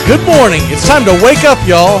Good morning. It's time to wake up,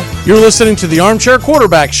 y'all. You're listening to the Armchair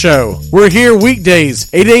Quarterback Show. We're here weekdays,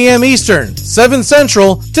 8 a.m. Eastern, 7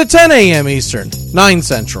 Central to 10 a.m. Eastern, 9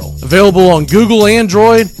 Central. Available on Google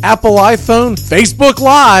Android, Apple iPhone, Facebook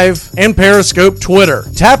Live, and Periscope Twitter.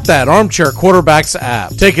 Tap that Armchair Quarterbacks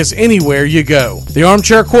app. Take us anywhere you go. The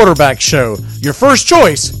Armchair Quarterback Show, your first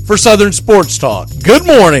choice for Southern Sports Talk. Good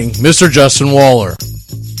morning, Mr. Justin Waller.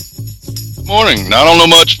 Morning. I don't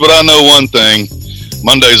know much, but I know one thing.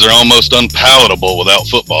 Mondays are almost unpalatable without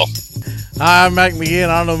football. Hi, I'm Mac McGee,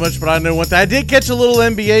 and I don't know much, but I know one thing. I did catch a little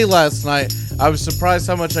NBA last night. I was surprised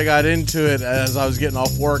how much I got into it as I was getting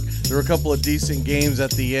off work. There were a couple of decent games at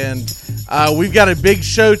the end. We've got a big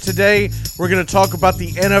show today. We're going to talk about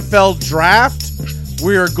the NFL Draft.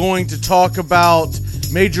 We are going to talk about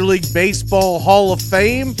Major League Baseball Hall of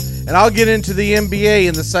Fame, and I'll get into the NBA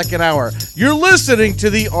in the second hour. You're listening to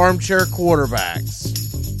the Armchair Quarterbacks.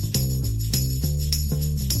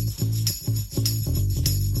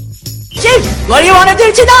 Jim, what do you want to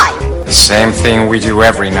do tonight? The same thing we do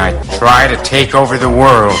every night. Try to take over the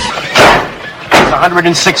world. It's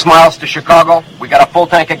 106 miles to Chicago. We got a full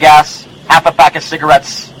tank of gas, half a pack of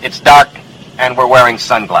cigarettes. It's dark, and we're wearing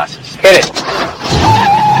sunglasses. Hit it.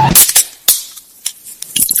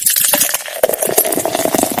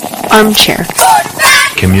 Armchair.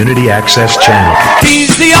 Community Access Channel.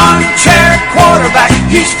 He's the armchair quarterback.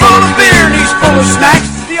 He's full of beer and he's full of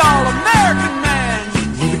snacks. The all-American man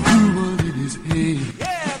with a groove in his head.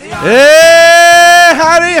 Hey,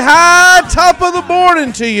 howdy, hi, top of the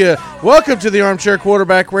morning to you. Welcome to the Armchair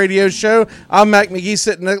Quarterback Radio Show. I'm Mac McGee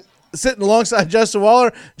sitting alongside Justin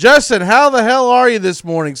Waller. Justin, how the hell are you this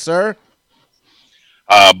morning, sir?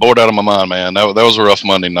 Bored out of my mind, man. That was a rough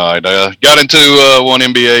Monday night. I got into one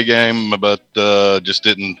NBA game, but just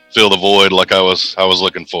didn't fill the void like I was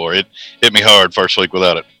looking for. It hit me hard first week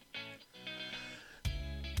without it.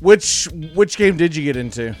 Which game did you get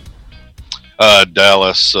into?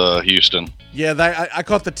 Dallas, Houston. Yeah, I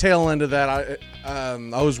caught the tail end of that.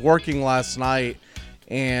 I was working last night,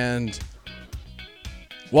 and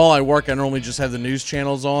while I work, I normally just have the news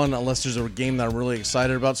channels on unless there's a game that I'm really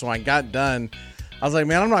excited about. So when I got done, I was like,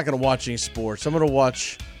 man, I'm not going to watch any sports. I'm going to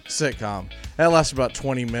watch sitcom. That lasted about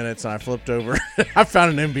 20 minutes, and I flipped over. I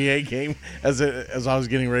found an NBA game as I was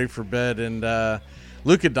getting ready for bed. And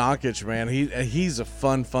Luka Doncic, man, he's a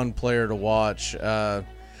fun player to watch.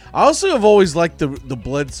 I also have always liked the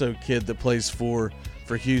Bledsoe kid that plays for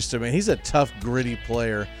Houston. Man, he's a tough, gritty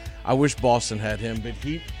player. I wish Boston had him, but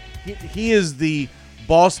he is the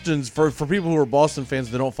Boston's for people who are Boston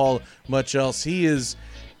fans that don't follow much else. He is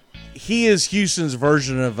Houston's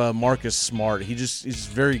version of Marcus Smart. He's a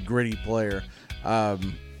very gritty player.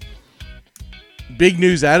 Big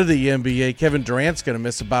news out of the NBA: Kevin Durant's going to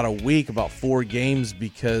miss about a week, about 4 games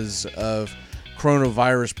because of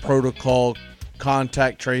coronavirus protocol,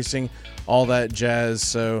 contact tracing, all that jazz.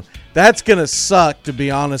 So that's going to suck, to be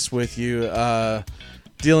honest with you,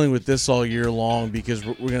 dealing with this all year long, because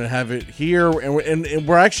we're going to have it here, and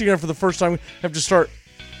we're actually going to, for the first time, have to start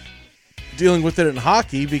dealing with it in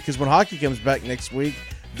hockey, because when hockey comes back next week,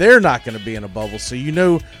 they're not going to be in a bubble. So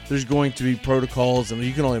there's going to be protocols, and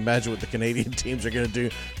you can only imagine what the Canadian teams are going to do.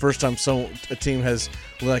 First time a team has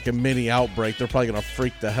like a mini outbreak, they're probably going to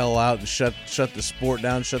freak the hell out and shut the sport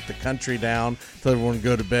down, shut the country down, tell everyone to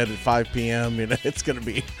go to bed at 5 p.m. You know, it's going to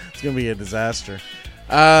be a disaster.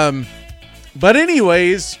 But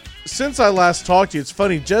anyways, since I last talked to you, it's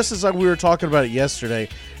funny, just as we were talking about it yesterday,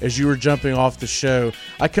 as you were jumping off the show,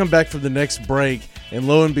 I come back from the next break, and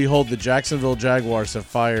lo and behold, the Jacksonville Jaguars have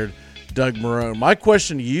fired Doug Marrone. My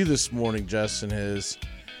question to you this morning, Justin, is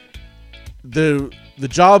the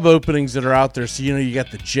job openings that are out there. So, you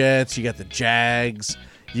got the Jets, you got the Jags,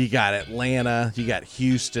 you got Atlanta, you got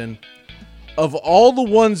Houston. Of all the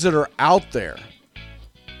ones that are out there,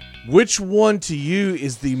 which one to you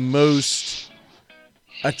is the most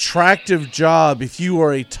attractive job if you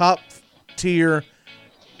are a top tier?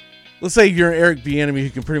 Let's say you're Eric Bieniemy, who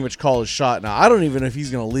can pretty much call his shot. Now, I don't even know if he's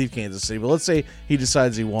going to leave Kansas City, but let's say he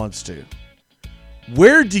decides he wants to.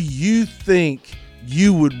 Where do you think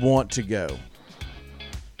you would want to go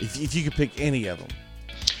if you could pick any of them?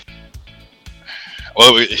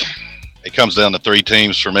 Well, it comes down to 3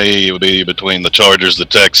 teams for me. It would be between the Chargers, the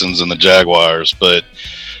Texans, and the Jaguars. But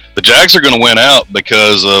the Jags are going to win out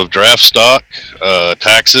because of draft stock,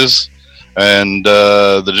 taxes, and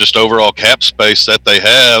the just overall cap space that they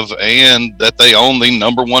have, and that they own the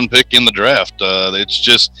number 1 pick in the draft. It's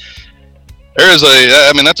just, that's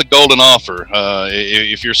a golden offer.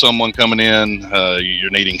 If you're someone coming in, you're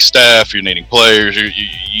needing staff, you're needing players,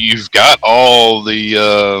 you've got all the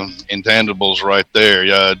intangibles right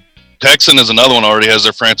there. Texan is another one already has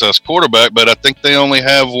their franchise quarterback, but I think they only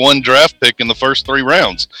have one draft pick in the first 3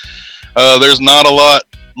 rounds. There's not a lot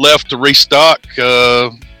left to restock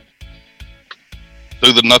through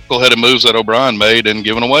the knuckleheaded moves that O'Brien made and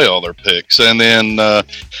giving away all their picks. And then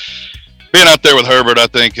being out there with Herbert, I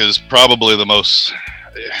think, is probably the most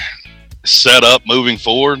set up moving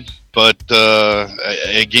forward. But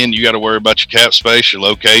again, you got to worry about your cap space, your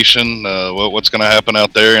location, what's going to happen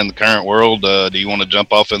out there in the current world. Do you want to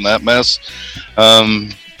jump off in that mess?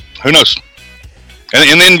 Who knows?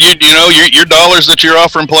 And then you know your dollars that you're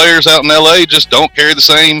offering players out in LA just don't carry the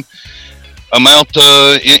same amount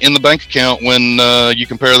in the bank account when you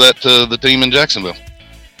compare that to the team in Jacksonville.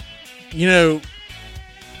 You know,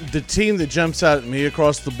 the team that jumps out at me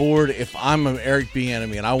across the board, if I'm an Eric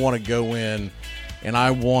Bieniemy and I want to go in and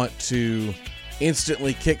I want to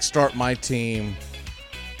instantly kickstart my team,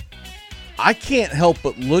 I can't help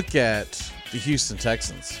but look at the Houston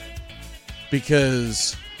Texans.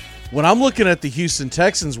 Because when I'm looking at the Houston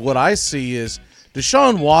Texans, what I see is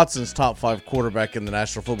Deshaun Watson's top 5 quarterback in the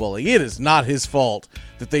National Football League. It is not his fault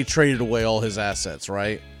that they traded away all his assets,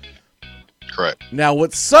 right? Correct. Now,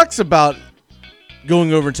 what sucks about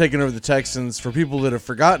going over and taking over the Texans, for people that have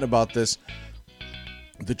forgotten about this,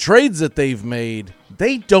 the trades that they've made,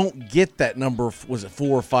 they don't get that number, was it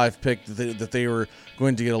 4 or 5 pick that they were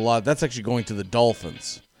going to get a lot. That's actually going to the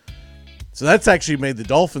Dolphins. So that's actually made the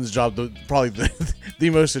Dolphins' job probably the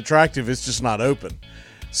most attractive. It's just not open.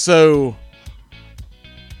 So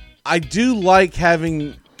I do like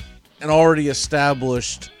having an already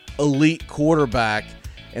established elite quarterback,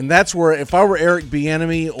 and that's where, if I were Eric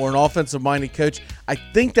Bieniemy or an offensive-minded coach, I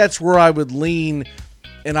think that's where I would lean.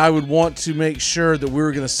 And I would want to make sure that we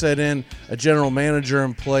were going to set in a general manager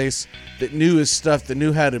in place that knew his stuff, that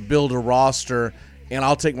knew how to build a roster, and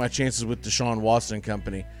I'll take my chances with Deshaun Watson and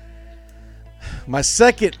company. My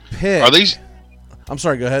second pick. Are these? I'm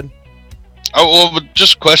sorry, go ahead. Oh, well, but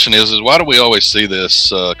just the question is why do we always see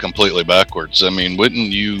this completely backwards? I mean,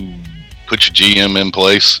 wouldn't you put your GM in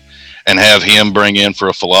place and have him bring in for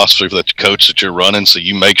a philosophy for the coach that you're running, so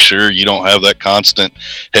you make sure you don't have that constant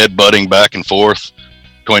head-butting back and forth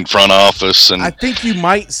between front office and I think you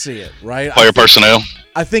might see it, right? Player personnel.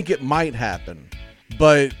 I think it might happen,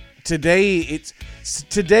 but today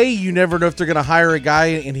you never know if they're going to hire a guy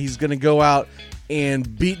and he's going to go out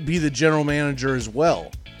and be the general manager as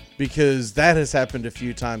well, because that has happened a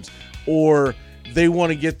few times. Or they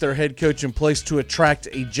want to get their head coach in place to attract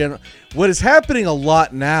a general. What is happening a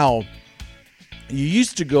lot now, you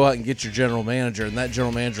used to go out and get your general manager, and that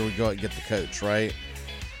general manager would go out and get the coach, right?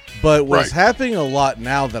 But what's happening a lot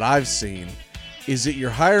now that I've seen is that you're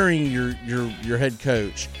hiring your head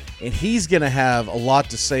coach, and he's going to have a lot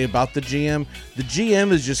to say about the GM. The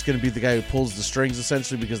GM is just going to be the guy who pulls the strings,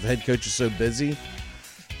 essentially, because the head coach is so busy.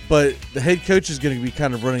 But the head coach is going to be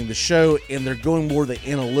kind of running the show, and they're going more the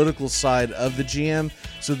analytical side of the GM.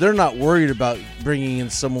 So they're not worried about bringing in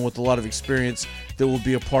someone with a lot of experience that will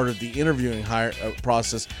be a part of the interviewing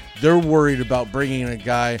process. They're worried about bringing in a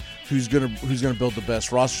guy who's going to build the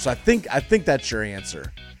best roster. So I think that's your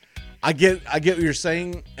answer. I get what you're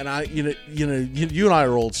saying, and you and I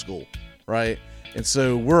are old school, right? And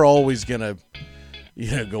so we're always gonna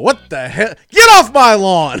go, what the hell? Get off my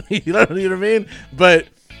lawn! You know what I mean? But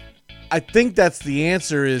I think that's the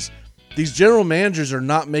answer. Is these general managers are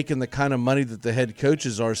not making the kind of money that the head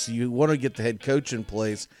coaches are, so you want to get the head coach in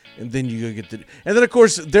place, and then you go get the. And then of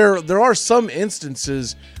course there are some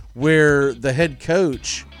instances where the head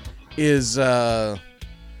coach is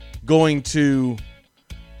going to.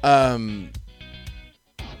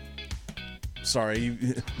 Sorry,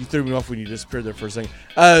 you threw me off when you disappeared there for a second.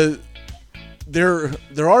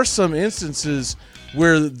 There are some instances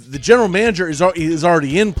where the general manager is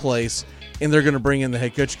already in place, and they're going to bring in the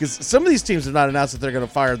head coach, because some of these teams have not announced that they're going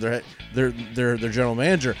to fire their general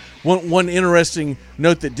manager. One interesting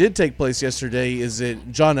note that did take place yesterday is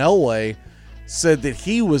that John Elway said that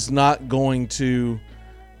he was not going to.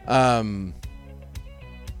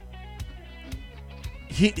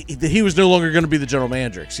 He was no longer going to be the general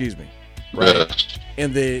manager. Excuse me, right? Yes.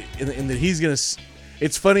 And that he's going to.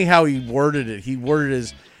 It's funny how he worded it. He worded it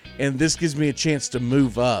as, and this gives me a chance to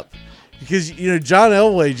move up, because John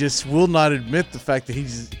Elway just will not admit the fact that he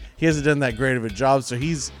hasn't done that great of a job. So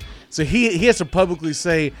he has to publicly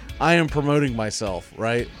say, I am promoting myself,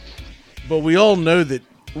 right? But we all know that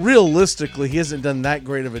realistically he hasn't done that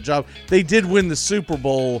great of a job. They did win the Super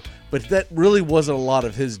Bowl, but that really wasn't a lot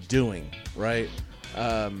of his doing, right?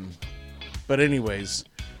 But anyways,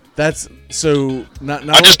 that's so not.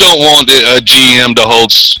 I just don't want a GM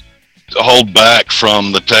to hold back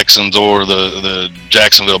from the Texans or the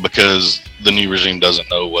Jacksonville, because the new regime doesn't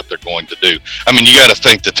know what they're going to do. I mean, you got to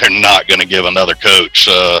think that they're not going to give another coach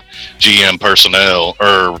GM personnel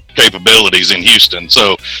or capabilities in Houston.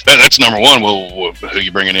 So that's number one. Well, who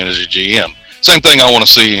you bringing in as your GM? Same thing I want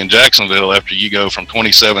to see in Jacksonville after you go from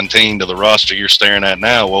 2017 to the roster you're staring at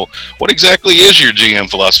now. Well, what exactly is your GM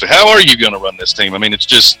philosophy? How are you going to run this team? I mean, it's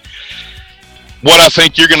just what I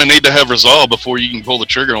think you're going to need to have resolved before you can pull the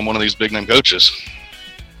trigger on one of these big-name coaches.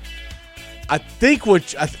 I think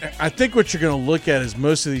what you're going to look at is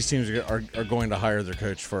most of these teams are going to hire their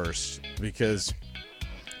coach first because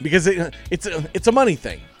it's a money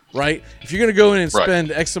thing, right? If you're going to go in and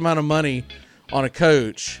spend X amount of money on a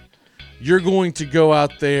coach, you're going to go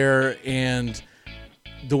out there, and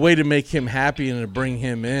the way to make him happy and to bring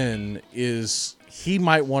him in is he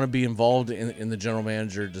might want to be involved in the general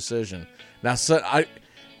manager decision. Now,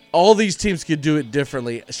 all these teams could do it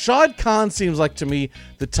differently. Shad Khan seems like to me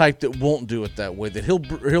the type that won't do it that way. That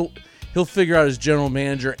he'll figure out his general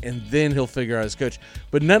manager and then he'll figure out his coach.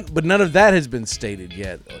 But none of that has been stated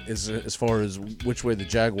yet as far as which way the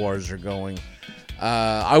Jaguars are going.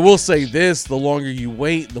 I will say this: the longer you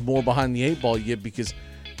wait, the more behind the eight ball you get because,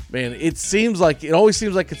 man, it always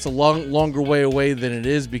seems like it's a longer way away than it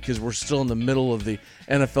is because we're still in the middle of the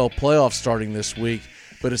NFL playoffs starting this week.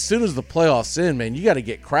 But as soon as the playoffs end, man, you got to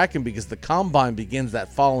get cracking because the combine begins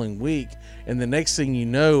that following week, and the next thing you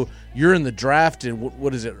know, you're in the draft in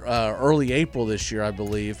what is it? Early April this year, I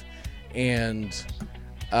believe, and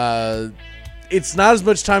it's not as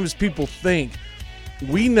much time as people think.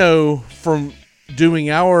 We know from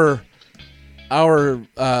doing our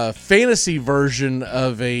fantasy version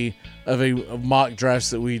of mock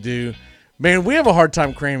drafts that we do, man, we have a hard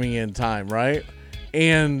time cramming in time, right?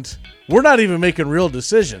 And we're not even making real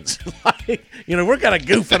decisions. We're kind of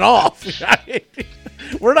goofing off. Right?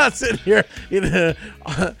 We're not sitting here.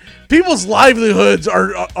 People's livelihoods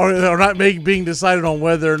are not being decided on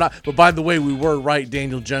whether or not. But by the way, we were right.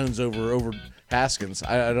 Daniel Jones over Haskins.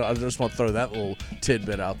 I just want to throw that little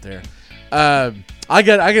tidbit out there. I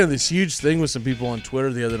got this huge thing with some people on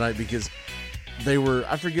Twitter the other night because they were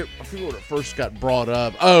I forget when it first got brought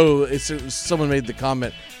up. Oh, it was someone made the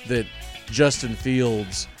comment that Justin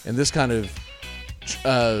Fields, and this kind of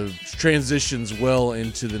transitions well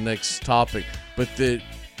into the next topic, but that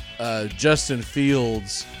Justin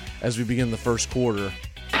Fields, as we begin the first quarter,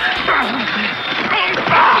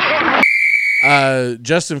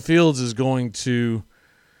 Justin Fields is going to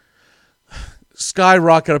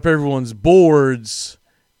skyrocket up everyone's boards,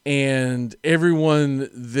 and everyone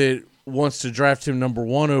that wants to draft him number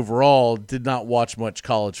one overall did not watch much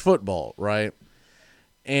college football, right?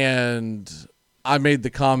 And I made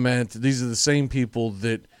the comment, these are the same people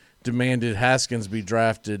that demanded Haskins be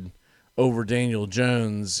drafted over Daniel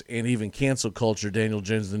Jones and even cancel culture Daniel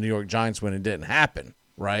Jones the New York Giants when it didn't happen,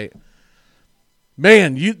 right?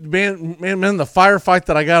 Man, the firefight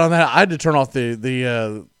that I got on that, I had to turn off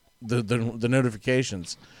the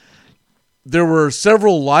notifications. There were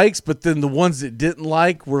several likes, but then the ones that didn't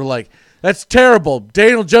like were like, that's terrible.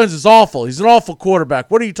 Daniel Jones is awful. He's an awful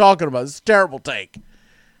quarterback. What are you talking about? It's a terrible take.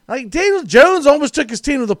 Like, Daniel Jones almost took his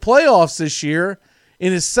team to the playoffs this year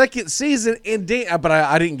in his second season. But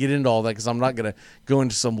I didn't get into all that because I'm not going to go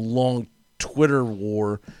into some long Twitter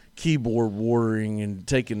war, keyboard warring, and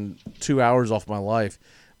taking 2 hours off my life.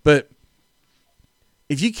 But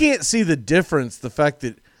if you can't see the difference, the fact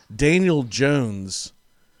that Daniel Jones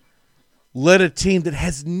led a team that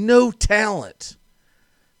has no talent.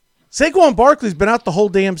 Saquon Barkley's been out the whole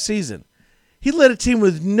damn season. He led a team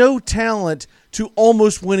with no talent to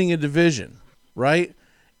almost winning a division, right?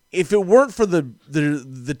 If it weren't for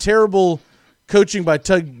the terrible coaching by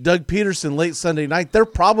Doug Peterson late Sunday night, they're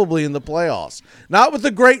probably in the playoffs. Not with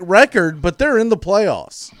a great record, but they're in the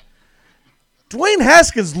playoffs. Dwayne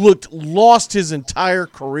Haskins lost his entire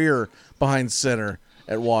career behind center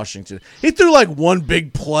at Washington. He threw like one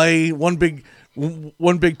big play, one big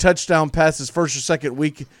touchdown pass his first or second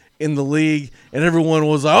week in the league, and everyone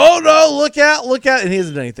was like, oh no, look out, and he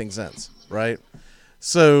hasn't done anything since, right?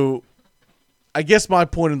 So I guess my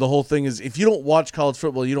point in the whole thing is if you don't watch college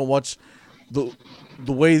football, you don't watch the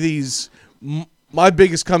way these – my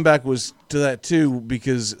biggest comeback was to that too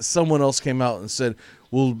because someone else came out and said,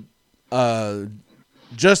 well,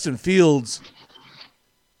 Justin Fields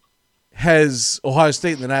has Ohio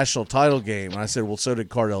State in the national title game. And I said, well, so did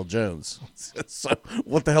Cardell Jones. So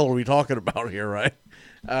what the hell are we talking about here, right?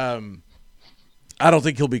 I don't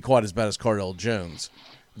think he'll be quite as bad as Cardell Jones.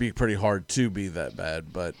 It'd be pretty hard to be that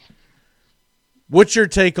bad. But what's your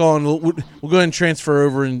take on? We'll go ahead and transfer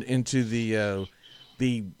over into the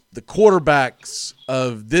quarterbacks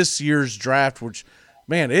of this year's draft. Which,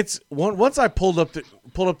 Man, once I pulled up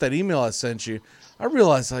that email I sent you, I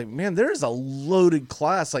realized, like, man, there's a loaded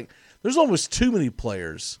class. Like, there's almost too many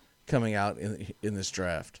players coming out in this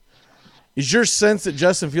draft. Is your sense that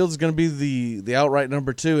Justin Fields is going to be the outright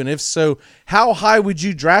number 2? And if so, how high would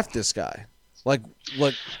you draft this guy? Like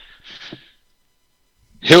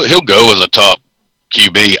he'll go as a top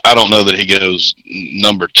QB. I don't know that he goes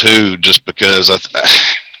number 2 just because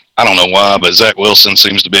I don't know why, but Zach Wilson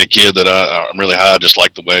seems to be a kid that I'm really high. I just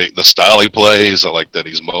like the style he plays. I like that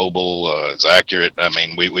he's mobile, is accurate. I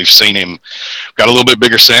mean, we've seen him got a little bit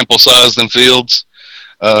bigger sample size than Fields.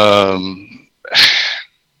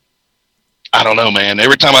 I don't know, man.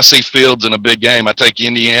 Every time I see Fields in a big game, I take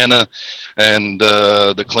Indiana and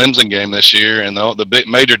the Clemson game this year, and the big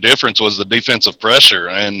major difference was the defensive pressure.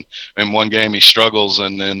 And in one game he struggles,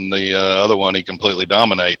 and then the other one he completely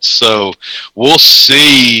dominates. So we'll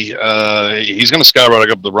see. He's going to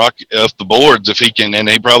skyrocket up the boards if he can, and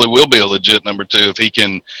he probably will be a legit number 2 if he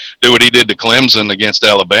can do what he did to Clemson against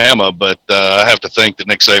Alabama. But I have to think that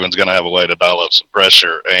Nick Saban's going to have a way to dial up some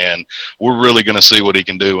pressure, and we're really going to see what he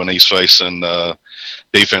can do when he's facing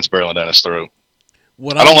defense barreling down his throat.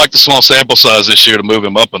 I don't like the small sample size this year to move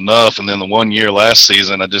him up enough, and then the 1 year last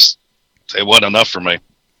season, it wasn't enough for me.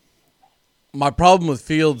 My problem with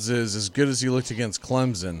Fields is, as good as he looked against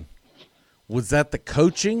Clemson, was that the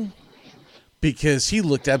coaching? Because he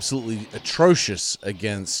looked absolutely atrocious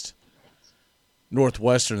against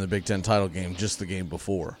Northwestern in the Big Ten title game just the game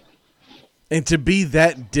before. And to be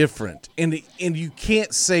that different, and you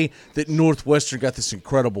can't say that Northwestern got this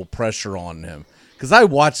incredible pressure on him, because I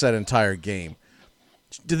watched that entire game.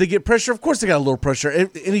 Did they get pressure? Of course they got a little pressure.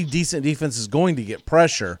 Any decent defense is going to get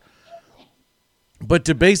pressure. But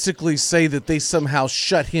to basically say that they somehow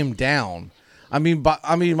shut him down, I mean,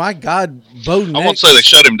 my God, Bo Nix. I won't say they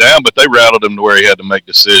shut him down, but they rattled him to where he had to make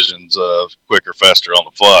decisions quicker, faster on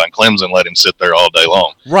the fly, and Clemson let him sit there all day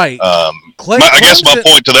long. Right. I guess my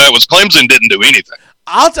point to that was Clemson didn't do anything.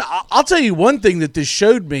 I'll tell you one thing that this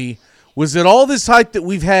showed me was that all this hype that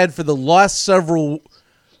we've had for the last several,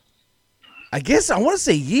 I guess I want to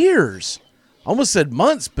say years, I almost said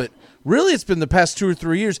months, but really it's been the past 2 or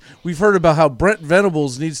 3 years. We've heard about how Brent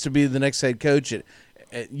Venables needs to be the next head coach at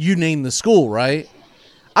you name the school, right?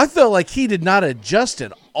 I felt like he did not adjust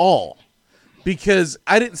at all because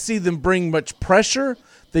I didn't see them bring much pressure.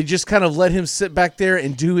 They just kind of let him sit back there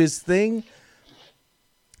and do his thing.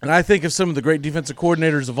 And I think of some of the great defensive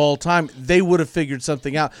coordinators of all time, they would have figured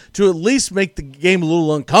something out to at least make the game a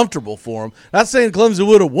little uncomfortable for him. Not saying Clemson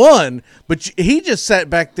would have won, but he just sat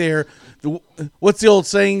back there. What's the old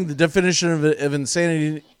saying? The definition of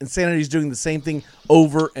insanity is doing the same thing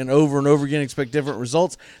over and over and over again, expect different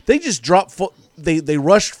results. They just dropped. They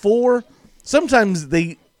rushed 4. Sometimes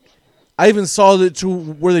I even saw that to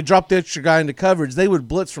where they dropped the extra guy into coverage. They would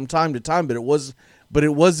blitz from time to time, but it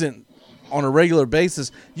wasn't on a regular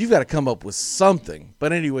basis. You've got to come up with something.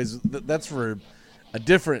 But anyways, that's for a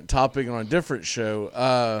different topic on a different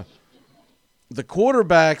show. The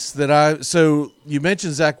quarterbacks so you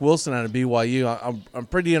mentioned Zach Wilson out of BYU. I'm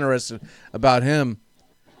pretty interested about him.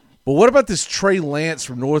 But what about this Trey Lance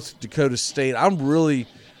from North Dakota State? I'm really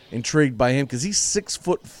intrigued by him because he's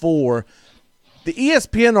 6'4". The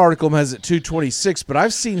ESPN article has it 226, but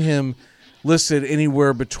I've seen him listed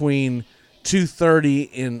anywhere between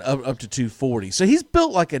 230 and up to 240. So he's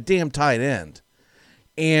built like a damn tight end.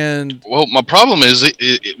 And well, my problem is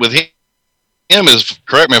with him is,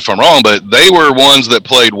 correct me if I'm wrong, but they were ones that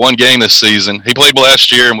played one game this season. He played last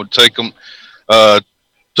year and would took them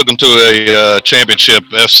to a championship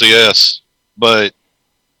FCS. But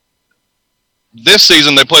this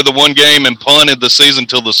season they played the one game and punted the season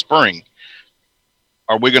till the spring.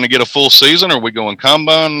 Are we going to get a full season? Or are we going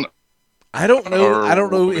combine? I don't know. I don't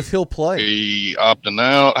know if he'll play. He opting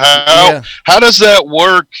out. How does that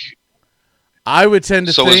work? I would tend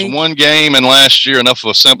to think. So is one game and last year enough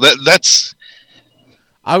of a sample? That's.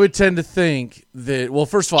 I would tend to think that. Well,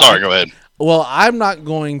 first of all, sorry. Go ahead. Well, I'm not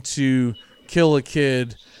going to kill a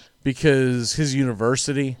kid because his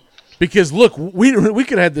university. Because look, we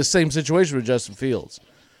could have had the same situation with Justin Fields.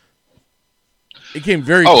 It came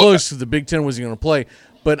very close to the Big Ten was he going to play.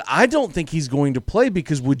 But I don't think he's going to play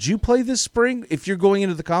because would you play this spring if you're going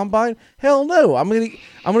into the combine? Hell no. I'm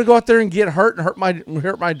gonna go out there and get hurt and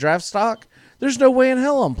hurt my draft stock. There's no way in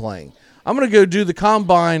hell I'm playing. I'm gonna go do the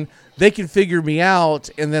combine. They can figure me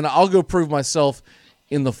out, and then I'll go prove myself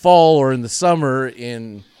in the fall or in the summer.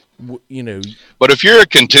 But if you're a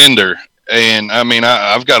contender, and I mean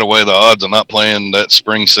I've got to weigh the odds of not playing that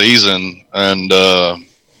spring season and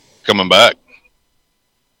coming back.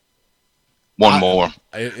 one more.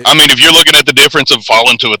 I mean, if you're looking at the difference of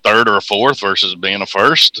falling to a third or a fourth versus being a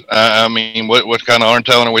first, I mean, what kind of arm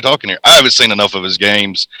talent are we talking here? I haven't seen enough of his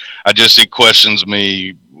games. It questions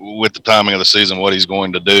me with the timing of the season what he's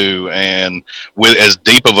going to do, and with as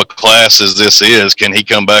deep of a class as this is, can he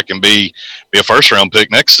come back and be a first round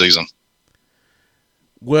pick next season?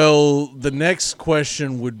 Well, the next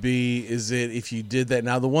question would be, is it if you did that?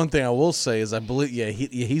 Now, the one thing I will say is I believe,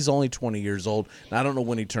 he's only 20 years old. And I don't know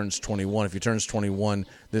when he turns 21. If he turns 21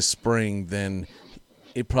 this spring, then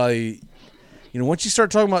it probably, once you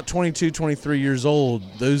start talking about 22, 23 years old,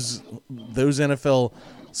 those NFL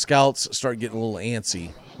scouts start getting a little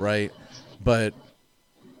antsy, right? But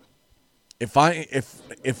if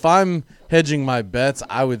I'm hedging my bets,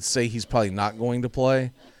 I would say he's probably not going to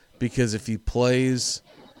play, because if he plays,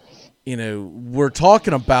 we're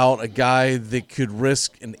talking about a guy that could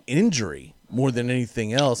risk an injury more than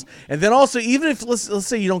anything else. And then also, even if let's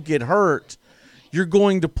say you don't get hurt, you're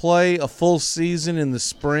going to play a full season in the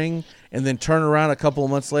spring and then turn around a couple of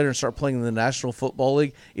months later and start playing in the National Football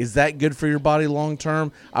League. Is that good for your body long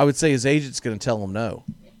term? I would say his agent's going to tell him no.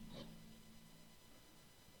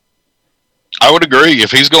 I would agree.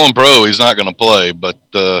 If he's going pro, he's not going to play. But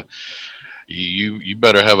you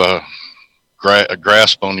better have a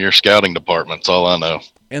grasp on your scouting department. That's all I know.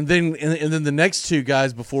 And then the next two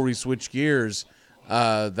guys before we switch gears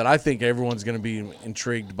that I think everyone's going to be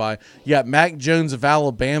intrigued by. You got Mac Jones of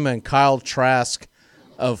Alabama and Kyle Trask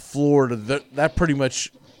of Florida. That pretty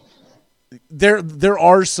much there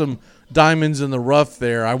are some diamonds in the rough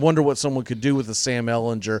there. I wonder what someone could do with a Sam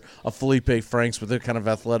Ehlinger, a Felipe Franks with their kind of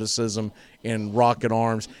athleticism and rocket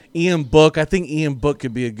arms. I think Ian Book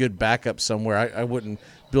could be a good backup somewhere. I wouldn't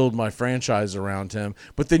build my franchise around him.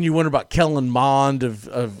 But then you wonder about Kellen Mond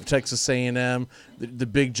of Texas A&M, the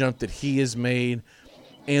big jump that he has made.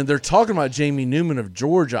 And they're talking about Jamie Newman of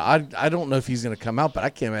Georgia. I don't know if he's going to come out, but I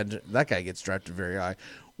can't imagine that guy gets drafted very high.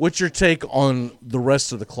 What's your take on the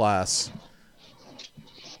rest of the class?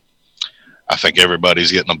 I think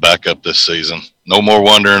everybody's getting a backup this season. No more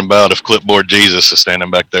wondering about if Clipboard Jesus is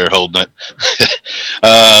standing back there holding it.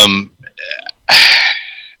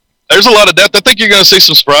 There's a lot of depth. I think you're going to see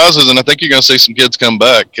some surprises, and I think you're going to see some kids come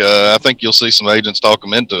back. I think you'll see some agents talk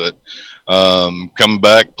them into it. Coming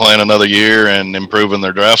back, playing another year, and improving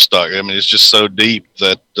their draft stock. I mean, it's just so deep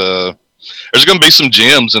that there's going to be some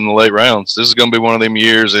gems in the late rounds. This is going to be one of them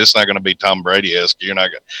years. It's not going to be Tom Brady-esque.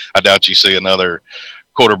 I doubt you see another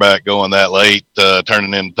quarterback going that late,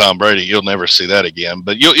 turning into Tom Brady. You'll never see that again.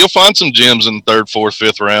 But you'll find some gems in the third, fourth,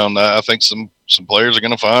 fifth round. I think some players are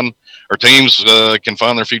going to find, or teams can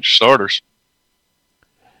find their future starters.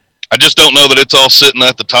 I just don't know that it's all sitting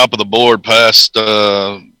at the top of the board past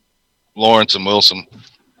Lawrence and Wilson.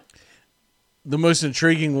 The most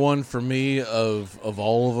intriguing one for me of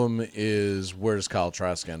all of them is, where does Kyle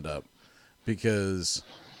Trask end up? Because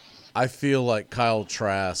I feel like Kyle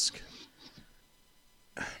Trask,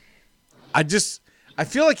 I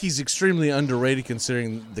feel like he's extremely underrated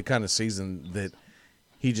considering the kind of season that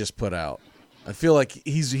he just put out. I feel like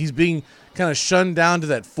he's being kind of shunned down to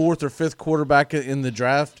that fourth or fifth quarterback in the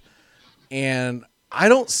draft, and I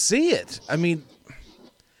don't see it. I mean,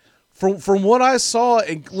 from what I saw,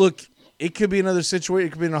 look, it could be another situation.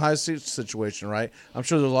 It could be an Ohio State situation, right? I'm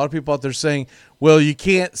sure there's a lot of people out there saying, well, you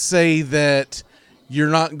can't say that you're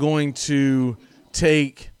not going to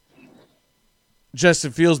take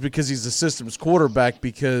Justin Fields because he's the system's quarterback,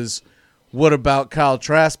 because what about Kyle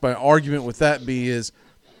Trask? My argument with that is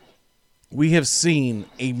we have seen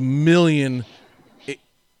a million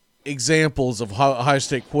examples of Ohio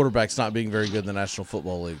State quarterbacks not being very good in the National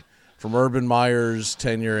Football League, from Urban Meyer's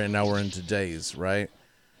tenure, and now we're in today's, right?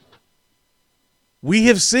 We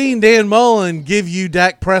have seen Dan Mullen give you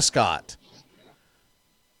Dak Prescott.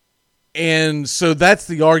 And so that's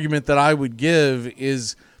the argument that I would give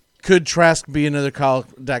is, could Trask be another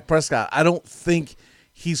Dak Prescott? I don't think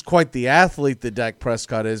he's quite the athlete that Dak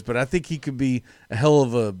Prescott is, but I think he could be a hell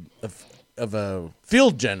of a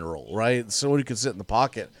field general, right? Someone who can sit in the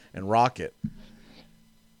pocket and rock it.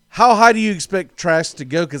 How high do you expect Trask to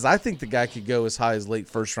go? Because I think the guy could go as high as late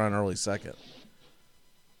first round, early second.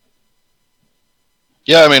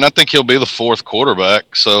 Yeah, I mean, I think he'll be the fourth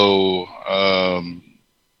quarterback, so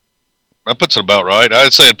that puts it about right.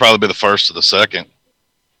 I'd say it'd probably be the first or the second.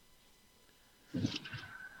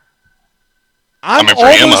 I mean, for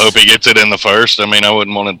him, I hope he gets it in the first. I mean, I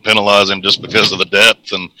wouldn't want to penalize him just because of the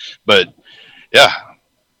depth, but yeah,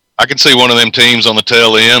 I can see one of them teams on the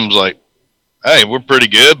tail ends like, hey, we're pretty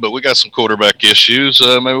good, but we got some quarterback issues.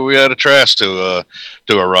 Maybe we add a Trask to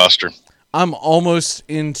our roster. I'm almost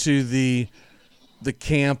into the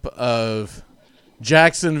camp of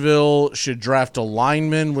Jacksonville should draft a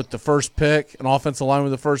lineman with the first pick, an offensive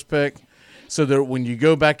lineman with the first pick, so that when you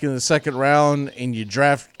go back in the second round and you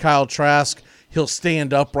draft Kyle Trask, he'll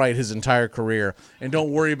stand upright his entire career. And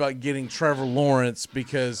don't worry about getting Trevor Lawrence,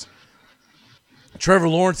 because Trevor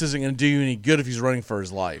Lawrence isn't going to do you any good if he's running for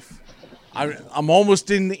his life. I'm almost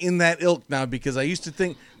in that ilk now, because I used to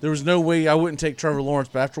think there was no way I wouldn't take Trevor Lawrence,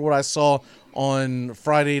 but after what I saw on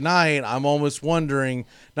Friday night, I'm almost wondering,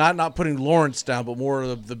 not putting Lawrence down, but more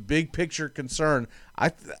of the big picture concern. I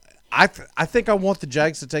think I want the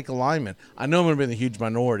Jags to take a lineman. I know I'm going to be in the huge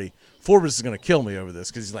minority. Forbes is going to kill me over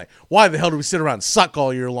this, because he's like, why the hell do we sit around and suck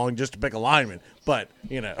all year long just to pick a lineman? But,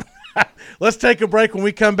 let's take a break. When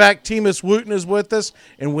we come back, Teamus Wooten is with us,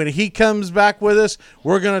 and when he comes back with us,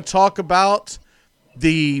 we're going to talk about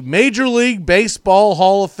the Major League Baseball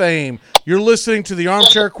Hall of Fame. You're listening to the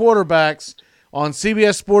Armchair Quarterbacks on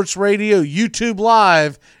CBS Sports Radio, YouTube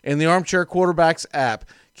Live, and the Armchair Quarterbacks app.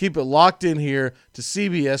 Keep it locked in here to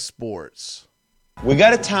CBS Sports. We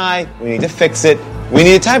got a tie. We need to fix it. We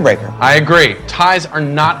need a tiebreaker. I agree. Ties are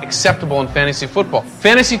not acceptable in fantasy football.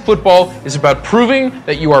 Fantasy football is about proving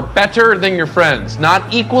that you are better than your friends,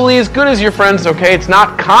 not equally as good as your friends, okay? It's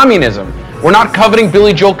not communism. We're not coveting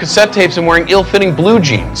Billy Joel cassette tapes and wearing ill-fitting blue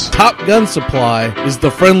jeans. Top Gun Supply is the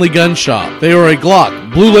friendly gun shop. They are a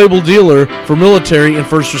Glock Blue Label dealer for military and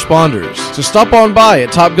first responders. So stop on by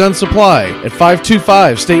at Top Gun Supply at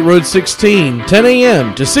 525 State Road 16, 10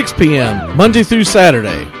 a.m. to 6 p.m., Monday through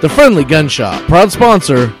Saturday. The Friendly Gun Shop, proud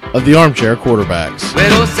sponsor of the Armchair Quarterbacks.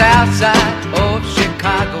 Little south side of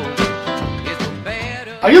Chicago is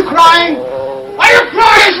better. Are you crying? Are you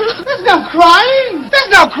crying? There's no crying. There's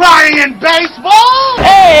no crying in baseball.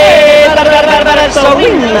 Hey,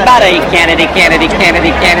 Kennedy,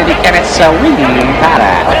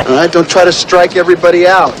 All right, don't try to strike everybody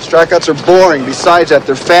out. Strikeouts are boring. Besides that,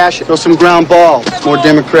 they're fashion. Throw some ground ball. It's more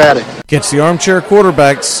democratic. Catch the Armchair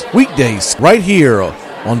Quarterbacks weekdays right here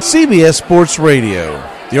on CBS Sports Radio.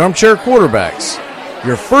 The Armchair Quarterbacks,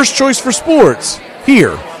 your first choice for sports,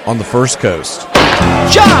 here on the First Coast.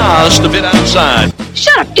 Just a bit outside.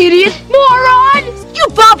 Shut up, idiot! Moron! You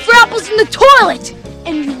bob for apples in the toilet!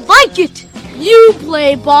 And you like it! You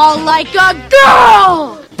play ball like a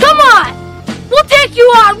girl! Come on! We'll take you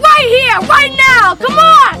on right here, right now! Come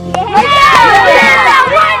on! Right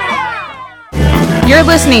now! You're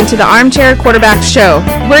listening to the Armchair Quarterback Show.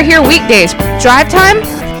 We're here weekdays. Drive time?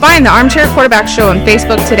 Find the Armchair Quarterback Show on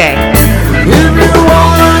Facebook today. If you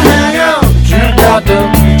wanna hang out, you got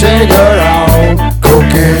to take her out.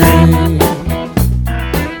 Cocaine.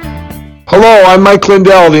 Hello, I'm Mike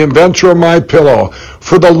Lindell, the inventor of MyPillow.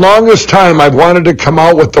 For the longest time, I've wanted to come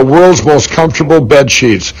out with the world's most comfortable bed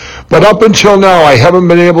sheets. But up until now, I haven't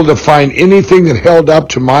been able to find anything that held up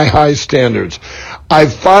to my high standards. I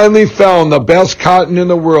finally found the best cotton in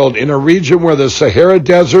the world in a region where the Sahara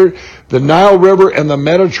Desert, the Nile River, and the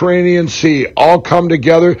Mediterranean Sea all come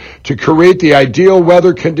together to create the ideal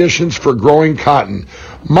weather conditions for growing cotton.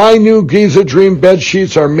 My new Giza Dream bed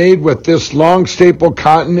sheets are made with this long staple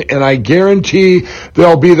cotton, and I guarantee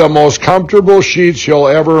they'll be the most comfortable sheets you'll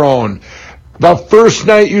ever own. The first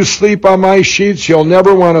night you sleep on my sheets, you'll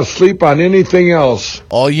never want to sleep on anything else.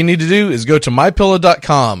 All you need to do is go to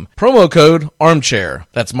MyPillow.com. Promo code ARMCHAIR.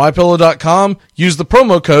 That's MyPillow.com. Use the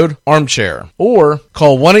promo code ARMCHAIR. Or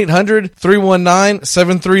call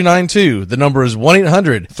 1-800-319-7392. The number is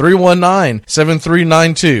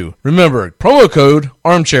 1-800-319-7392. Remember, promo code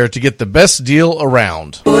ARMCHAIR to get the best deal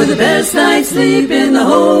around. For the best night's sleep in the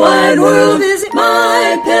whole wide world, visit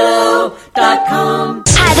MyPillow.com.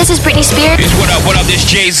 Hi, this is Britney Spears. What up, this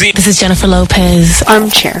Jay-Z. This is Jennifer Lopez.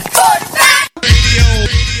 Armchair.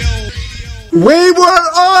 We were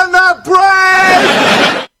on a break!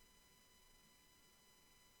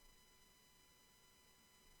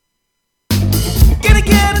 Can I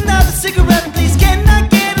get another cigarette, please? Can I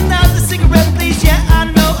get another cigarette, please? Yeah, I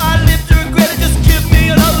know I live to regret it. Just give me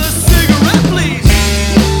another cigarette, please.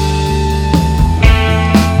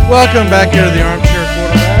 Welcome back here to the Armchair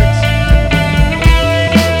Quarterbacks.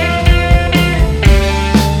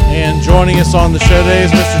 And joining us on the show today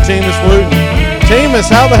is Mr. Teamus Wooten. Teamus,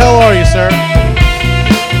 how the hell are you, sir?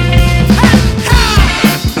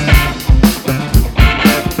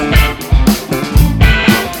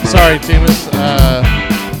 Sorry, Teamus.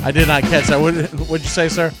 I did not catch that. What'd you say,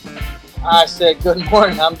 sir? I said, good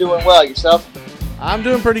morning. I'm doing well. Yourself? I'm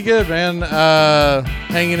doing pretty good, man.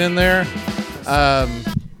 Hanging in there.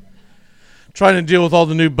 Trying to deal with all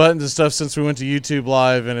the new buttons and stuff since we went to YouTube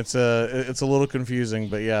Live, and it's a little confusing.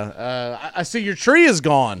 But yeah, I see your tree is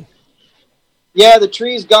gone. Yeah, the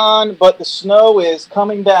tree's gone, but the snow is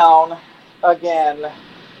coming down again.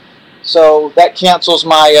 So that cancels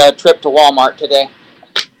my trip to Walmart today.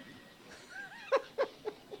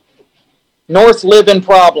 North living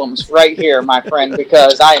problems right here, my friend,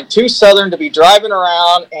 because I am too southern to be driving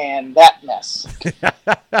around and that mess.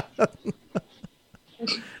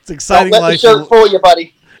 It's exciting. Don't let life. the shirt fool you,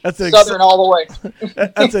 buddy. That's southern all the way.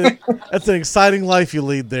 That's an exciting life you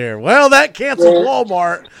lead there. Well, that canceled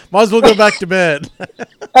Walmart. Might as well go back to bed.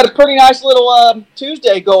 Had a pretty nice little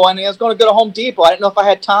Tuesday going. I was going to go to Home Depot. I didn't know if I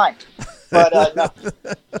had time, but no.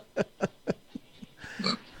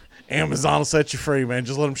 Amazon will set you free, man.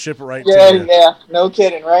 Just let them ship it right to you. Yeah, no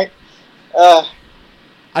kidding, right?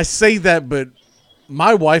 I say that, but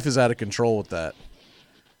my wife is out of control with that.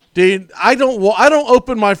 Dude, I don't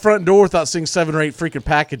open my front door without seeing 7 or 8 freaking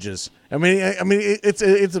packages. I mean,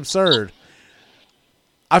 it's absurd.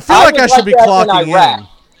 I feel like I should be clocking in.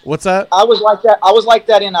 What's that? I was like that. I was like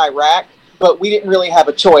that in Iraq, but we didn't really have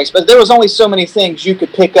a choice. But there was only so many things you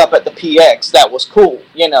could pick up at the PX that was cool.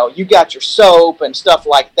 You know, you got your soap and stuff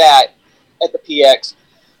like that at the PX.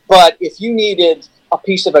 But if you needed a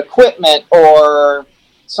piece of equipment or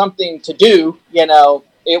something to do, you know,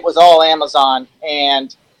 it was all Amazon.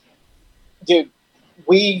 And dude,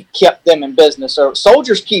 we kept them in business. So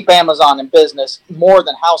soldiers keep Amazon in business more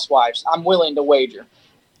than housewives. I'm willing to wager.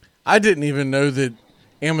 I didn't even know that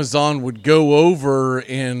Amazon would go over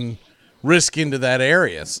and risk into that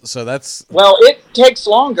area. So that's... Well, it takes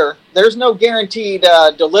longer. There's no guaranteed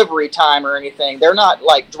delivery time or anything. They're not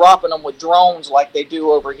like dropping them with drones like they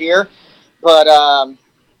do over here. But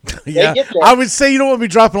yeah, I would say you don't want to be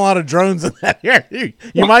dropping a lot of drones in that area.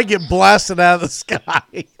 You might get blasted out of the sky.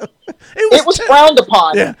 It was frowned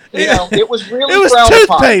upon. Yeah. You know, it was really frowned upon. It was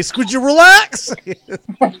toothpaste. Could you relax?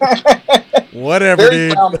 Whatever, very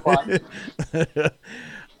dude. Frowned upon.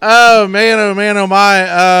 Oh,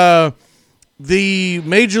 my. The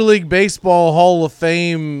Major League Baseball Hall of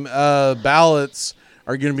Fame ballots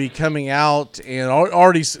are going to be coming out, and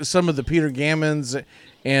already some of the Peter Gammons,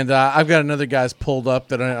 and I've got another guy's pulled up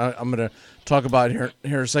that I'm going to talk about here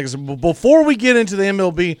in a second. So before we get into the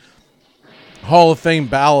MLB Hall of Fame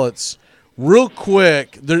ballots, real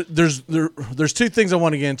quick, there's 2 things I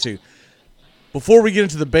want to get into. Before we get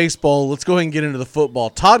into the baseball, let's go ahead and get into the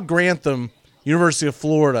football. Todd Grantham, University of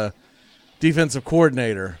Florida, defensive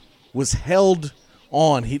coordinator, was held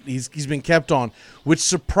on. He's been kept on, which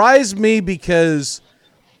surprised me because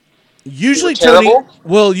usually Tony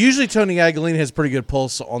Aguilera has pretty good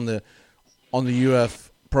pulse on the UF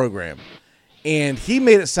program, and he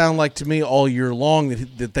made it sound like to me all year long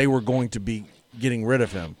that they were going to be getting rid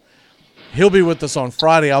of him. He'll be with us on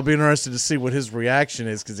Friday. I'll be interested to see what his reaction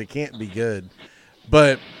is because it can't be good.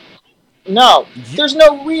 But no, there's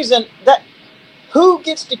no reason that. Who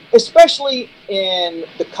gets to, especially in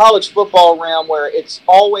the college football realm where it's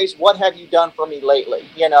always, what have you done for me lately?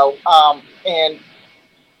 You know, and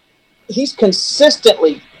he's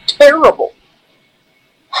consistently terrible.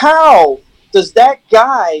 How does that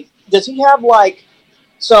guy, does he have like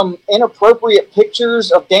some inappropriate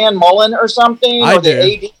pictures of Dan Mullen or something? Or the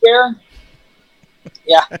AD there?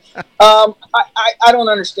 Yeah. I don't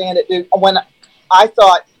understand it, dude. When I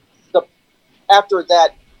thought after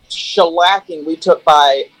that shellacking we took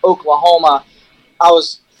by Oklahoma,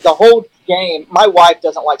 the whole game, my wife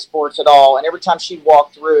doesn't like sports at all, and every time she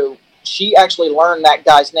walked through, she actually learned that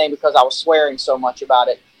guy's name because I was swearing so much about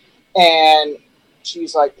it. And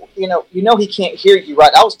she's like, you know he can't hear you,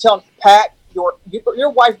 right? I was telling Pat, your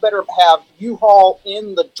wife better have U-Haul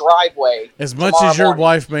in the driveway. As much as your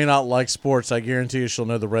wife may not like sports, I guarantee you she'll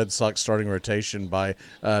know the Red Sox starting rotation by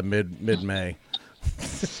mid-May.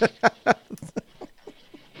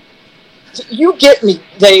 You get me,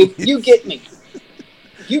 Dave. You get me.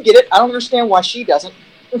 You get it. I don't understand why she doesn't.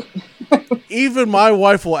 Even my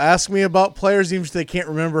wife will ask me about players, even if they can't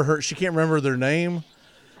remember she can't remember their name.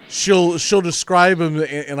 She'll describe him,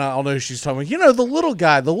 and I'll know she's talking. You know, the little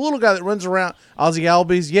guy that runs around, Ozzie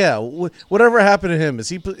Albies. Yeah, whatever happened to him? Is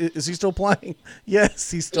he still playing?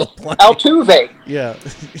 Yes, he's still playing. Altuve. Yeah.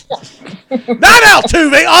 Not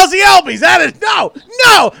Altuve, Ozzie Albies. That is no.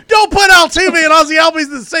 Don't put Altuve and Ozzie Albies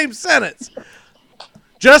in the same sentence.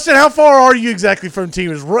 Justin, how far are you exactly from team?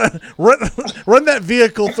 Run that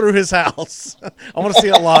vehicle through his house. I want to see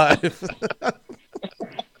it live.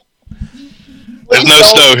 There's no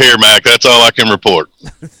snow here, Mac. That's all I can report.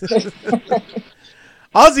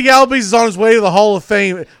 Ozzie Albies is on his way to the Hall of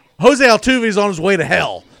Fame. Jose Altuve is on his way to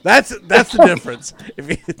hell. That's the difference.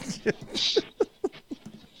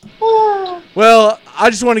 Well, I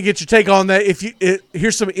just want to get your take on that.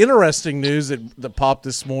 Here's some interesting news that popped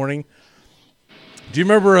this morning. Do you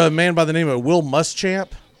remember a man by the name of Will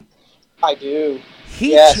Muschamp? I do.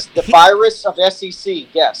 Yes, the virus of SEC.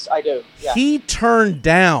 Yes, I do. Yeah. He turned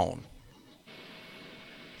down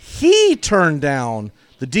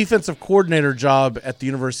the defensive coordinator job at the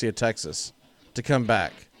University of Texas to come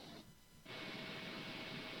back.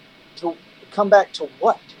 To come back to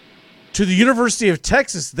what? To the University of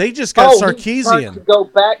Texas. They just got Sarkisian. To go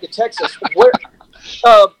back to Texas. Where?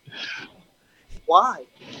 Why?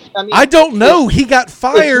 I mean, I don't know. He got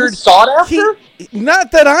fired. Sought after?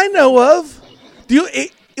 Not that I know of.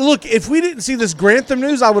 Look, if we didn't see this Grantham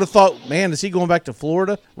news, I would have thought, man, is he going back to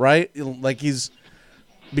Florida? Right? Like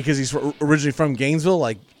because he's originally from Gainesville.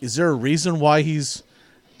 Like, is there a reason why he's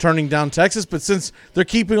turning down Texas? But since they're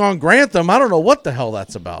keeping on Grantham, I don't know what the hell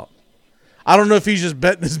that's about. I don't know if he's just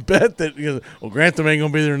betting his bet that, Grantham ain't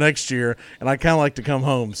going to be there next year, and I kind of like to come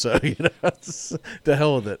home. So, the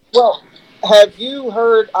hell with it. Well, have you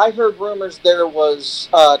heard? I heard rumors there was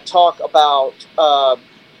talk about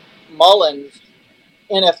Mullen's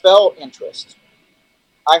NFL interest.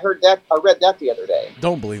 I heard that. I read that the other day.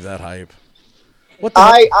 Don't believe that hype. What the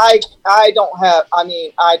I don't have. I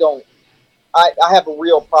mean, I don't. I have a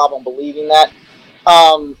real problem believing that.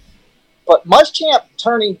 But Muschamp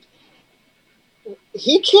turning.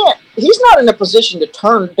 He can't. He's not in a position to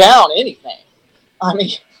turn down anything. I mean,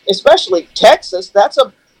 especially Texas. That's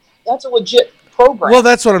a legit program. Well,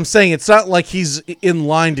 that's what I'm saying. It's not like he's in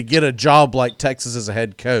line to get a job like Texas as a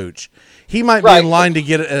head coach. He might be in line to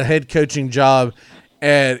get a head coaching job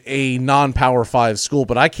at a non-Power 5 school,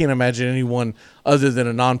 but I can't imagine anyone other than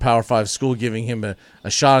a non-Power 5 school giving him a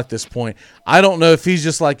shot at this point. I don't know if he's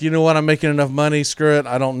just like, you know what, I'm making enough money, screw it,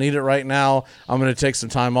 I don't need it right now, I'm going to take some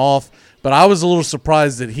time off. But I was a little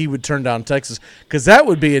surprised that he would turn down Texas, because that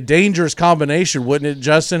would be a dangerous combination, wouldn't it,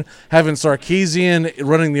 Justin? Having Sarkisian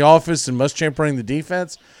running the offense and Muschamp running the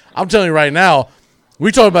defense. I'm telling you right now,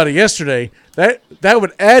 we talked about it yesterday. That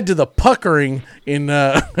would add to the puckering in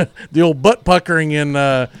the old butt puckering in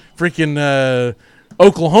freaking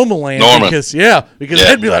Oklahoma land. Norman. Because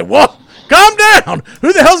they'd be like, whoa, calm down.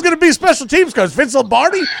 Who the hell's going to be special teams coach? Vince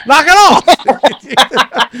Lombardi? Knock it off.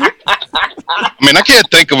 I mean, I can't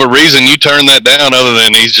think of a reason you turned that down other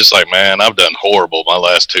than he's just like, man, I've done horrible my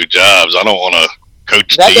last 2 jobs. I don't want to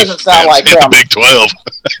coach that doesn't sound like him. The Big 12.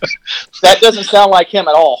 That doesn't sound like him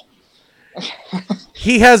at all.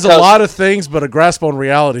 He has a lot of things, but a grasp on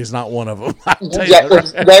reality is not one of them.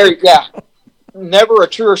 Never a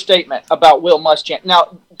truer statement about Will Muschamp.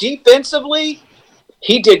 Now, defensively,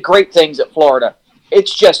 he did great things at Florida.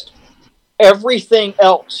 It's just everything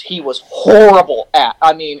else he was horrible at.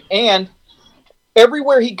 I mean, and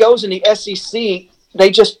everywhere he goes in the SEC, they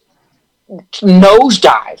just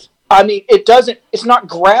nosedive. I mean, it's not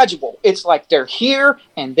gradual. It's like they're here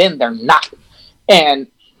and then they're not. And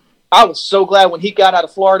I was so glad when he got out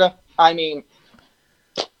of Florida. I mean,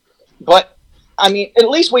 at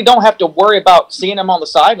least we don't have to worry about seeing him on the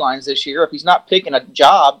sidelines this year. If he's not picking a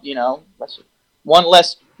job, that's one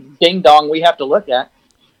less ding dong we have to look at.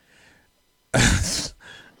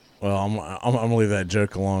 Well, I'm gonna leave that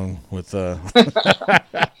joke along with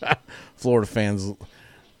Florida fans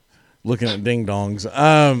looking at ding dongs.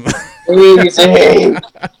 Easy.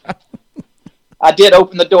 I did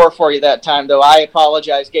open the door for you that time, though. I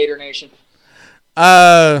apologize, Gator Nation.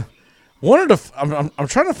 I'm trying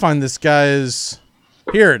to find this guy's.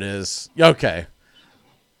 Here it is. Okay.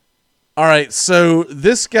 All right. So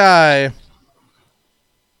this guy,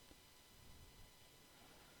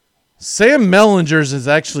 Sam Mellinger's his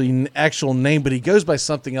actual name, but he goes by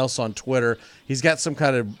something else on Twitter. He's got some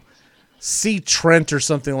kind of C. Trent or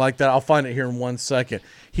something like that. I'll find it here in 1 second.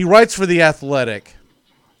 He writes for The Athletic.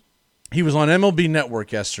 He was on MLB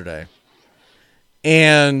Network yesterday,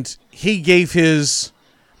 and he gave his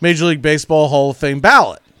Major League Baseball Hall of Fame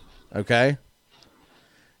ballot. Okay.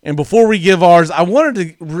 And before we give ours, I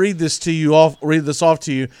wanted to read this off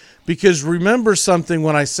to you, because remember something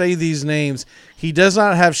when I say these names, he does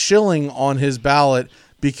not have Schilling on his ballot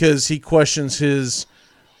because he questions his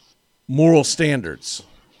moral standards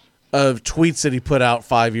of tweets that he put out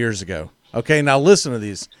 5 years ago. Okay, now listen to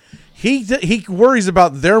these. He worries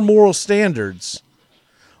about their moral standards.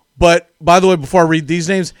 But, by the way, before I read these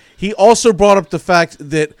names, he also brought up the fact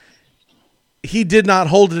that he did not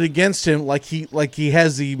hold it against him like he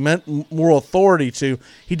has the moral authority to.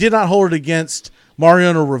 He did not hold it against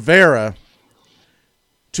Mariano Rivera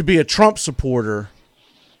to be a Trump supporter.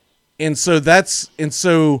 And so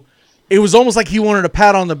it was almost like he wanted a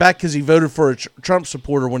pat on the back because he voted for a Trump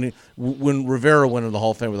supporter when Rivera went into the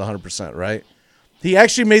Hall of Fame with 100%, right? He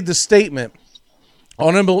actually made the statement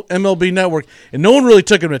on MLB Network, and no one really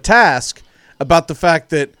took him to task about the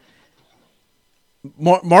fact that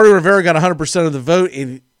Mario Rivera got 100% of the vote,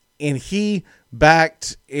 and and he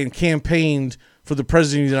backed and campaigned for the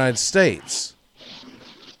president of the United States.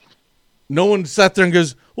 No one sat there and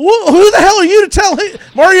goes, who the hell are you to tell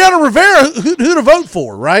Mariano Rivera who to vote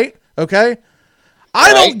for, right? Okay?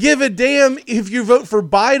 I don't give a damn if you vote for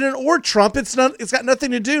Biden or Trump. It's got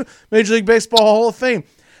nothing to do with Major League Baseball Hall of Fame.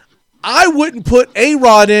 I wouldn't put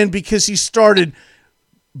A-Rod in because he started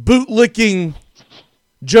bootlicking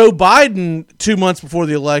Joe Biden 2 months before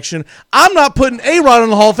the election. I'm not putting A-Rod in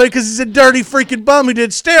the Hall of Fame because he's a dirty freaking bum who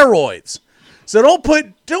did steroids. So don't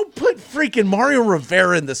put freaking Mario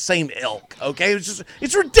Rivera in the same ilk, okay?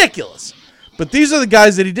 It's ridiculous. But these are the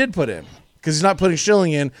guys that he did put in, because he's not putting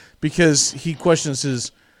Schilling in because he questions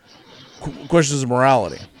his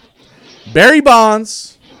morality. Barry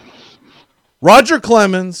Bonds, Roger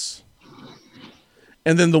Clemens,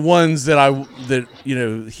 and then the ones that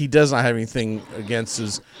he does not have anything against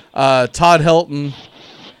is Todd Helton,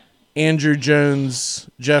 Andrew Jones,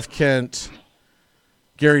 Jeff Kent,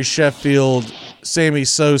 Gary Sheffield, Sammy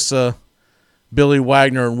Sosa, Billy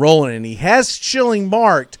Wagner, and Roland. And he has Schilling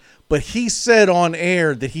marked, but he said on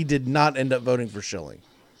air that he did not end up voting for Schilling.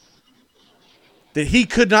 That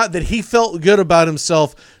he felt good about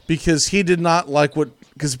himself because he did not like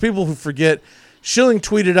because people who forget, Schilling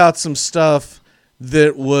tweeted out some stuff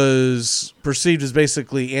that was perceived as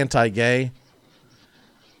basically anti-gay,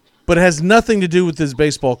 but it has nothing to do with his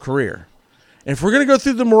baseball career. And if we're going to go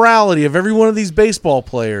through the morality of every one of these baseball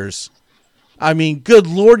players, I mean, good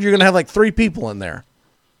Lord, you're going to have like 3 people in there.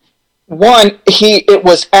 One, it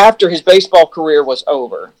was after his baseball career was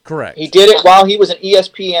over. Correct. He did it while he was an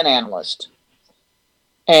ESPN analyst.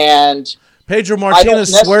 And Pedro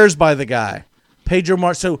Martinez swears by the guy.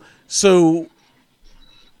 So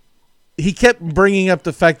he kept bringing up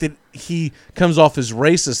the fact that he comes off as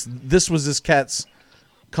racist. This was this cat's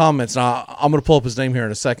comments. Now, I'm going to pull up his name here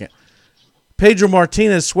in a second. Pedro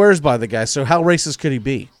Martinez swears by the guy, so how racist could he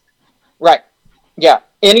be? Right. Yeah.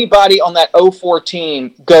 Anybody on that 04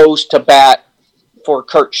 team goes to bat for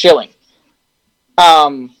Curt Schilling.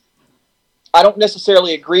 I don't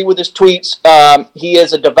necessarily agree with his tweets. He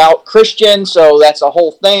is a devout Christian, so that's a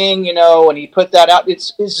whole thing, and he put that out.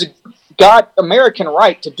 It's got American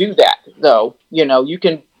right to do that, though. He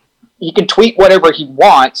can tweet whatever he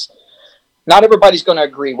wants. Not everybody's going to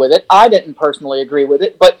agree with it. I didn't personally agree with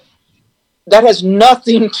it, but that has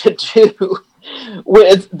nothing to do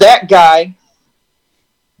with that guy's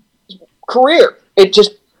career. It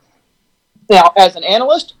just, now as an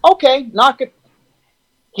analyst, okay, knock it.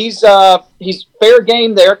 He's fair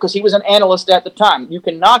game there because he was an analyst at the time. You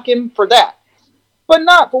can knock him for that, but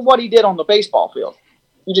not for what he did on the baseball field.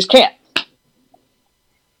 You just can't.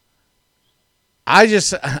 I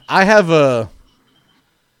have a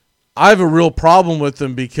real problem with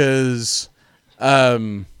him because,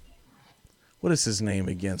 what is his name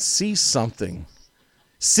again? C.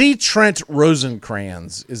 Trent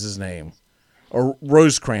Rosencrans is his name. Or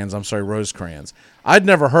Rosecrans, I'm sorry, Rosecrans. I'd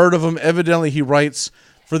never heard of him. Evidently, he writes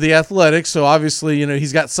for The Athletic, so obviously,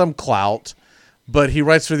 he's got some clout. But he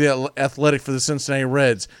writes for The Athletic for the Cincinnati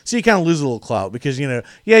Reds. So you kind of lose a little clout because,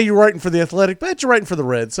 you're writing for The Athletic, but you're writing for the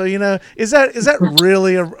Reds. So, is that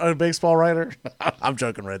really a baseball writer? I'm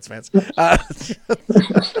joking, Reds fans.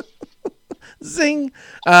 Zing.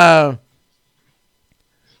 But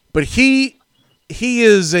he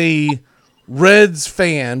is a Reds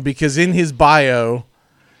fan because in his bio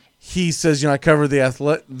he says, I cover the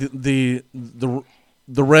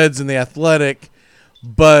Reds and the Athletic,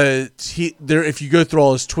 but if you go through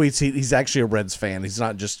all his tweets, he's actually a Reds fan. He's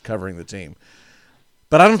not just covering the team.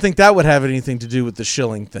 But I don't think that would have anything to do with the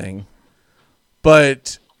Schilling thing.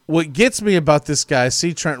 But what gets me about this guy,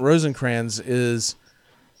 C. Trent Rosencrans, is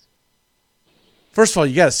first of all,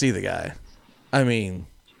 you got to see the guy. I mean,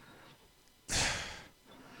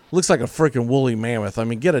 looks like a freaking woolly mammoth. I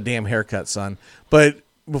mean, get a damn haircut, son. But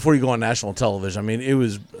before you go on national television, I mean, it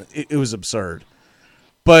was absurd.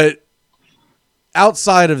 But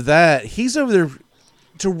outside of that, he's over there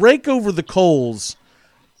to rake over the coals.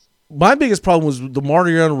 My biggest problem was the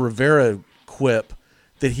Mariano Rivera quip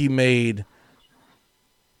that he made.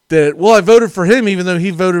 That, well, I voted for him even though he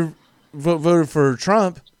voted for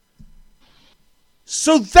Trump.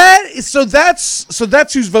 So that's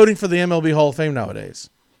who's voting for the MLB Hall of Fame nowadays.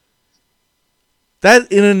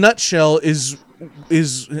 That, in a nutshell, is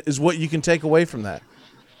what you can take away from that.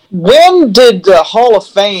 When did the Hall of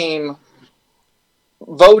Fame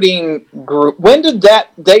voting group? When did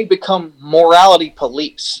they become morality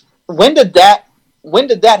police? When did that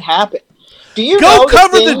happen? Do you go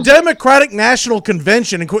cover the Democratic National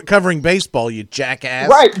Convention and quit covering baseball, you jackass?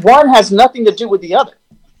 Right, one has nothing to do with the other.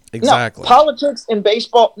 Exactly. No, politics and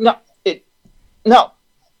baseball. No.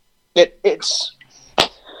 It's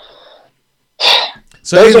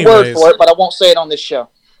So there's anyways, a word for it, but I won't say it on this show.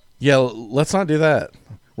 Yeah, let's not do that.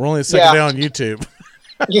 We're only a second day on YouTube.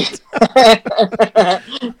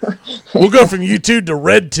 We'll go from YouTube to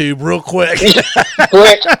RedTube real quick.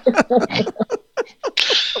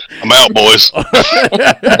 I'm out, boys.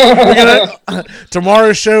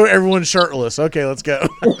 Tomorrow's show, everyone's shirtless. Okay, let's go.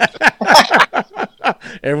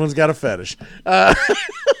 Everyone's got a fetish.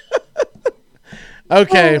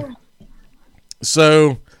 Okay.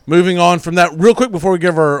 So, moving on from that, real quick before we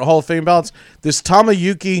give our Hall of Fame ballots, this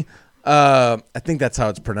Tamayuki, I think that's how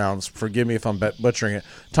it's pronounced. Forgive me if I'm butchering it.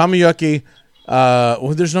 Tamayuki,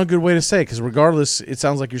 well, there's no good way to say it because regardless, it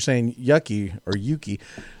sounds like you're saying Yuki or Yuki.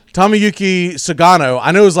 Tamayuki Sagano,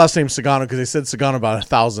 I know his last name's Sagano because they said Sagano about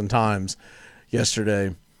 1,000 times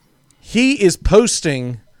yesterday. He is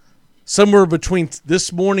posting somewhere between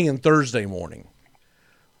this morning and Thursday morning.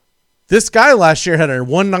 This guy last year had a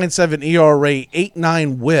 1.97 ERA,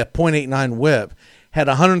 0.89 whip, had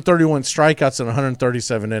 131 strikeouts and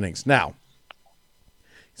 137 innings. Now,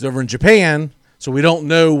 he's over in Japan, so we don't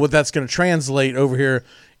know what that's going to translate over here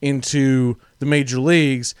into the major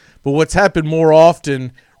leagues. But what's happened more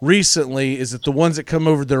often recently is that the ones that come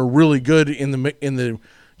over that are really good in the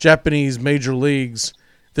Japanese major leagues,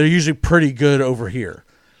 they're usually pretty good over here.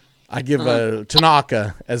 I give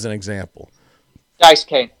Tanaka as an example.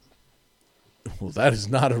 Daisuke. Well, that is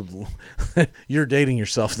not a. You're dating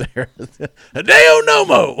yourself there. Hideo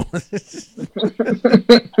Nomo.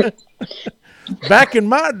 Back in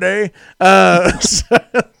my day,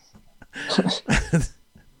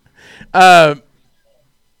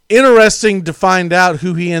 interesting to find out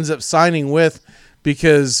who he ends up signing with,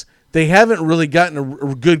 because they haven't really gotten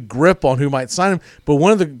a good grip on who might sign him. But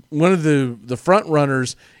one of the front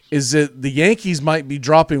runners is that the Yankees might be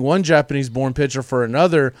dropping one Japanese-born pitcher for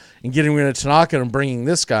another and getting rid of Tanaka and bringing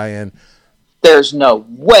this guy in. There's no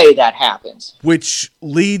way that happens. Which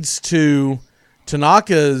leads to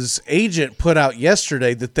Tanaka's agent put out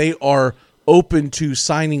yesterday that they are open to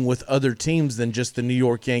signing with other teams than just the New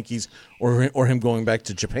York Yankees or him going back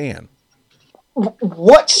to Japan.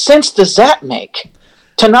 What sense does that make?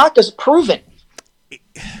 Tanaka's proven.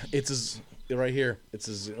 It's his right here. It's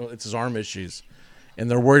his arm issues. And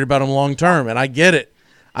they're worried about him long term, and I get it.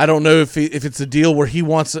 I don't know if it's a deal where he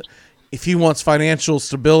wants financial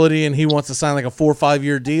stability and he wants to sign like a 4 or 5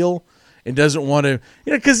 year deal and doesn't want to,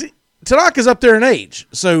 because Tanaka's up there in age,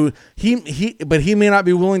 so he may not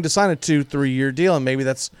be willing to sign a 2-3 year deal, and maybe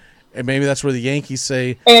that's where the Yankees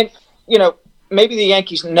say. And maybe the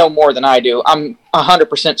Yankees know more than I do. I'm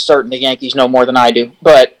 100% certain the Yankees know more than I do,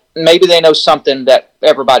 but maybe they know something that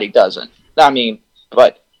everybody doesn't. I mean,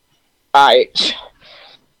 but I'll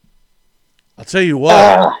tell you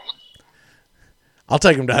what. I'll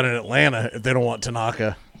take them down in Atlanta if they don't want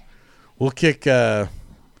Tanaka. We'll kick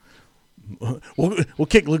we'll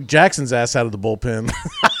kick Luke Jackson's ass out of the bullpen.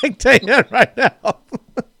 I can tell you that right now. All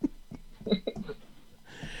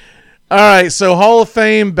right, so Hall of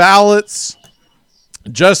Fame ballots.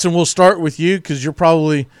 Justin, we'll start with you because you're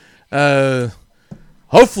probably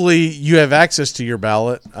hopefully you have access to your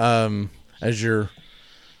ballot as you're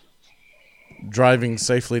driving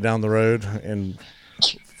safely down the road and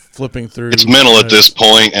flipping through. It's mental at this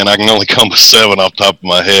point, and I can only come with 7 off the top of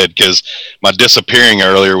my head because my disappearing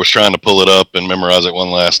earlier was trying to pull it up and memorize it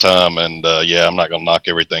one last time, and I'm not going to knock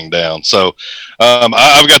everything down. So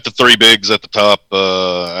I've got the 3 bigs at the top.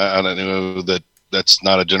 I don't know that's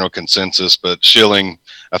not a general consensus, but Schilling,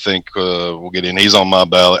 I think we'll get in. He's on my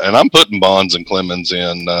ballot, and I'm putting Bonds and Clemens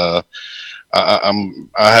in. I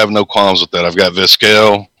have no qualms with that. I've got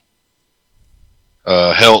Vizquel,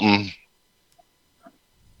 Helton.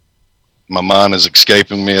 My mind is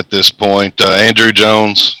escaping me at this point. Andrew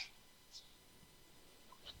Jones,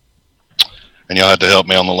 and you'll have to help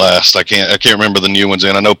me on the last. I can't remember the new ones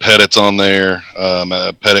in. I know Pettit's on there.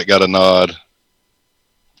 Pettit got a nod.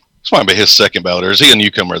 This might be his second ballot, or is he a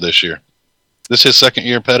newcomer this year? This his second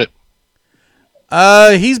year, Pettit?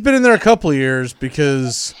 He's been in there a couple of years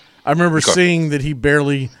because I remember seeing that he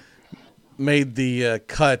barely made the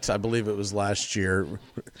cut. I believe it was last year.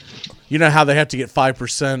 You know how they have to get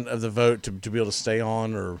 5% of the vote to be able to stay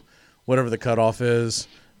on, or whatever the cutoff is.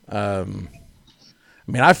 I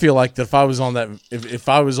mean, I feel like that if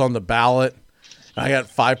I was on the ballot I got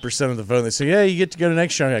 5% of the vote. They say, yeah, you get to go to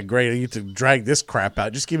next year. I got great. I get to drag this crap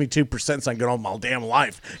out. Just give me 2% so I can get on my damn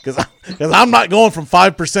life. Because I'm not going from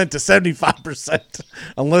 5% to 75%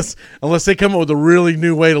 unless they come up with a really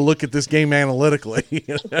new way to look at this game analytically.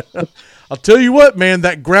 I'll tell you what, man,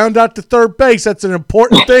 that ground out to third base, that's an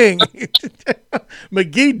important thing.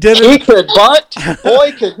 McGee did it. He could bunt.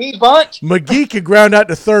 Boy, could he bunt. McGee could ground out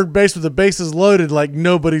to third base with the bases loaded like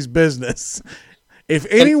nobody's business. If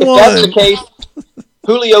anyone, if that's the case,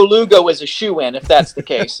 Julio Lugo is a shoe-in. If that's the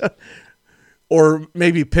case, or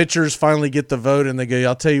maybe pitchers finally get the vote and they go,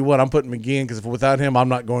 "I'll tell you what, I'm putting McGee in because without him, I'm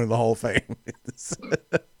not going to the Hall of Fame."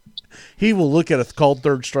 He will look at a called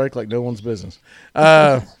third strike like no one's business.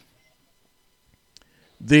 There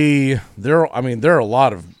are a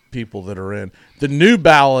lot of people that are in. The new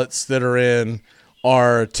ballots that are in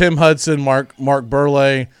are Tim Hudson, Mark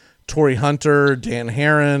Burley, Torrey Hunter, Dan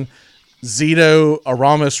Herron, Zito,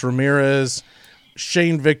 Aramis Ramirez,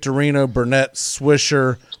 Shane Victorino, Burnett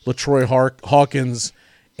Swisher, LaTroy Hawkins,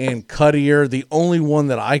 and Cuttier. The only one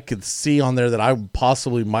that I could see on there that I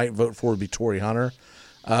possibly might vote for would be Torrey Hunter.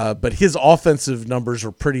 But his offensive numbers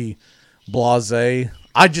are pretty blasé.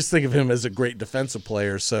 I just think of him as a great defensive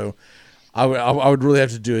player, so I would really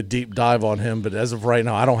have to do a deep dive on him. But as of right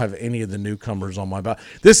now, I don't have any of the newcomers on my ballot.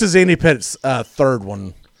 This is Andy Pettit's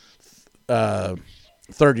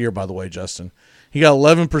third year, by the way, Justin. He got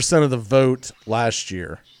 11% of the vote last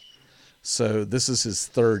year. So this is his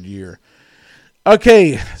third year.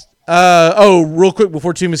 Okay. Real quick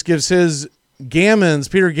before Timus gives his Peter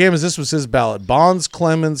Gammons, this was his ballot. Bonds,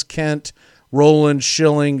 Clemens, Kent, Rowland,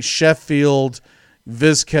 Schilling, Sheffield,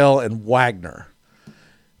 Vizquel, and Wagner.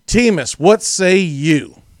 Timus, what say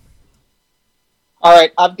you? All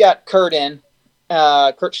right, I've got Kurt in.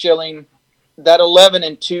 Kurt Schilling, that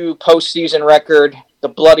 11-2 postseason record, the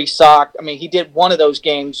bloody sock. I mean, he did one of those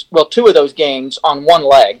games, well, two of those games on one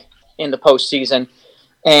leg in the postseason,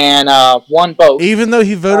 and won both. Even though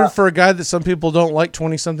he voted for a guy that some people don't like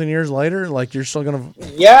 20-something years later, like you're still going to...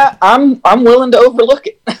 Yeah, I'm willing to overlook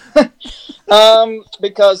it.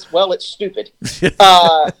 Because, well, it's stupid.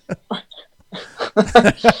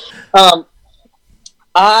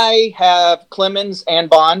 I have Clemens and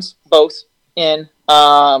Bonds both in.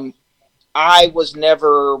 I was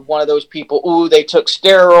never one of those people, they took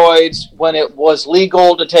steroids when it was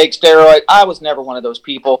legal to take steroids. I was never one of those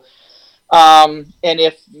people. And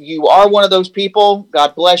if you are one of those people,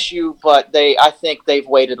 God bless you, but I think they've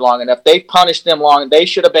waited long enough. They've punished them long. They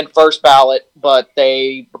should have been first ballot, but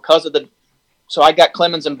so I got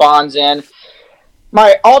Clemens and Bonds in.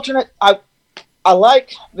 My alternate, I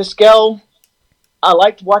like Vizquel. I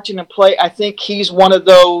liked watching him play. I think he's one of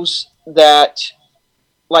those that,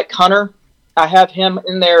 like Hunter, I have him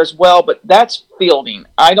in there as well, but that's fielding.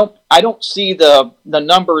 I don't see the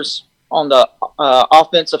numbers on the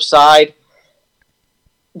offensive side.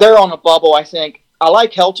 They're on a bubble, I think. I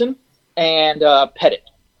like Helton, and Pettit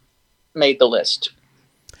made the list.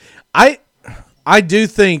 I do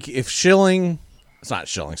think if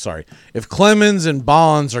Clemens and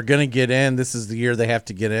Bonds are going to get in, this is the year they have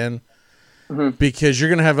to get in. Mm-hmm. Because you're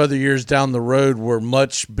going to have other years down the road where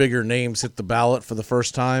much bigger names hit the ballot for the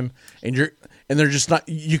first time, and they're just not.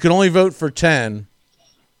 You can only vote for 10.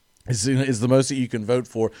 Is the most that you can vote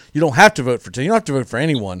for. You don't have to vote for 10. You don't have to vote for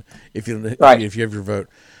anyone if you have your vote.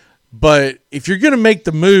 But if you're going to make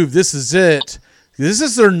the move, this is it. This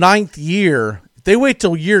is their 9th year. If they wait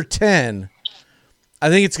till year 10, I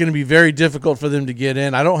think it's going to be very difficult for them to get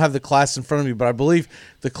in. I don't have the class in front of me, but I believe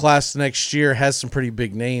the class next year has some pretty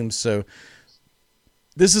big names. So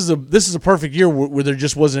this is a perfect year where there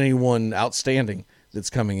just wasn't anyone outstanding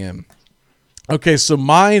that's coming in. Okay, so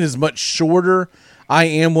mine is much shorter. I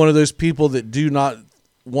am one of those people that do not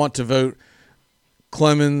want to vote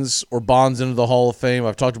Clemens or Bonds into the Hall of Fame.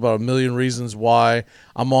 I've talked about a million reasons why.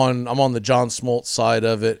 I'm on the John Smoltz side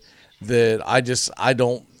of it that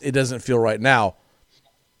it doesn't feel right now.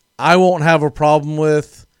 I won't have a problem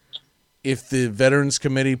with if the Veterans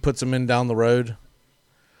Committee puts them in down the road,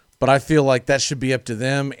 but I feel like that should be up to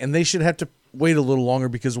them, and they should have to wait a little longer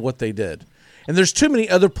because of what they did. And there's too many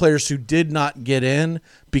other players who did not get in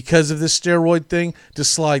because of this steroid thing to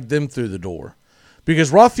slide them through the door.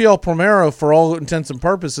 Because Rafael Palmeiro, for all intents and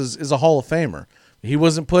purposes, is a Hall of Famer. He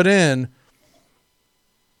wasn't put in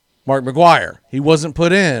Mark McGwire. He wasn't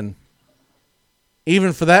put in.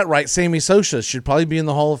 Even for that right, Sammy Sosa should probably be in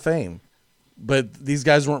the Hall of Fame. But these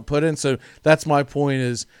guys weren't put in, so that's my point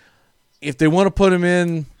is if they want to put him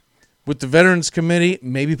in with the Veterans Committee,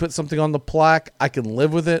 maybe put something on the plaque, I can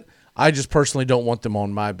live with it. I just personally don't want them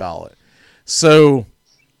on my ballot. So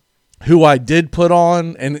Who I did put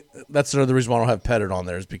on, and that's another reason why I don't have Pettit on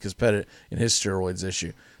there, is because Pettit and his steroids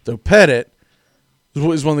issue. Though Pettit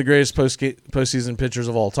is one of the greatest postseason pitchers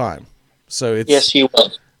of all time. So it's yes, he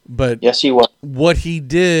was. But yes, he was. What he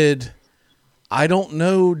did, I don't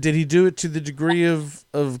know. Did he do it to the degree of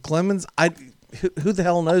Clemens? Who the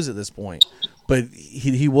hell knows at this point? But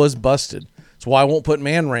he was busted. That's why I won't put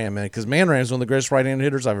Manram in, because Manram is one of the greatest right-handed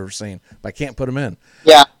hitters I've ever seen. But I can't put him in.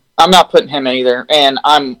 Yeah. I'm not putting him in either, and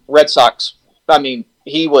I'm Red Sox. I mean,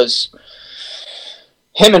 him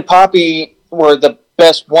and Poppy were the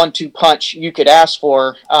best 1-2 punch you could ask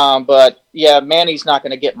for, but yeah, Manny's not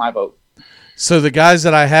going to get my vote. So the guys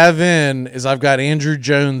that I have in is I've got Andrew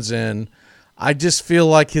Jones in. I just feel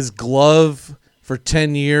like his glove for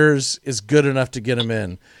 10 years is good enough to get him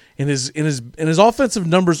in. And his offensive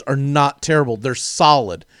numbers are not terrible. They're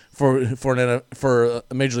solid for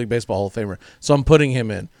a Major League Baseball Hall of Famer. So I'm putting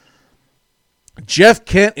him in. Jeff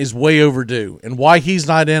Kent is way overdue, and why he's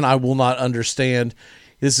not in, I will not understand.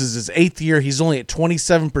 This is his 8th year. He's only at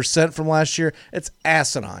 27% from last year. It's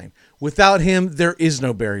asinine. Without him, there is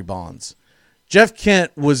no Barry Bonds. Jeff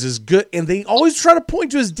Kent was as good, and they always try to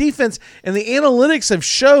point to his defense, and the analytics have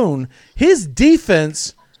shown his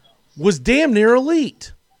defense was damn near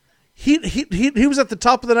elite. He was at the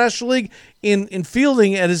top of the National League in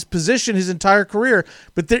fielding at his position his entire career,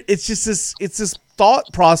 but it's this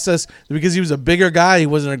thought process that because he was a bigger guy, he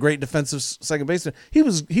wasn't a great defensive second baseman. He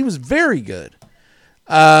was very good.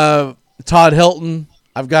 Todd Helton,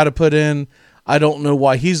 I've got to put in. I don't know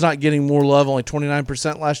why he's not getting more love. Only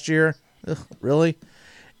 29% last year. Ugh, really?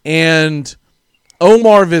 And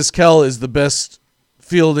Omar Vizquel is the best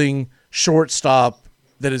fielding shortstop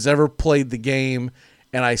that has ever played the game.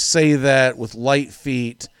 And I say that with light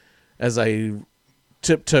feet as I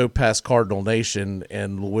tiptoe past Cardinal Nation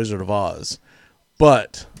and the Wizard of Oz.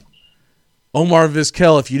 But Omar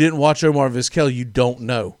Vizquel, if you didn't watch Omar Vizquel, you don't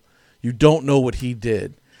know. You don't know what he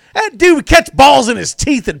did. That dude would catch balls in his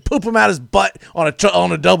teeth and poop them out his butt on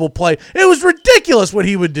a double play. It was ridiculous what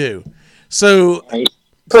he would do. So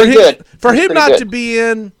for him not to be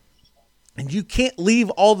in, and you can't leave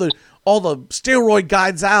all the steroid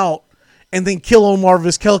guys out and then kill Omar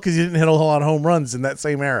Vizquel because he didn't hit a whole lot of home runs in that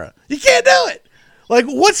same era. You can't do it. Like,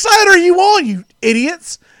 what side are you on, you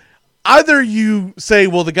idiots? Either you say,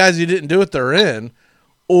 well, the guys who didn't do it, they're in,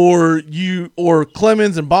 or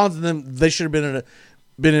Clemens and Bonds and them, they should have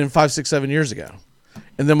been in 5, 6, 7 years ago.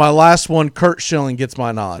 And then my last one, Curt Schilling gets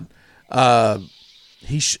my nod. 9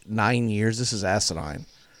 years. This is asinine.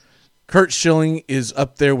 Curt Schilling is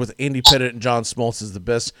up there with Andy Pettit and John Smoltz as the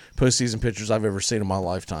best postseason pitchers I've ever seen in my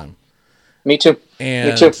lifetime. Me too. And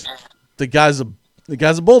Me too. The guy's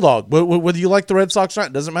a bulldog. Whether you like the Red Sox or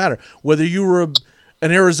not, doesn't matter. Whether you were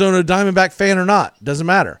an Arizona Diamondback fan or not, doesn't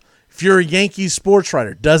matter. If you're a Yankees sports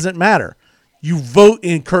writer, doesn't matter. You vote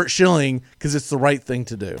in Curt Schilling because it's the right thing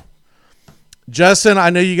to do. Justin, I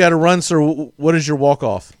know you got to run, sir. What is your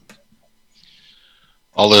walk-off?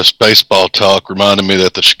 All this baseball talk reminded me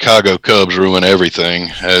that the Chicago Cubs ruin everything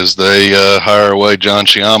as they hire away John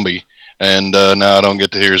Sciambi. And now I don't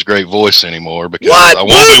get to hear his great voice anymore because I won't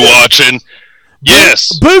be watching.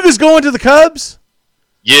 Yes. Boog is going to the Cubs?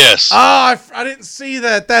 Yes. I didn't see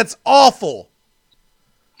that. That's awful.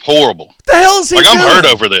 Horrible. What the hell is he doing? I'm hurt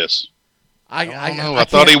over this. I don't know. I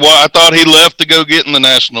thought he left to go get in the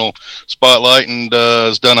national spotlight and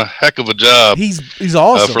has done a heck of a job. He's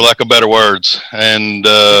awesome. For lack of better words. And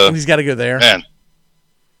he's got to go there. Man.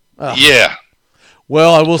 Yeah.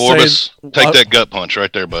 Well, I will Forbes, say... take that gut punch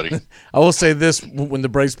right there, buddy. I will say this. When the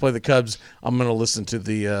Braves play the Cubs, I'm going to listen to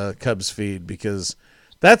the Cubs feed because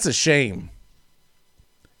that's a shame.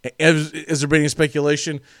 Is there been any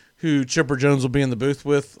speculation who Chipper Jones will be in the booth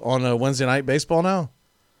with on Wednesday Night Baseball now?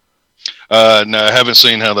 No, I haven't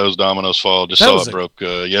seen how those dominoes fall. Just saw it broke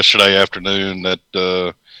yesterday afternoon that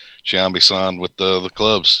Sciambi signed with the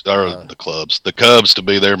clubs, or the Cubs to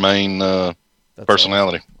be their main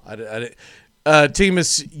personality.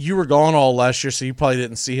 Timus, you were gone all last year, so you probably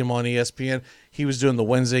didn't see him on ESPN. He was doing the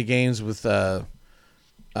Wednesday games with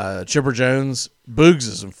Chipper Jones. Boogs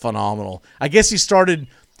is phenomenal. I guess he started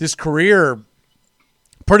his career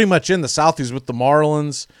pretty much in the South. He was with the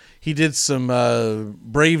Marlins. He did some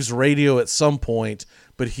Braves radio at some point,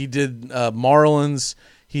 but he did Marlins.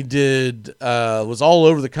 He did was all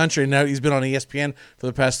over the country, and now he's been on ESPN for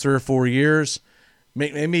the past 3 or 4 years,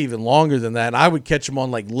 maybe even longer than that. And I would catch him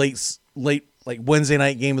on like late like Wednesday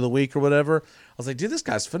night game of the week or whatever. I was like, dude, this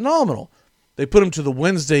guy's phenomenal. They put him to the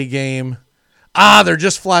Wednesday game. They're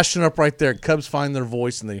just flashing up right there. Cubs find their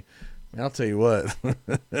voice, and I'll tell you what.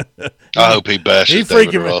 I hope he bashes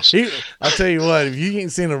David Ross. I'll tell you what. If you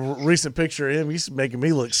ain't seen a recent picture of him, he's making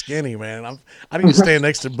me look skinny, man. I need to stand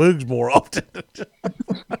next to Boogs more often.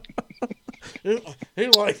 He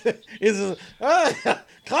like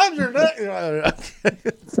conjure nut.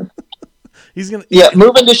 He's gonna. Yeah,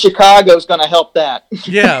 moving to Chicago is going to help that.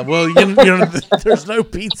 Yeah, well, you know, there's no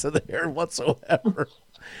pizza there whatsoever.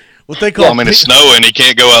 What they call. Well, I mean, it's snowing. He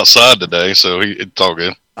can't go outside today, so it's all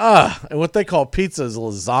good. And what they call pizza is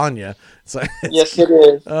lasagna. Yes, it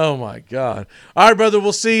is. Oh my God! All right, brother.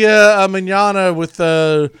 We'll see you mañana with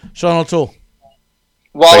Sean O'Toole.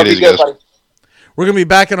 Well, be good, buddy. We're going to be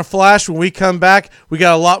back in a flash. When we come back, we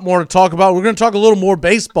got a lot more to talk about. We're going to talk a little more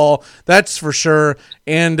baseball, that's for sure,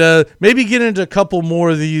 and maybe get into a couple more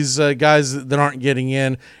of these guys that aren't getting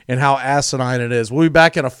in and how asinine it is. We'll be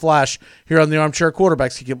back in a flash here on the Armchair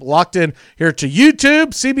Quarterbacks. You get locked in here to YouTube,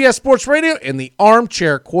 CBS Sports Radio, and the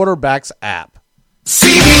Armchair Quarterbacks app.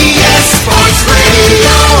 CBS Sports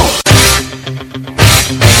Radio.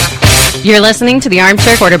 You're listening to the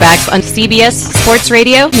Armchair Quarterbacks on CBS Sports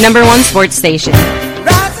Radio, #1 sports station.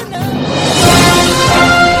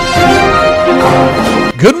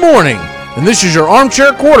 Good morning, and this is your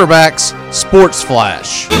Armchair Quarterbacks Sports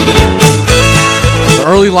Flash. The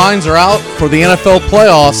early lines are out for the NFL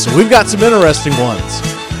playoffs, and we've got some interesting ones.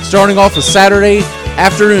 Starting off with Saturday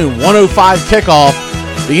afternoon, 1:05 kickoff,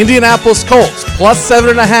 the Indianapolis Colts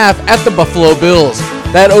 +7.5 at the Buffalo Bills.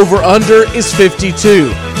 That over-under is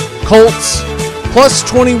 52. Colts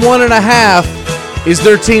 +21.5 is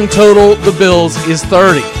their team total. The Bills is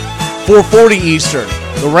 30. 4:40 Eastern.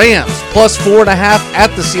 The Rams +4.5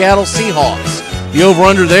 at the Seattle Seahawks. The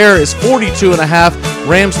over-under there is 42.5.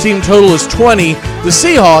 Rams team total is 20. The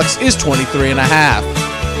Seahawks is 23.5.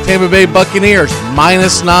 Tampa Bay Buccaneers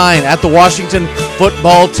 -9 at the Washington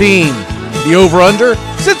Football Team. The over-under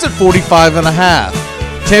sits at 45.5.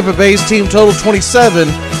 Tampa Bay's team total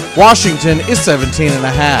 27. Washington is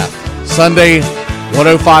 17.5. Sunday,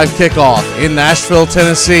 1:05 kickoff in Nashville,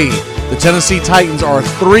 Tennessee. The Tennessee Titans are a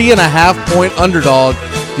 3.5-point underdog.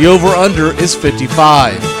 The over-under is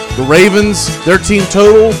 55. The Ravens, their team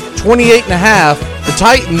total 28.5. The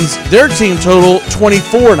Titans, their team total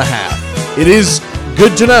 24.5. It is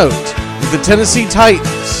good to note that the Tennessee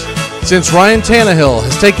Titans, since Ryan Tannehill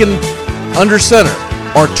has taken under center,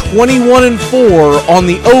 are 21-4 on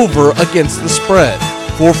the over against the spread.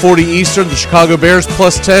 4:40 Eastern, the Chicago Bears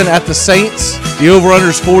 +10 at the Saints. The over-under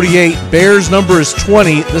is 48. Bears number is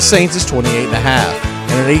 20. The Saints is 28.5.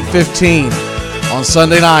 And at 8:15 on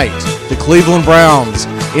Sunday night, the Cleveland Browns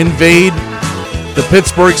invade the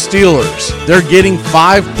Pittsburgh Steelers. They're getting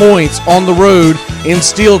 5 points on the road in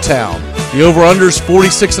Steeltown. The over-under is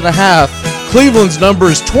 46.5. Cleveland's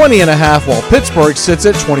number is 20.5, while Pittsburgh sits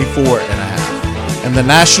at 24.5. And the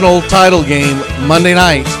national title game Monday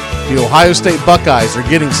night, the Ohio State Buckeyes are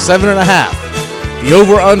getting 7.5. The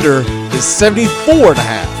over-under is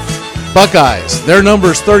 74.5. Buckeyes, their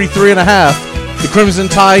number is 33.5. The Crimson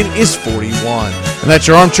Tide is 41. And that's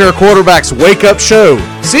your Armchair Quarterbacks Wake-Up Show,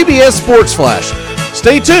 CBS Sports Flash.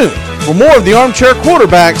 Stay tuned for more of the Armchair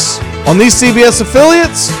Quarterbacks on these CBS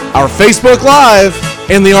affiliates, our Facebook Live,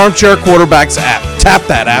 and the Armchair Quarterbacks app. Tap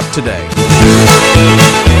that app today.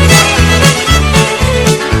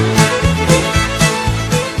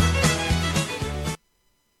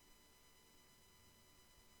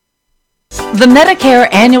 The Medicare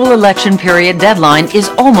annual election period deadline is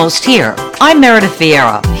almost here. I'm Meredith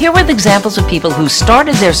Vieira, here with examples of people who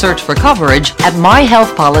started their search for coverage at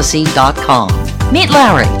myhealthpolicy.com. Meet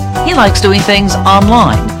Larry. He likes doing things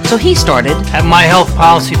online, so he started at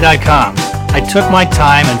myhealthpolicy.com. I took my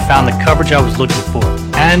time and found the coverage I was looking for.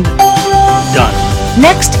 And done.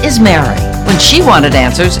 Next is Mary. When she wanted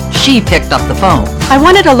answers, she picked up the phone. I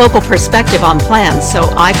wanted a local perspective on plans,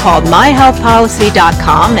 so I called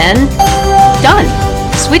myhealthpolicy.com and done.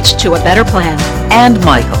 Switched to a better plan. And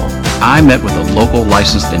Michael. I met with a local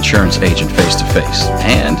licensed insurance agent face-to-face.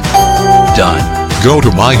 And done. Go to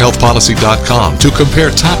myhealthpolicy.com to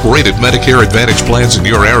compare top-rated Medicare Advantage plans in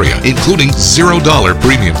your area, including $0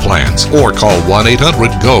 premium plans. Or call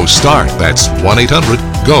 1-800-GO-START. That's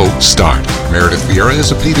 1-800-GO-START. Meredith Vieira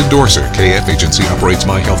is a paid endorser. KF Agency operates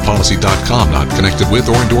myhealthpolicy.com, not connected with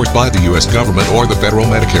or endorsed by the U.S. government or the federal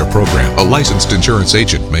Medicare program. A licensed insurance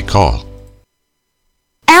agent may call.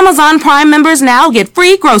 Amazon Prime members now get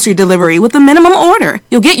free grocery delivery with a minimum order.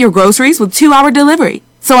 You'll get your groceries with 2-hour delivery.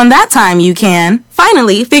 So in that time you can,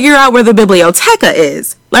 finally, figure out where the biblioteca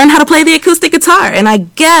is. Learn how to play the acoustic guitar and I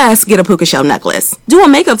guess get a puka shell necklace. Do a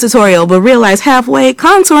makeup tutorial but realize halfway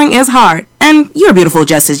contouring is hard. And you're beautiful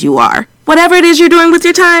just as you are. Whatever it is you're doing with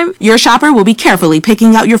your time, your shopper will be carefully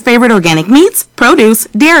picking out your favorite organic meats, produce,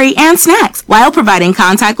 dairy, and snacks while providing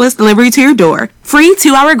contactless delivery to your door. Free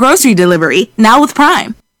 2-hour grocery delivery, now with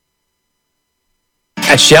Prime.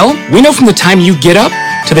 At Shell, we know from the time you get up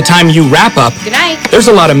to the time you wrap up, Good night. there's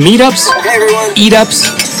a lot of meetups,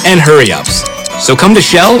 eat-ups, and hurry-ups. So come to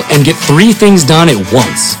Shell and get 3 things done at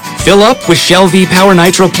once. Fill up with Shell V-Power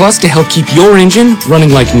Nitro Plus to help keep your engine running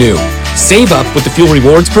like new. Save up with the Fuel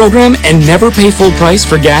Rewards program and never pay full price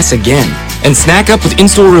for gas again. And snack up with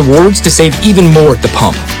in-store rewards to save even more at the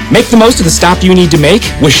pump. Make the most of the stop you need to make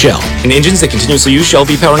with Shell. And engines that continuously use Shell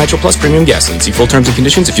V-Power Nitro Plus premium gasoline. See full terms and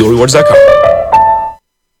conditions at fuelrewards.com.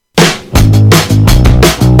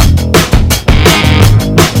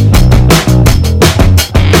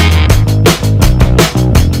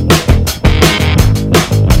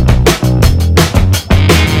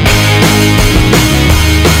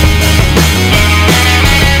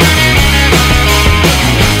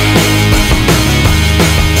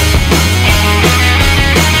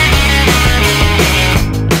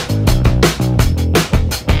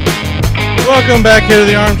 Welcome back here to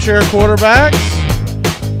the Armchair Quarterbacks.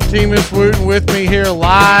 Team is Wooten with me here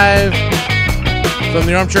live from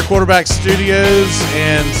the Armchair Quarterbacks studios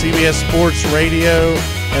and CBS Sports Radio.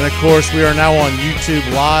 And, of course, we are now on YouTube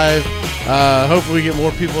Live. Hopefully we get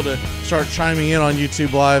more people to start chiming in on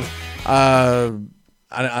YouTube Live. I know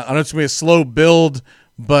it's going to be a slow build,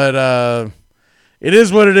 but it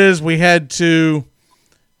is what it is. We had to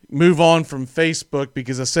move on from Facebook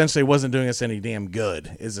because essentially it wasn't doing us any damn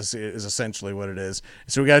good is essentially what it is.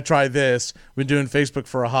 So we got to try this. We've been doing Facebook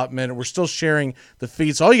for a hot minute. We're still sharing the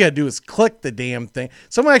feed. So all you got to do is click the damn thing.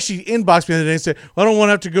 Someone actually inboxed me the other day and said, well, I don't want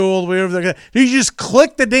to have to go all the way over there. You just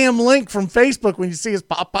click the damn link from Facebook when you see us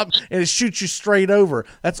pop up and it shoots you straight over.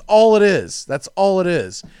 That's all it is. That's all it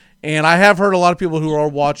is. And I have heard a lot of people who are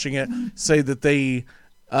watching it say that they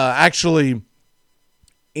actually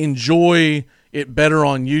enjoy it better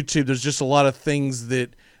on YouTube. There's just a lot of things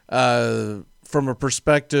that from a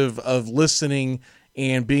perspective of listening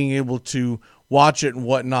and being able to watch it and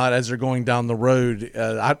whatnot as they're going down the road.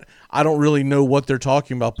 I don't really know what they're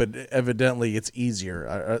talking about, but evidently it's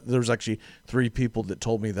easier. There's actually 3 people that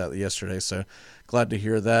told me that yesterday, so glad to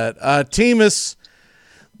hear that. Teamus,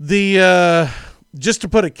 just to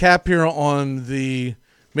put a cap here on the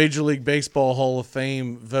Major League Baseball Hall of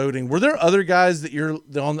Fame voting, were there other guys that you're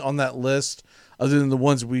on that list other than the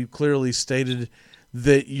ones we clearly stated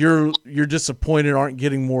that you're disappointed aren't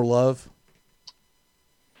getting more love?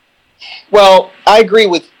 Well, I agree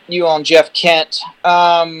with you on Jeff Kent.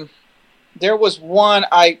 There was one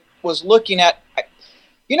I was looking at.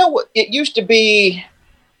 You know what? It used to be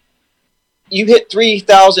you hit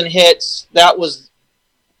 3,000 hits. That was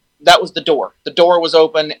the door. The door was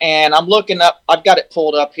open, and I'm looking up. I've got it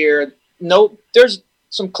pulled up here. No, there's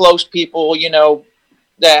some close people,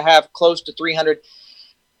 that have close to 300.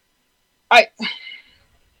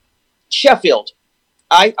 Sheffield.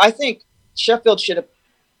 I think Sheffield should have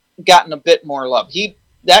gotten a bit more love.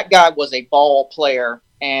 That guy was a ball player,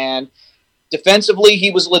 and defensively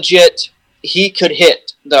he was legit. He could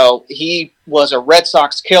hit, though. He was a Red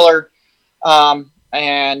Sox killer, and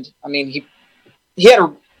I mean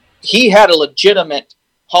he had a legitimate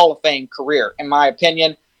Hall of Fame career, in my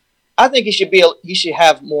opinion. I think he should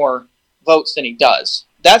have more votes than he does.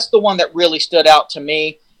 That's the one that really stood out to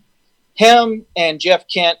me. Him and Jeff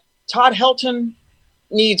Kent. Todd Helton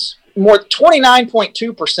needs more,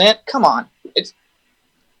 29.2%. Come on.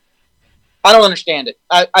 I don't understand it.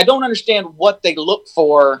 I don't understand what they look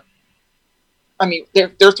for. I mean,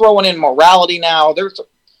 they're throwing in morality now. Do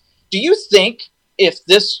you think if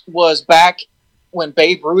this was back when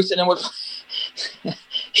Babe Ruth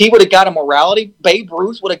he would have got a morality? Babe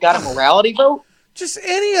Ruth would have got a morality vote? Just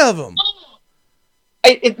any of them.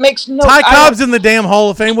 It makes no... Ty Cobb's in the damn Hall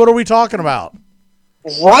of Fame. What are we talking about?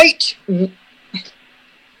 Right? And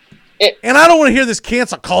I don't want to hear this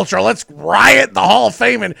cancel culture. Let's riot the Hall of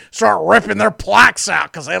Fame and start ripping their plaques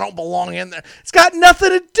out because they don't belong in there. It's got nothing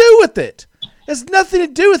to do with it. It's nothing to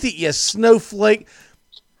do with it, you snowflake.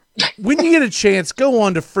 When you get a chance, go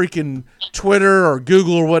on to freaking Twitter or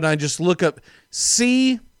Google or whatnot and just look up.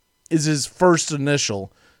 C is his first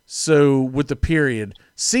initial, so with the period.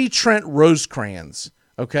 C. Trent Rosecrans,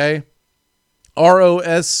 okay?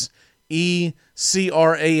 Rosecrans.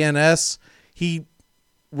 He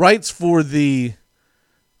writes for the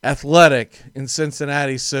Athletic in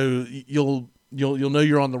Cincinnati, so you'll know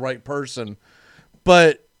you're on the right person.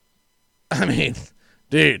 But I mean,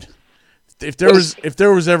 dude, if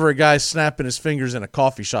there was ever a guy snapping his fingers in a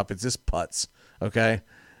coffee shop, it's this putz, okay?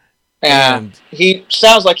 And he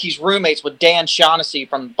sounds like he's roommates with Dan Shaughnessy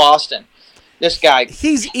from Boston. This guy,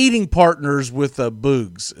 he's eating partners with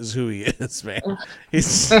Boogs, is who he is, man.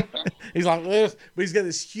 He's like this, but he's got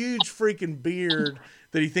this huge freaking beard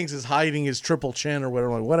that he thinks is hiding his triple chin or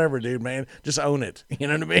whatever. Like, whatever, dude, man, just own it. You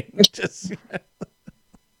know what I mean? Just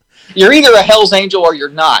you're either a Hell's Angel or you're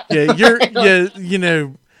not. You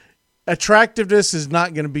know, attractiveness is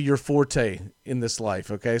not going to be your forte in this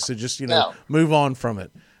life. Okay, so just move on from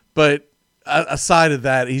it. But aside of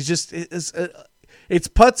that, he's just it's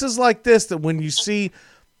putzes like this that when you see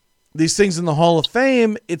these things in the Hall of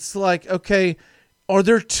Fame, it's like, okay, are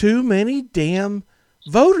there too many damn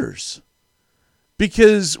voters?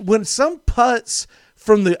 Because when some putz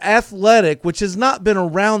from the Athletic, which has not been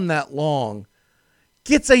around that long,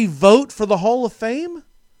 gets a vote for the Hall of Fame?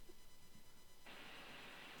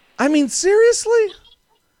 I mean, seriously?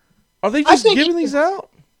 Are they just giving these out?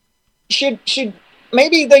 Should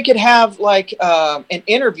maybe they could have like an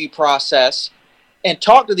interview process and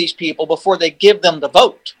talk to these people before they give them the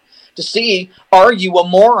vote to see, are you a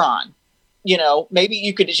moron? You know, maybe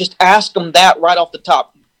you could just ask them that right off the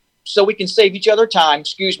top so we can save each other time.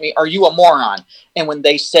 Excuse me, are you a moron? And when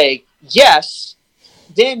they say yes,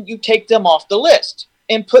 then you take them off the list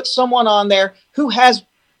and put someone on there who has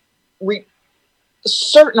a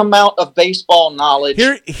certain amount of baseball knowledge.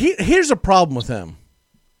 Here's a problem with him.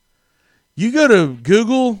 You go to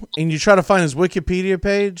Google and you try to find his Wikipedia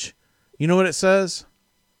page. You know what it says?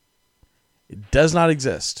 It does not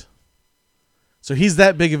exist. So he's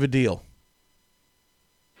that big of a deal.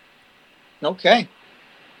 Okay.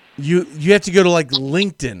 You have to go to like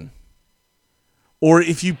LinkedIn. Or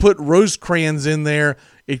if you put Rosecrans in there,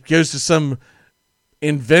 it goes to some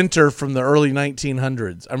inventor from the early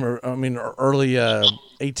 1900s. I mean early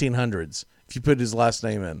 1800s. If you put his last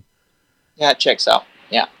name in. Yeah, it checks out.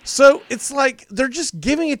 Yeah. So it's like they're just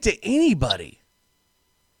giving it to anybody.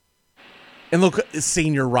 And look,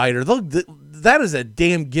 senior writer. That is a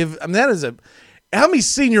damn give. I mean, that is a. How many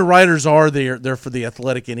senior writers are there for the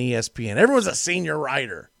Athletic and ESPN? Everyone's a senior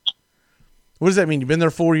writer. What does that mean? You've been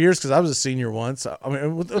there 4 years? Because I was a senior once. I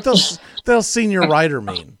mean, what the hell senior writer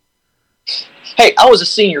mean? Hey, I was a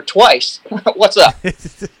senior twice. What's up?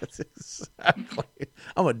 Exactly.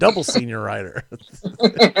 I'm a double senior writer.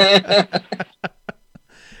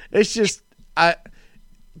 It's just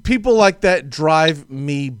people like that drive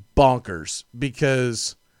me bonkers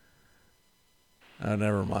because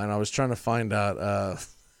never mind. I was trying to find out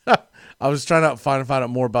find out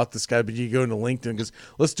more about this guy, but you go into LinkedIn because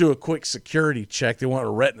let's do a quick security check. They want a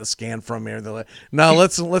retina scan from me. They're like, no,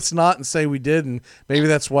 let's not and say we did, and maybe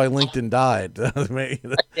that's why LinkedIn died.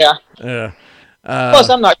 Yeah. Plus,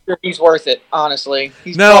 I'm not sure he's worth it, honestly.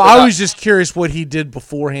 I was just curious what he did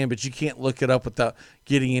beforehand, but you can't look it up without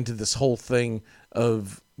getting into this whole thing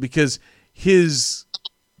of because his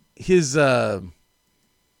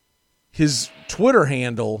Twitter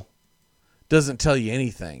handle doesn't tell you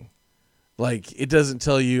anything. Like, it doesn't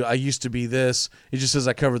tell you I used to be this. It just says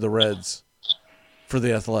I covered the Reds for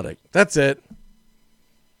the Athletic. That's it.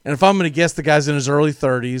 And if I'm going to guess the guy's in his early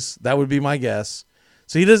 30s, that would be my guess.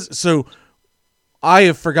 So I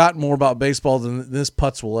have forgotten more about baseball than this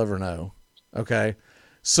putz will ever know. Okay?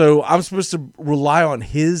 So I'm supposed to rely on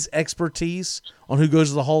his expertise on who goes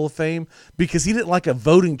to the Hall of Fame because he didn't like a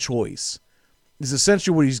voting choice. Is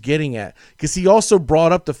essentially what he's getting at. Because he also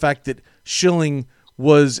brought up the fact that Schilling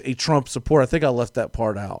was a Trump supporter. I think I left that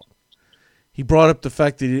part out. He brought up the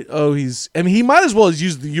fact that he might as well have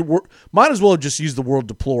just used the word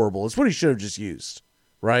deplorable. It's what he should have just used,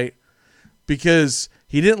 right? Because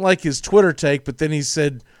he didn't like his Twitter take, but then he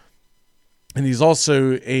said, and he's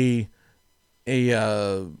also a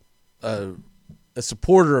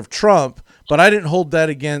supporter of Trump, but I didn't hold that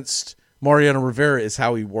against Mariano Rivera is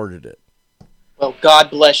how he worded it. Well, God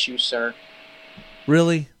bless you, sir.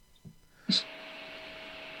 Really?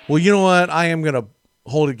 Well, you know what? I am going to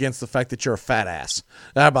hold against the fact that you're a fat ass.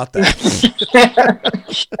 How about that?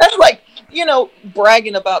 That's like,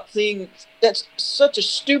 bragging about things. That's such a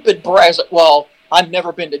stupid brag. Well, I've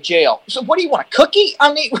never been to jail. So what do you want, a cookie?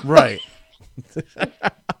 I mean, right.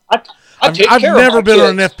 I've never been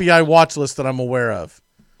on an FBI watch list that I'm aware of.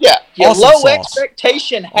 Yeah, awesome low sauce.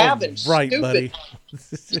 Expectation having right, stupid. Buddy.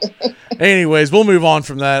 Anyways, we'll move on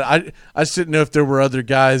from that. I just didn't know if there were other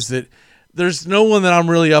guys that. There's no one that I'm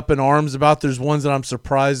really up in arms about. There's ones that I'm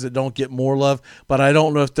surprised that don't get more love, but I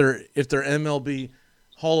don't know if they're MLB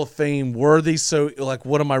Hall of Fame worthy. So, like,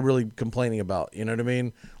 what am I really complaining about? You know what I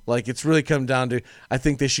mean? Like, it's really come down to I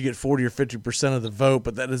think they should get 40 or 50% of the vote,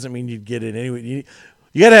 but that doesn't mean you'd get it anyway.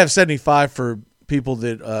 You got to have 75 for people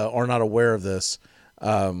that are not aware of this.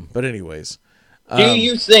 But anyways, Do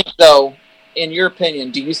you think, though, in your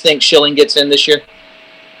opinion, do you think Schilling gets in this year?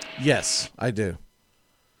 Yes, I do.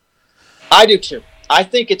 I do too. I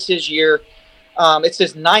think it's his year. It's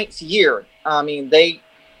his 9th year. I mean,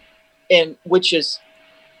 which is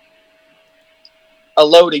a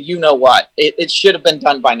load of you know what. It should have been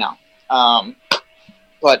done by now.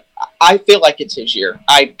 But I feel like it's his year.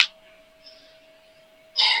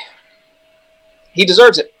 He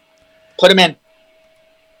deserves it. Put him in.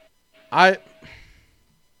 I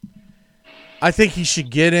think he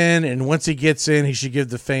should get in, and once he gets in, he should give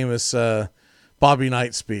the famous Bobby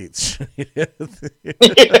Knight speech.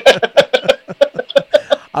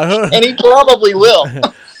 And he probably will.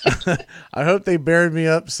 I hope they buried me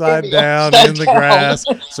upside down in the grass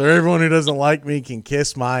so everyone who doesn't like me can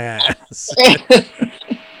kiss my ass.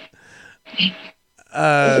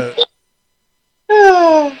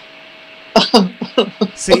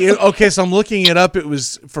 Okay, so I'm looking it up. It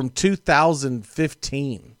was from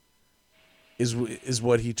 2015 is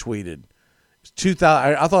what he tweeted.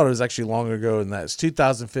 2000. I thought it was actually longer ago than that. It's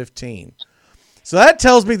 2015. So that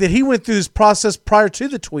tells me that he went through this process prior to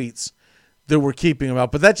the tweets that were keeping him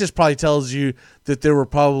out. But that just probably tells you that there were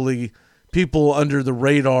probably people under the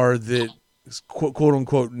radar that quote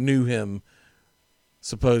unquote knew him,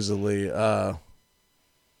 supposedly.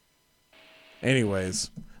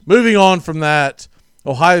 Anyways, moving on from that,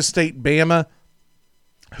 Ohio State, Bama.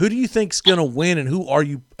 Who do you think's going to win, and who are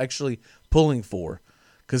you actually pulling for?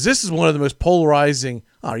 Because this is one of the most polarizing.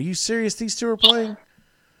 Oh, are you serious? These two are playing?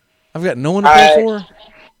 I've got no one to pull for.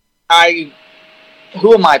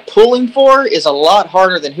 Who am I pulling for is a lot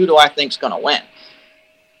harder than who do I think's going to win.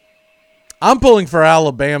 I'm pulling for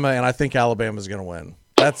Alabama, and I think Alabama's going to win.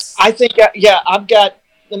 I think, I've got.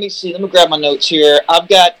 Let me see. Let me grab my notes here. I've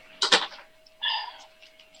got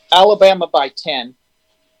Alabama by 10,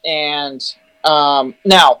 and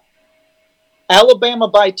now Alabama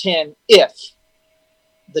by 10 if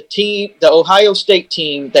the Ohio State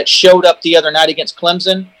team that showed up the other night against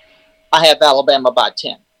Clemson, I have Alabama by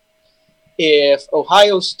 10. If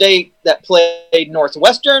Ohio State that played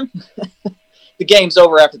Northwestern, the game's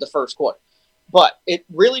over after the first quarter. But it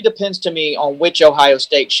really depends to me on which Ohio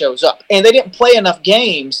State shows up. And they didn't play enough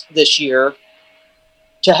games this year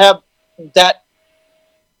to have that,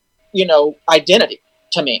 identity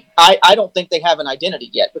to me. I don't think they have an identity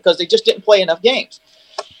yet because they just didn't play enough games.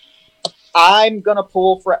 I'm going to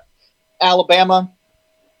pull for Alabama.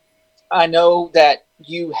 I know that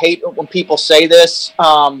you hate when people say this,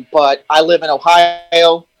 but I live in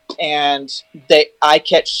Ohio, and I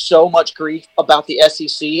catch so much grief about the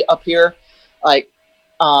SEC up here. Like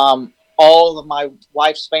all of my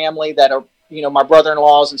wife's family that are, my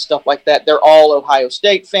brother-in-laws and stuff like that, they're all Ohio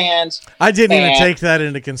State fans. I didn't even take that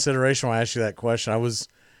into consideration when I asked you that question. I was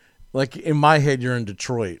like, in my head, you're in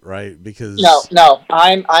Detroit, right? Because no,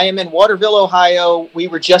 I am in Waterville, Ohio. We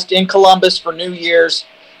were just in Columbus for New Year's.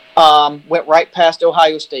 Went right past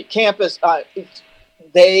Ohio State campus.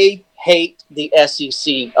 They hate the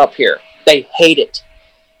SEC up here. They hate it.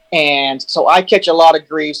 And so I catch a lot of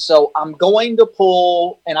grief. So I'm going to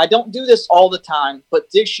pull, and I don't do this all the time,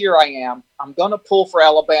 but this year I am. I'm going to pull for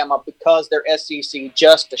Alabama because they're SEC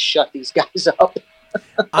just to shut these guys up.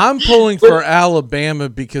 I'm pulling for Alabama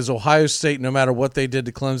because Ohio State, no matter what they did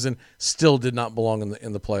to Clemson, still did not belong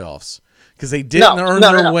in the playoffs because they didn't earn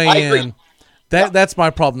their way in. That's my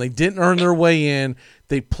problem. They didn't earn their way in.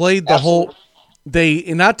 They played the whole.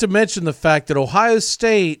 And not to mention the fact that Ohio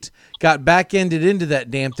State got back-ended into that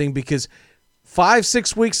damn thing because 5,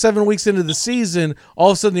 6 weeks, 7 weeks into the season, all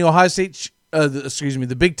of a sudden the Ohio State,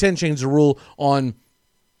 the Big Ten changed the rule on.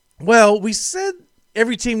 Well, we said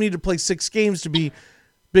every team needed to play 6 games to be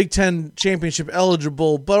Big Ten championship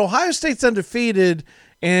eligible, but Ohio State's undefeated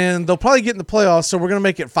and they'll probably get in the playoffs, so we're going to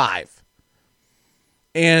make it 5.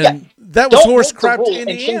 And that was horse crap to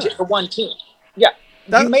Indiana. And change it for one team. Yeah,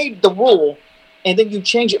 you made the rule, and then you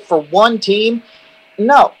change it for one team.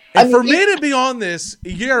 No, and for me to be on this,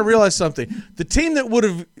 you got to realize something. The team that would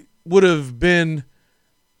have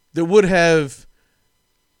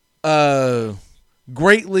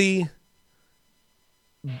greatly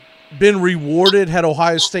been rewarded had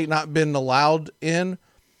Ohio State not been allowed in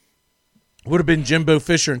would have been Jimbo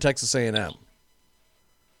Fisher and Texas A&M.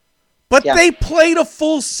 But they played a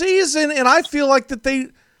full season, and I feel like that they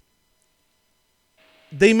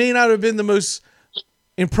may not have been the most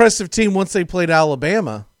impressive team once they played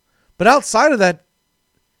Alabama. But outside of that,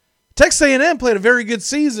 Texas A&M played a very good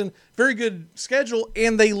season, very good schedule,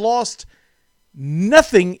 and they lost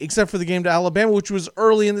nothing except for the game to Alabama, which was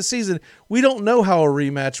early in the season. We don't know how a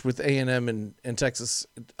rematch with A&M and Texas,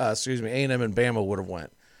 A&M and Bama would have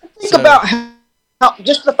went. Think about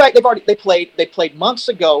just the fact they played months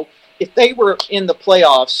ago. If they were in the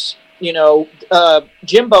playoffs,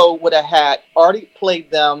 Jimbo would have already played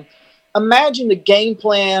them. Imagine the game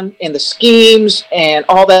plan and the schemes and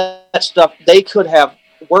all that stuff they could have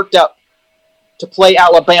worked out to play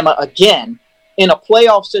Alabama again in a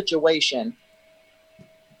playoff situation.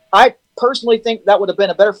 I personally think that would have been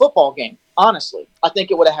a better football game. Honestly, I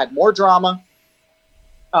think it would have had more drama,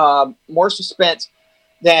 more suspense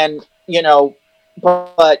than,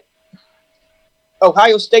 but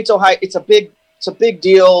Ohio State's Ohio. It's a big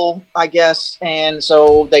deal, I guess. And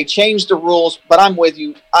so they changed the rules, but I'm with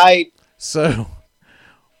you. So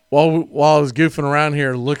while I was goofing around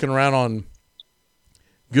here, looking around on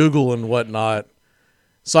Google and whatnot,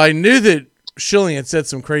 so I knew that Schilling had said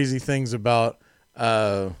some crazy things about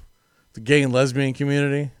the gay and lesbian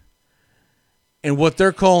community. And what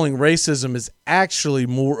they're calling racism is actually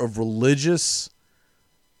more of religious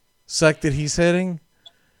sect that he's hitting.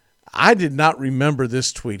 I did not remember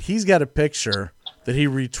this tweet. He's got a picture that he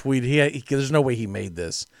retweeted. There's no way he made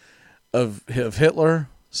this of Hitler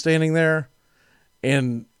standing there,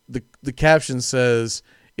 and the caption says,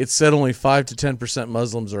 "It said only 5 to 10%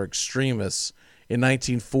 Muslims are extremists. In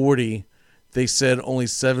 1940, they said only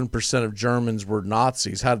 7% of Germans were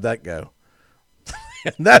Nazis." How did that go?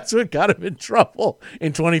 And that's what got him in trouble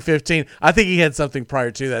in 2015. I think he had something prior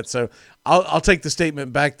to that, so I'll take the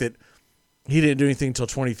statement back that he didn't do anything until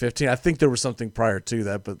 2015. I think there was something prior to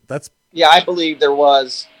that, but that's... Yeah, I believe there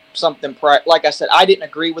was something prior. Like I said, I didn't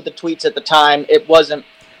agree with the tweets at the time. It wasn't...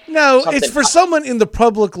 No, it's for someone in the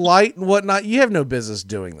public light and whatnot. You have no business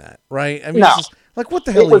doing that, right? I mean, no. It's just, like, what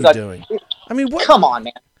the hell are you doing? I mean, what? Come on,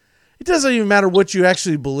 man. It doesn't even matter what you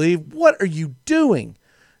actually believe. What are you doing?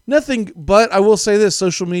 Nothing, but I will say this.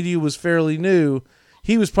 Social media was fairly new.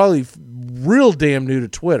 He was probably real damn new to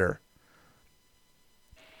Twitter.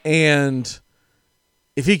 And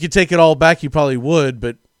if he could take it all back, he probably would.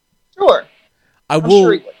 But sure,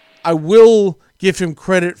 I will give him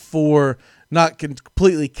credit for not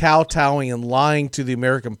completely kowtowing and lying to the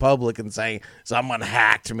American public and saying someone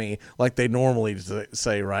hacked me like they normally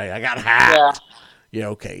say. Right? I got hacked. Yeah.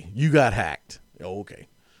 Okay. You got hacked. Okay.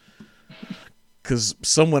 Because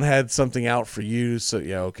someone had something out for you. So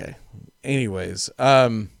yeah. Okay. Anyways,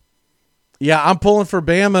 yeah, I'm pulling for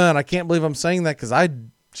Bama, and I can't believe I'm saying that because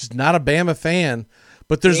I'm just not a Bama fan.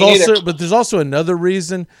 But there's also another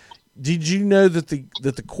reason. Did you know that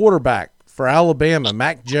the quarterback for Alabama,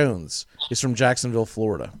 Mac Jones, is from Jacksonville,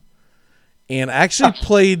 Florida, and actually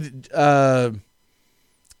played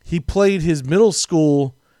his middle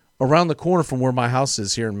school around the corner from where my house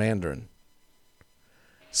is here in Mandarin.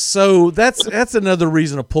 So that's another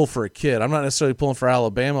reason to pull for a kid. I'm not necessarily pulling for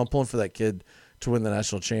Alabama. I'm pulling for that kid to win the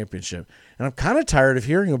national championship. And I'm kind of tired of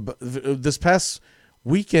hearing about this past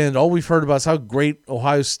weekend. All we've heard about is how great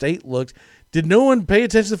Ohio State looked. Did no one pay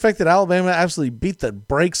attention to the fact that Alabama absolutely beat the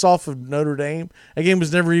brakes off of Notre Dame? That game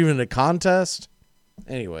was never even a contest.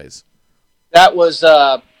 Anyways. That was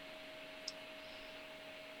I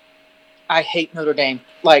hate Notre Dame.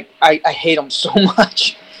 Like, I hate them so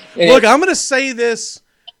much. Look, I'm going to say this,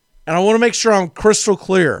 and I want to make sure I'm crystal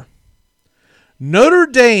clear. Notre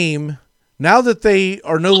Dame, now that they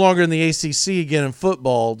are no longer in the ACC again in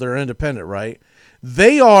football, they're independent, right?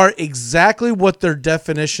 They are exactly what their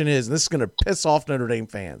definition is, and this is going to piss off Notre Dame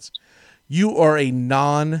fans. You are a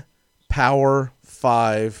non-Power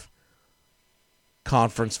 5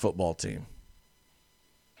 conference football team.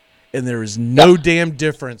 And there is no damn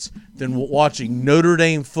difference than watching Notre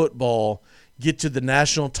Dame football get to the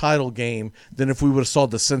national title game than if we would have saw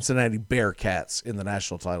the Cincinnati Bearcats in the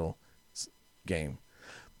national title game.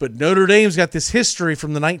 But Notre Dame's got this history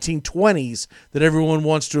from the 1920s that everyone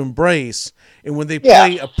wants to embrace. And when they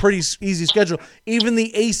play a pretty easy schedule, even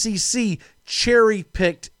the ACC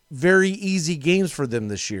cherry-picked very easy games for them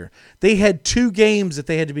this year. They had 2 games that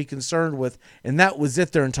they had to be concerned with, and that was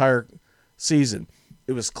it their entire season.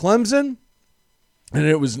 It was Clemson, and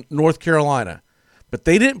it was North Carolina. But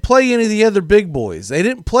they didn't play any of the other big boys. They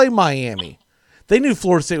didn't play Miami. They knew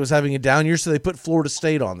Florida State was having a down year, so they put Florida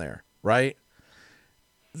State on there, right?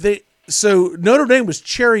 So Notre Dame was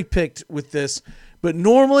cherry-picked with this, but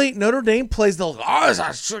normally Notre Dame plays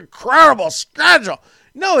it's an incredible schedule.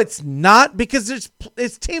 No, it's not, because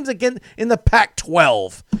it's teams again in the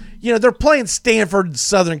Pac-12. You know, they're playing Stanford and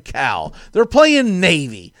Southern Cal. They're playing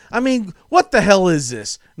Navy. I mean, what the hell is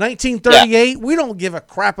this? 1938? Yeah. We don't give a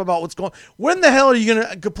crap about what's going on. When the hell are you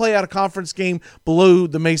going to play out a conference game below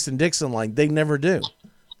the Mason-Dixon line? They never do.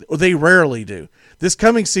 Or they rarely do. This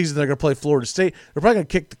coming season, they're going to play Florida State. They're probably going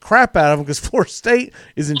to kick the crap out of them because Florida State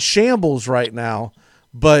is in shambles right now.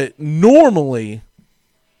 But normally,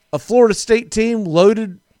 a Florida State team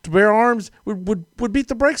loaded to bear arms would beat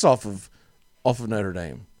the brakes off of Notre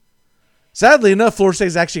Dame. Sadly enough, Florida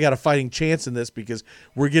State's actually got a fighting chance in this because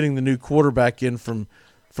we're getting the new quarterback in from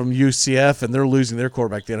UCF, and they're losing their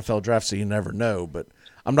quarterback to the NFL draft, so you never know. But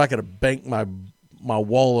I'm not going to bank my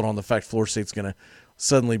wallet on the fact Florida State's going to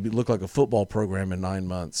suddenly look like a football program in 9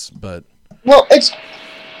 months. But well, it's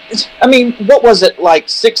I mean, what was it, like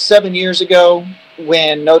 6-7 years ago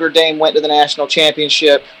when Notre Dame went to the national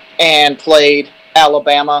championship and played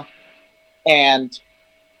Alabama, and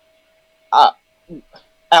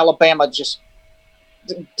Alabama just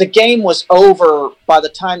the game was over by the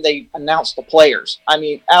time they announced the players. I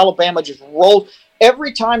mean, Alabama just rolled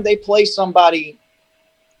every time they play somebody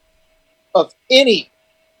of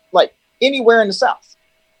anywhere in the South.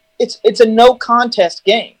 It's a no contest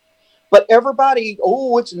game. But everybody,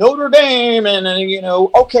 it's Notre Dame, and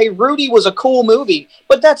okay, Rudy was a cool movie,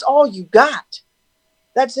 but that's all you got.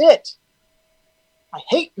 That's it. I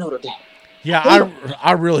hate Notre Dame. Yeah,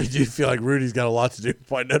 I really do feel like Rudy's got a lot to do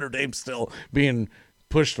with why Notre Dame's still being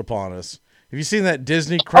pushed upon us. Have you seen that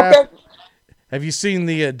Disney crap? Okay. Have you seen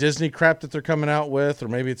the Disney crap that they're coming out with, or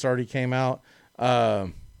maybe it's already came out?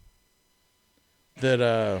 That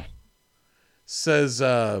says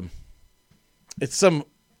it's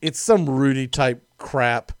some Rudy type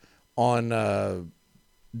crap on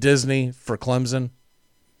Disney for Clemson.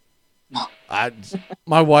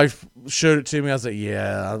 My wife showed it to me. I was like,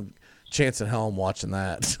 yeah, chance in hell I'm watching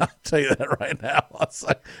that. I'll tell you that right now. I was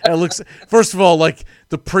like, it looks, first of all, like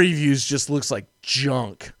the previews just looks like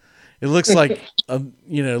junk. It looks like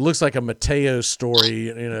it looks like a Mateo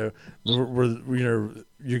story, where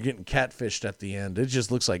you're getting catfished at the end. It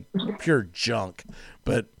just looks like pure junk.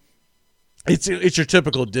 But it's your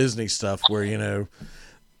typical Disney stuff where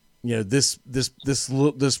this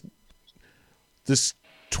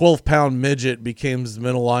 12-pound midget becomes the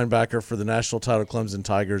middle linebacker for the national title Clemson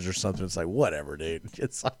Tigers or something. It's like, whatever, dude.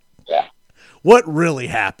 It's like, yeah. What really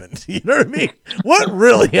happened? You know what I mean? What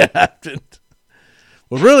really happened?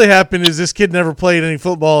 What really happened is this kid never played any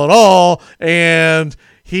football at all, and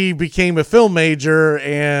he became a film major,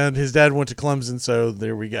 and his dad went to Clemson, so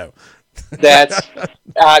there we go. That's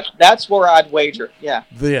where I'd wager, yeah.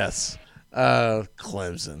 Yes.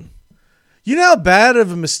 Clemson. You know how bad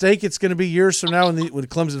of a mistake it's going to be years from now when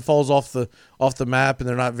Clemson falls off the map and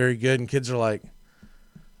they're not very good, and kids are like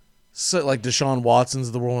Deshaun Watson's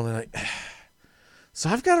of the world, and they're like, so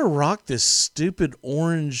I've got to rock this stupid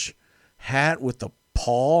orange hat with the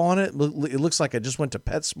paw on it. It looks like I just went to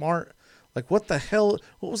PetSmart. Like, what the hell?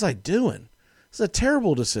 What was I doing? It's a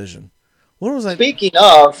terrible decision. What was I? Speaking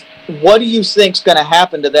of, what do you think's going to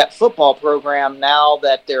happen to that football program now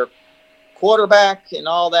that their quarterback and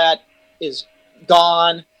all that is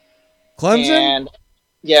gone? Clemson? And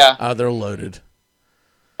yeah. They're loaded.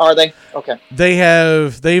 Are they? Okay.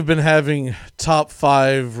 They've been having top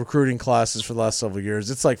 5 recruiting classes for the last several years.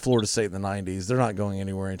 It's like Florida State in the 90s. They're not going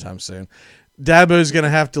anywhere anytime soon. Dabo's going to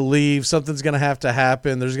have to leave. Something's going to have to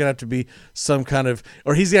happen. There's going to have to be some kind of,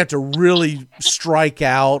 or he's going to have to really strike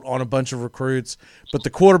out on a bunch of recruits. But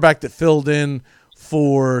the quarterback that filled in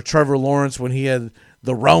for Trevor Lawrence when he had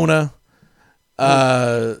the Rona,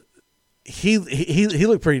 he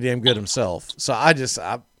looked pretty damn good himself. So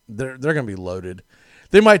they're going to be loaded.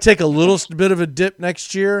 They might take a little bit of a dip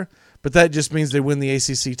next year, but that just means they win the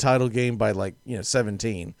ACC title game by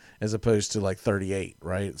 17 as opposed to 38,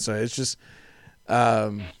 right? So it's just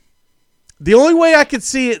the only way I could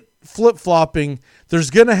see it flip-flopping, there's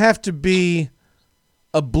going to have to be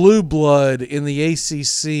a blue blood in the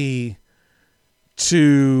ACC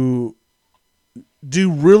to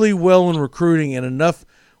do really well in recruiting and enough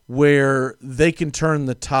where they can turn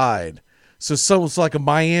the tide. So someone's like a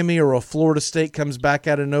Miami or a Florida State comes back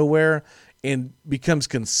out of nowhere and becomes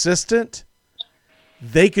consistent,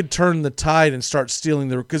 they could turn the tide and start stealing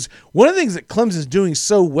because one of the things that Clemson's doing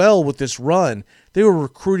so well with this run, they were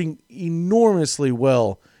recruiting enormously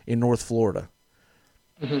well in North Florida.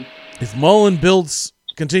 Mm-hmm. If Mullen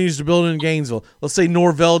continues to build in Gainesville, let's say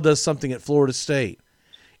Norvell does something at Florida State,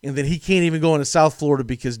 and then he can't even go into South Florida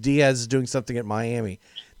because Diaz is doing something at Miami,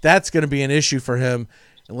 that's going to be an issue for him.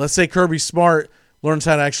 And let's say Kirby Smart learns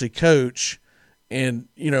how to actually coach, and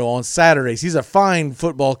on Saturdays he's a fine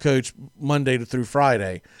football coach Monday through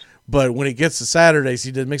Friday, but when it gets to Saturdays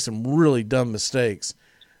he did make some really dumb mistakes.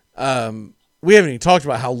 We haven't even talked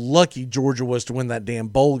about how lucky Georgia was to win that damn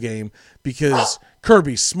bowl game because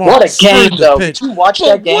Kirby Smart. What a game, though! Did you watch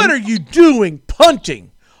that game? What are you doing,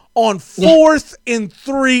 punting on 4th and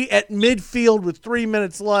 3 at midfield with 3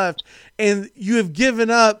 minutes left, and you have given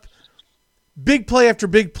up big play after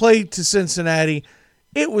big play to Cincinnati?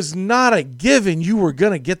 it was not a given you were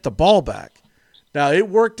going to get the ball back. Now, it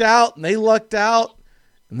worked out, and they lucked out,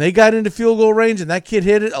 and they got into field goal range, and that kid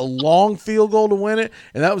hit it, a long field goal to win it,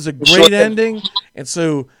 and that was a great ending. And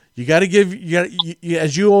so you got to give,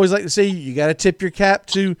 as you always like to say, you got to tip your cap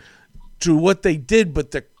to what they did,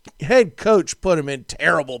 but the head coach put him in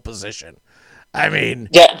terrible position. I mean,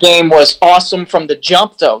 that game was awesome from the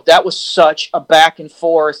jump, though. That was such a back and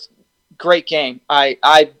forth, great game.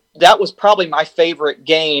 That was probably my favorite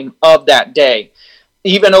game of that day,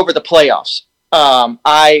 even over the playoffs.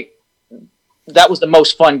 That was the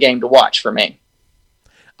most fun game to watch for me.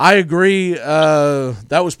 I agree.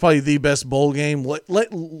 That was probably the best bowl game.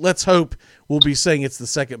 Let's hope we'll be saying it's the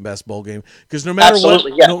second best bowl game, because no matter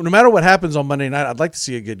no matter what happens on Monday night, I'd like to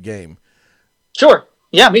see a good game. Sure.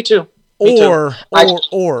 Yeah, me too. Or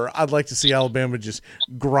I'd like to see Alabama just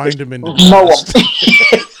grind them into dust.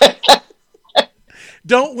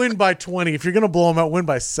 Don't win by 20. If you're going to blow them out, win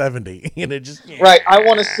by 70. And it just right. I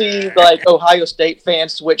want to see like Ohio State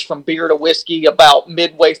fans switch from beer to whiskey about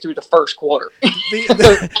midway through the first quarter.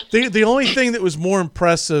 The only thing that was more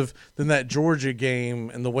impressive than that Georgia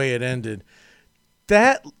game and the way it ended,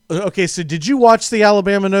 so did you watch the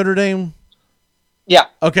Alabama Notre Dame? Yeah.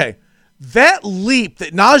 Okay. That leap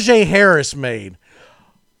that Najee Harris made.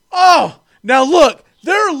 Oh, now look,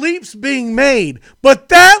 there are leaps being made, but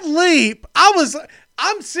that leap, I'm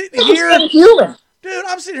sitting here. Dude,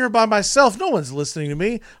 I'm sitting here by myself. No one's listening to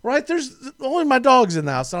me, right? There's only my dog's in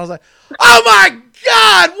the house. And I was like, oh my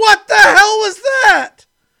God, what the hell was that?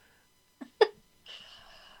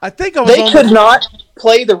 I think I was They could not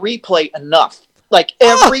play the replay enough. Like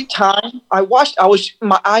every time I watched,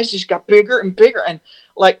 my eyes just got bigger and bigger. And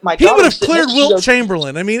like my he would have cleared Wilt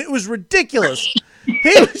Chamberlain. I mean, it was ridiculous.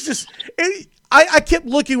 He was just, I kept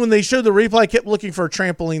looking when they showed the replay. I kept looking for a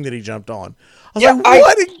trampoline that he jumped on. I was like,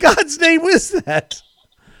 what in God's name is that?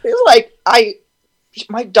 It's like,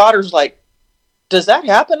 my daughter's like, does that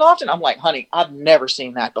happen often? I'm like, honey, I've never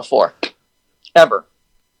seen that before. Ever.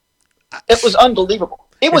 It was unbelievable.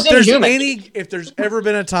 It was inhuman. If there's ever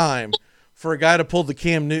been a time for a guy to pull the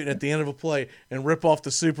Cam Newton at the end of a play and rip off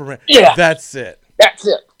the Superman, that's it. That's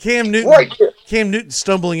it. Cam Newton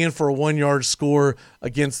stumbling in for a 1-yard score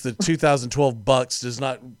against the 2012 Bucks does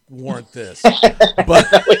not warrant this. But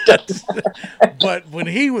when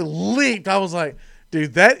he leaped, I was like,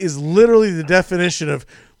 dude, that is literally the definition of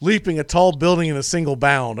leaping a tall building in a single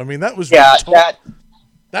bound. I mean, that was that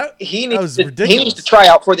was ridiculous. He needs to try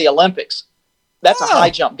out for the Olympics. That's a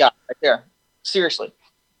high jump guy right there. Seriously.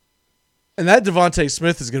 And that Devontae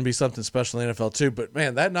Smith is going to be something special in the NFL too. But,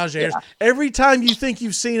 man, that Najee Harris, every time you think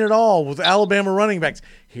you've seen it all with Alabama running backs,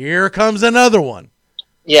 here comes another one.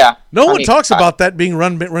 Yeah. No one talks about that being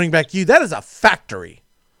running back you. That is a factory.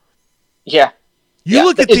 Yeah. You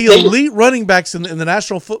look at the elite running backs in the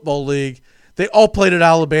National Football League, they all played at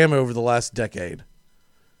Alabama over the last decade.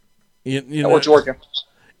 Or Georgia.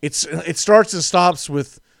 It starts and stops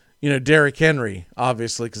with, Derrick Henry,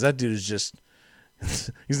 obviously, because that dude is just –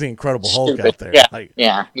 he's the Incredible Hulk out there.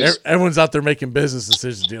 Yeah, everyone's out there making business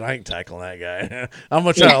decisions. Dude, I ain't tackling that guy. I'm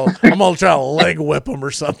gonna try to leg whip him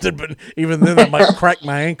or something. But even then, I might crack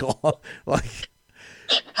my ankle.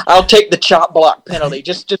 I'll take the chop block penalty.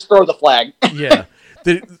 Just throw the flag. Yeah.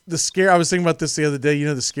 The scare. I was thinking about this the other day.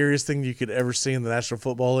 The scariest thing you could ever see in the National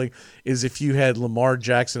Football League is if you had Lamar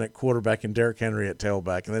Jackson at quarterback and Derrick Henry at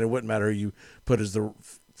tailback, and then it wouldn't matter who you put as the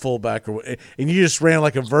fullback and you just ran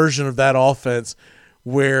like a version of that offense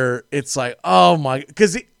where it's like, oh my,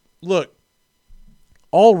 because look,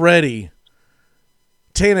 already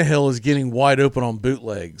Tannehill is getting wide open on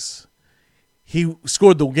bootlegs. He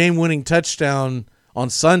scored the game-winning touchdown on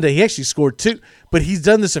Sunday. He actually scored 2, but he's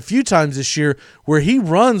done this a few times this year where he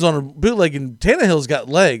runs on a bootleg and Tannehill's got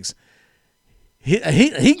legs.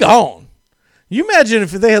 He gone. You imagine if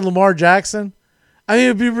they had Lamar Jackson? I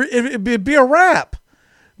mean, it'd be a wrap.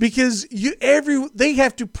 Because they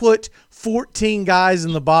have to put 14 guys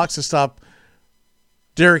in the box to stop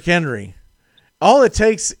Derrick Henry. All it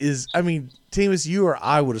takes is, Timus, you or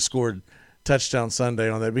I would have scored touchdown Sunday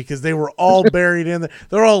on that because they were all buried in there.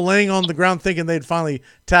 They're all laying on the ground thinking they'd finally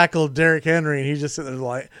tackled Derrick Henry, and he's just sitting there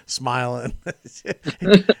like smiling.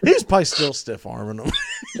 He's probably still stiff arming them.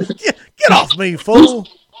 Get off me, fool!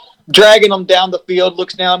 Dragging them down the field,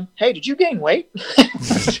 looks down. Hey, did you gain weight?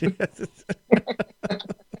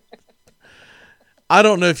 I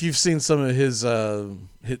don't know if you've seen some of his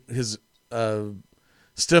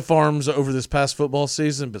stiff arms over this past football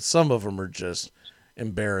season, but some of them are just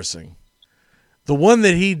embarrassing. The one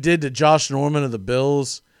that he did to Josh Norman of the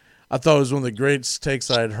Bills, I thought was one of the greatest takes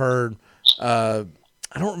I had heard. I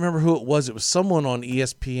don't remember who it was. It was someone on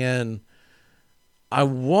ESPN. I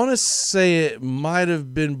want to say it might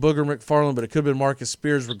have been Booger McFarland, but it could have been Marcus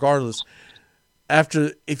Spears. Regardless,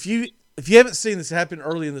 if you haven't seen this happen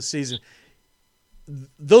early in the season,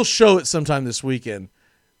 they'll show it sometime this weekend.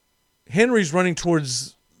 Henry's running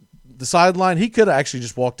towards the sideline. He could have actually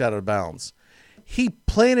just walked out of bounds. He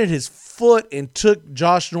planted his foot and took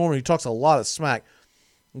Josh Norman, who talks a lot of smack,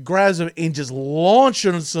 grabs him and just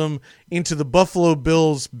launches him into the Buffalo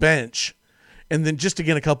Bills bench, and then just to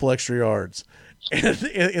get a couple extra yards.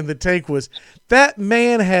 And the take was, that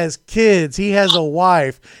man has kids. He has a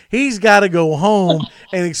wife. He's got to go home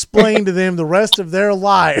and explain to them the rest of their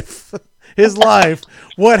life, his life,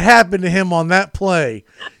 what happened to him on that play.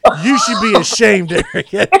 You should be ashamed, Eric.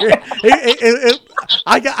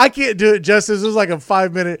 I can't do it justice. It was like a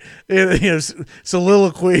 5-minute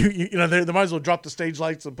soliloquy. They might as well drop the stage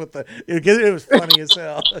lights and put it was funny as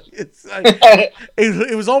hell.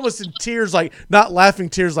 It was almost in tears, like not laughing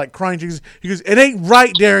tears, like crying tears. He goes, "It ain't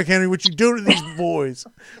right, Derrick Henry, what you do to these boys."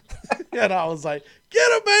 And I was like, "Get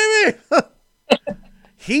him, baby."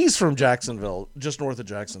 He's from Jacksonville, just north of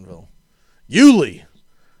Jacksonville. Yulee.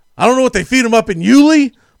 I don't know what they feed him up in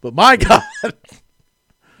Yulee, but my God.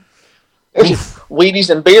 Wheaties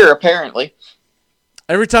and beer, apparently.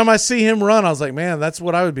 Every time I see him run, I was like, man, that's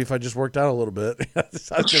what I would be if I just worked out a little bit.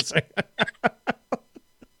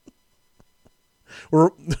 We're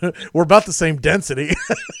about the same density.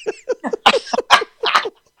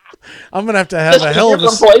 I'm gonna have to have a hell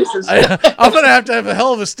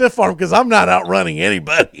of a stiff arm because I'm not outrunning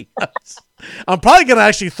anybody. I'm probably gonna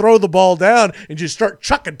actually throw the ball down and just start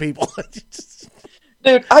chucking people.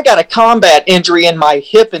 Dude, I got a combat injury in my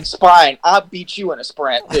hip and spine. I'll beat you in a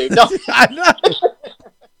sprint, dude. No, I know.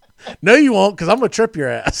 No, you won't, because I'm gonna trip your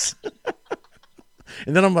ass,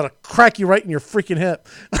 and then I'm gonna crack you right in your freaking hip.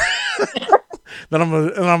 Then I'm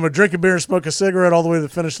gonna drink a beer and smoke a cigarette all the way to the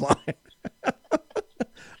finish line.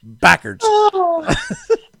 Backwards. Oh,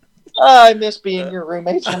 I miss being your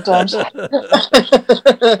roommate sometimes.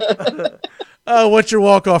 What's your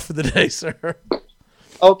walk-off for the day, sir?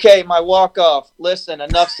 Okay, my walk-off. Listen,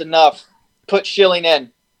 enough's enough. Put Schilling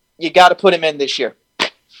in. You got to put him in this year.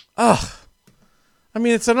 Oh, I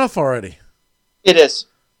mean, it's enough already. It is.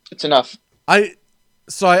 It's enough. I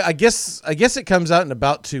guess it comes out in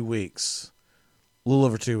about 2 weeks. A little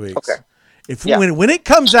over 2 weeks. Okay. When it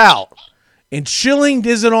comes out and Schilling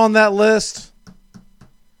isn't on that list,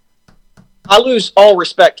 I lose all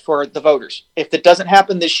respect for the voters. If it doesn't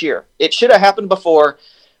happen this year, it should have happened before,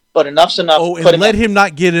 but enough's enough. Oh, and let him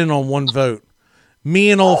not get in on one vote.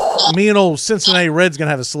 Me and old Cincinnati Red's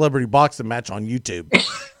gonna have a celebrity boxing match on YouTube.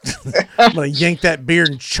 I'm gonna yank that beard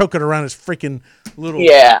and choke it around his freaking little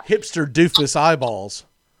hipster doofus eyeballs.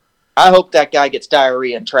 I hope that guy gets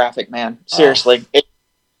diarrhea in traffic, man. Seriously,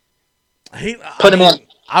 put him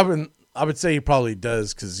in. I would say he probably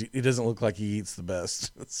does because he doesn't look like he eats the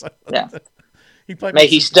best. So, yeah,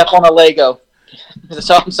 he step on a Lego. That's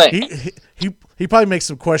all I'm saying. He probably makes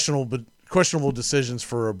some questionable decisions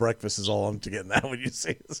for a breakfast. Is all I'm getting at when you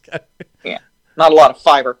see this guy. Yeah, not a lot of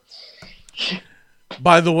fiber.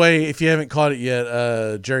 By the way, if you haven't caught it yet,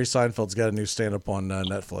 Jerry Seinfeld's got a new stand-up on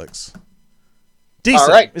Netflix. Decent. All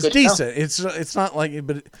right, it's decent. It's not like it,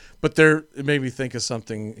 but it made me think of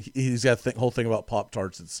something. He's got a whole thing about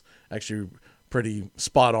Pop-Tarts. It's actually pretty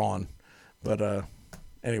spot on. But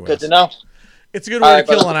anyway, good to know. It's a good way to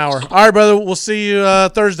kill an hour. All right, brother. We'll see you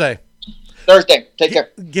Thursday. Take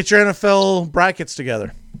care. Get your NFL brackets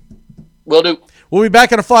together. Will do. We'll be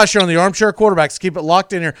back in a flash here on the Armchair Quarterbacks. Keep it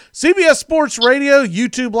locked in here. CBS Sports Radio,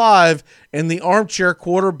 YouTube Live, and the Armchair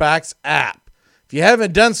Quarterbacks app. If you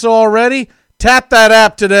haven't done so already, tap that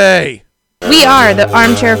app today. We are the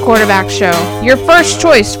Armchair Quarterback Show, your first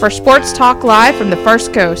choice for sports talk live from the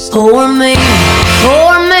First Coast. Pour me,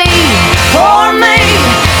 pour me, pour me,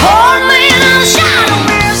 pour me a shot of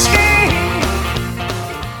whiskey.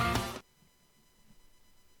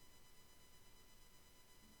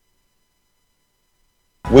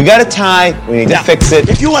 We got a tie. We need to fix it.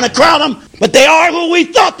 If you want to crown them, but they are who we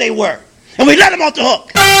thought they were, and we let them off the hook.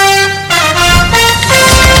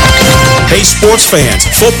 Hey sports fans,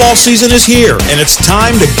 football season is here, and it's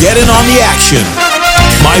time to get in on the action.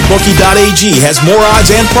 MyBookie.ag has more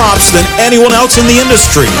odds and props than anyone else in the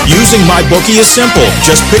industry. Using MyBookie is simple.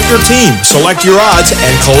 Just pick your team, select your odds,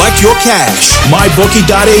 and collect your cash.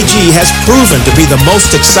 MyBookie.ag has proven to be the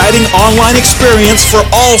most exciting online experience for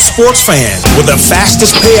all sports fans. With the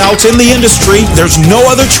fastest payouts in the industry, there's no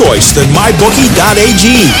other choice than MyBookie.ag.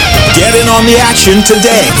 Get in on the action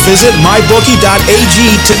today. Visit MyBookie.ag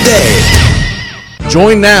today.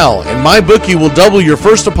 Join now, and MyBookie will double your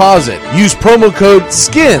first deposit. Use promo code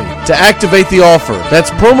SKIN to activate the offer. That's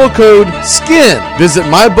promo code SKIN. Visit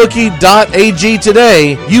mybookie.ag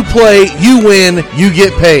today. You play, you win, you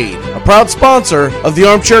get paid. A proud sponsor of the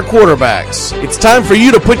Armchair Quarterbacks. It's time for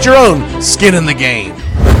you to put your own skin in the game.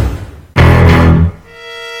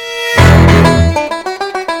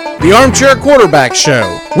 The Armchair Quarterback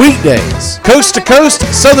Show. Weekdays, coast to coast,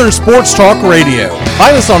 Southern Sports Talk Radio.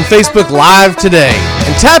 Find us on Facebook Live today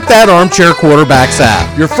and tap that Armchair Quarterbacks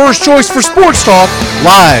app. Your first choice for sports talk,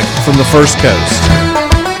 live from the First Coast.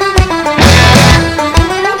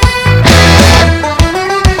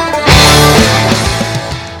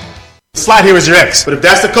 Slide here is your ex. But if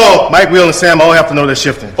that's the call, Mike, Will, and Sam all have to know they're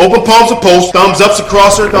shifting. Open palms are post, thumbs ups are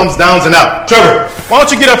crosser, thumbs downs and out. Trevor, why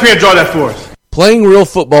don't you get up here and draw that for us? Playing real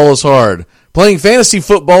football is hard. Playing fantasy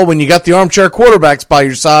football when you got the Armchair Quarterbacks by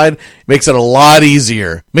your side makes it a lot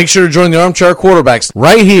easier. Make sure to join the Armchair Quarterbacks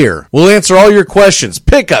right here. We'll answer all your questions,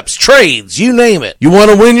 pickups, trades, you name it. You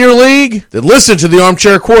want to win your league? Then listen to the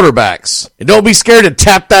Armchair Quarterbacks. And don't be scared to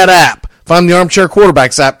tap that app. Find the Armchair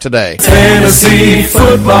Quarterbacks app today. Fantasy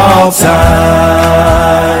football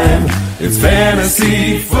time. It's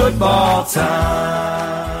fantasy football time.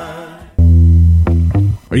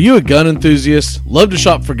 Are you a gun enthusiast? Love to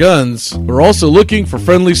shop for guns? We're also looking for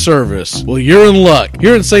friendly service. Well, you're in luck.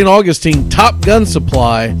 Here in St. Augustine, Top Gun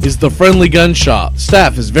Supply is the friendly gun shop.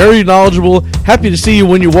 Staff is very knowledgeable, happy to see you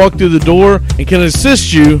when you walk through the door, and can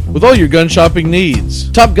assist you with all your gun shopping needs.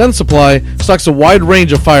 Top Gun Supply stocks a wide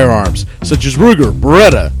range of firearms, such as Ruger,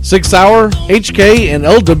 Beretta, 6 Sauer, HK, and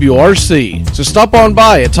LWRC. So stop on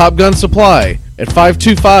by at Top Gun Supply at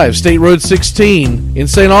 525 State Road 16 in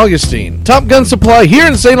St. Augustine. Top Gun Supply here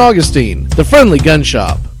in St. Augustine, the friendly gun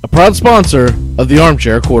shop, a proud sponsor of the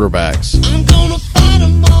Armchair Quarterbacks. I'm gonna fight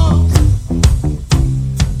 'em all.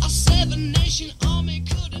 A 7-nation army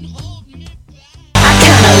couldn't hold me back. I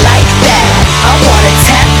kinda like that. I wanna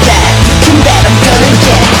tap that. You bet I'm gonna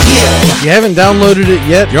get you. If you haven't downloaded it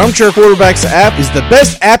yet, the Armchair Quarterbacks app is the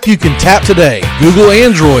best app you can tap today. Google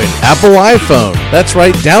Android, Apple iPhone. That's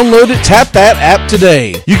right, download it, tap that app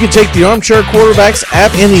today. You can take the Armchair Quarterbacks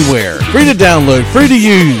app anywhere. Free to download, free to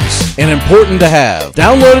use, and important to have.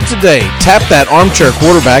 Download it today. Tap that Armchair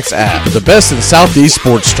Quarterbacks app. The best in Southeast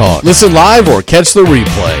sports talk. Listen live or catch the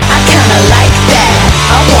replay. I kinda like that.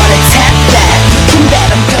 I wanna tap that. You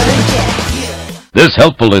bet I'm gonna get you. This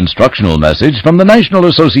helpful instructional message from the National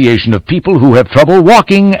Association of People Who Have Trouble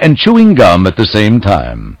Walking and Chewing Gum at the same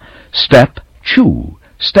time. Step, chew.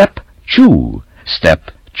 Step, chew.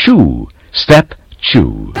 Step, chew. Step,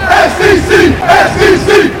 chew. SEC!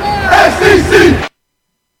 SEC! SEC!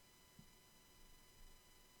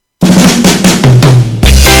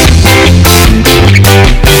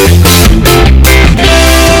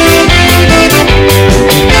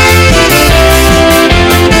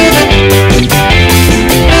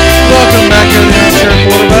 Welcome back to the Armchair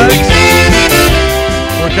Quarterbacks.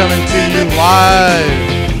 We're coming to you live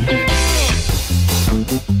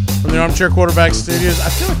from the Armchair Quarterback Studios. I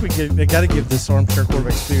feel like they got to give this Armchair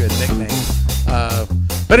Quarterback Studio a nickname.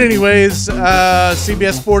 But anyways,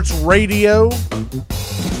 CBS Sports Radio,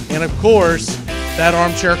 and of course, that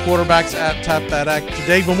Armchair Quarterbacks app. Tap that app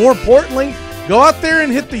today. But more importantly, go out there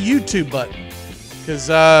and hit the YouTube button, because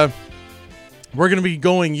we're going to be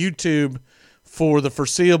going YouTube for the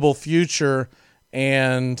foreseeable future.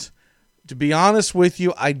 And to be honest with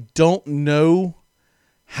you, I don't know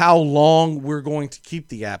how long we're going to keep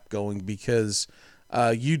the app going, because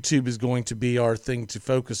YouTube is going to be our thing to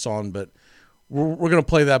focus on. But we're going to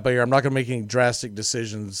play that by ear. I'm not going to make any drastic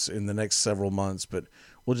decisions in the next several months, but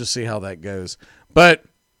we'll just see how that goes. But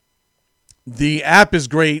the app is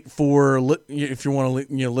great for if you want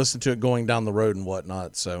to listen to it going down the road and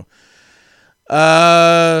whatnot. So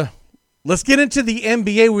let's get into the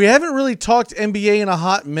NBA. We haven't really talked NBA in a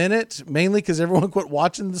hot minute, mainly because everyone quit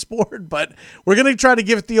watching the sport, but we're going to try to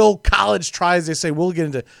give it the old college try, as they say. We'll get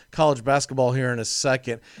into college basketball here in a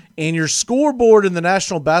second. And your scoreboard in the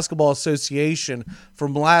National Basketball Association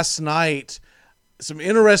from last night, some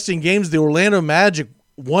interesting games. The Orlando Magic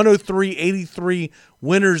 103-83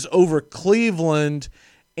 winners over Cleveland.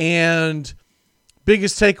 And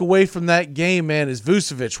biggest takeaway from that game, man, is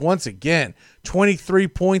Vucevic once again. 23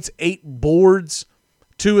 points, 8 boards,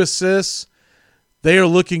 2 assists. They are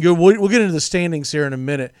looking good. We'll get into the standings here in a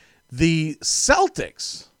minute. The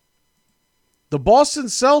Celtics, the Boston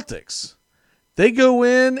Celtics, they go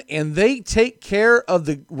in and they take care of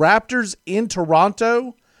the Raptors in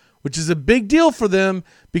Toronto, which is a big deal for them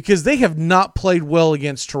because they have not played well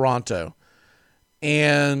against Toronto.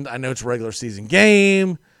 And I know it's a regular season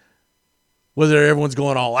game, Whether everyone's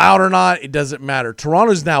going all out or not, it doesn't matter.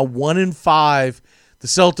 Toronto's now 1-5. The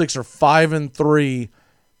Celtics are 5-3.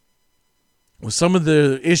 With some of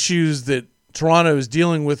the issues that Toronto is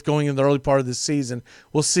dealing with going in the early part of the season,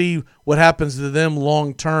 we'll see what happens to them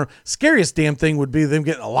long term. Scariest damn thing would be them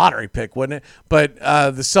getting a lottery pick, wouldn't it? But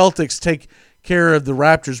the Celtics take care of the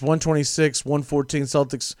Raptors 126-114.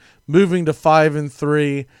 Celtics moving to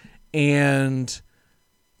 5-3, and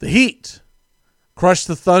the Heat crushed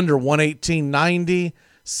the Thunder 118-90.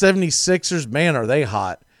 76ers, man, are they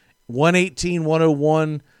hot.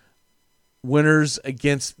 118-101 winners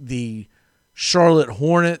against the Charlotte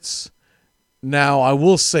Hornets. Now, I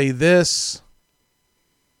will say this.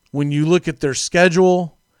 When you look at their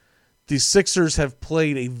schedule, the Sixers have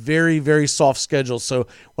played a very, very soft schedule. So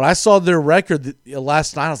when I saw their record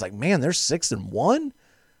last night, I was like, man, they're 6-1?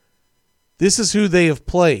 This is who they have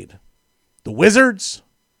played. The Wizards,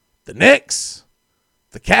 the Knicks,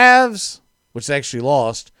 the Cavs, which they actually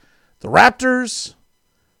lost, the Raptors,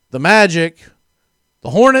 the Magic, the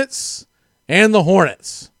Hornets, and the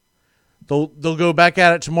Hornets. They'll go back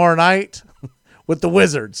at it tomorrow night with the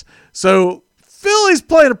Wizards. So Philly's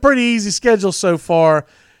playing a pretty easy schedule so far.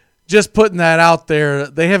 Just putting that out there.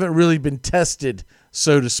 They haven't really been tested,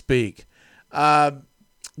 so to speak. The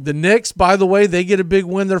Knicks, by the way, they get a big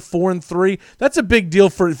win. They're 4-3. That's a big deal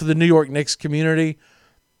for the New York Knicks community.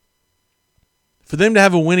 For them to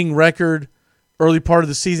have a winning record early part of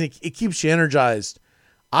the season, it keeps you energized.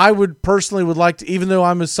 I would personally like to, even though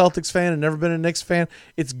I'm a Celtics fan and never been a Knicks fan,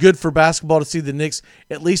 it's good for basketball to see the Knicks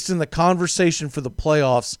at least in the conversation for the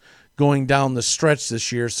playoffs going down the stretch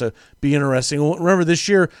this year. So be interesting. Remember this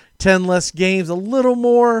year, 10 less games, a little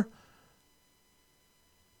more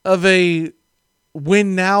of a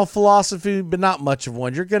win now philosophy, but not much of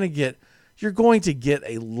one. You're going to get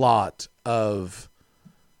a lot of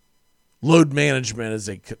load management, as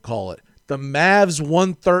they call it. The Mavs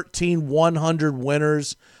 113-100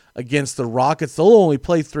 winners against the Rockets. They'll only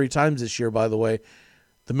play 3 times this year, by the way.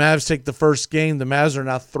 The Mavs take the first game. The Mavs are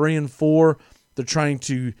now 3-4. They're trying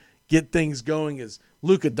to get things going as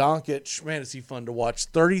Luka Doncic, man, is he fun to watch.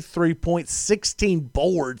 33 points, 16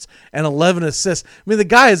 boards, and 11 assists. I mean, the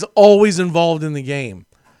guy is always involved in the game.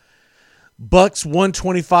 Bucks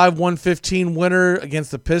 125-115 winner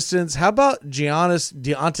against the Pistons. How about Giannis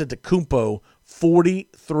Antetokounmpo,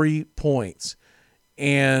 43 points.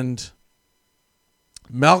 And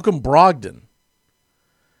Malcolm Brogdon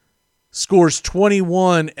scores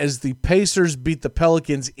 21 as the Pacers beat the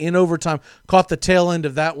Pelicans in overtime. Caught the tail end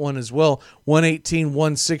of that one as well.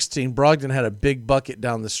 118-116. Brogdon had a big bucket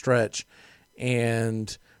down the stretch.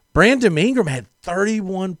 And Brandon Ingram had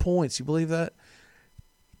 31 points. You believe that?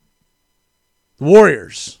 The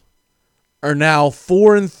Warriors are now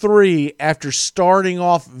 4-3 after starting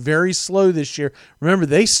off very slow this year. Remember,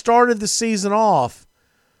 they started the season off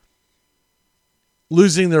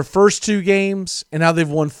losing their first 2 games, and now they've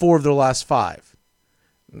won 4 of their last 5.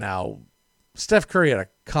 Now, Steph Curry had a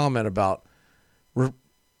comment about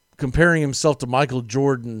comparing himself to Michael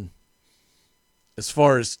Jordan as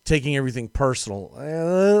far as taking everything personal.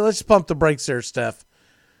 Let's pump the brakes there, Steph.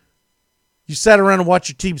 You sat around and watched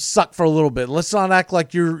your team suck for a little bit. Let's not act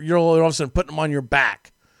like you're all of a sudden putting them on your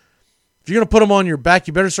back. If you're going to put them on your back,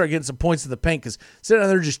 you better start getting some points in the paint, because sitting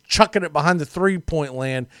there just chucking it behind the three-point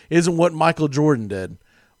land isn't what Michael Jordan did.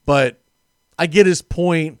 But I get his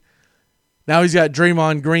point. Now he's got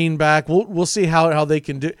Draymond Green back. We'll see how they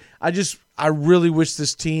can do. I really wish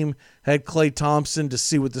this team had Klay Thompson to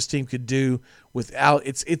see what this team could do without.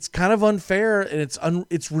 It's kind of unfair, and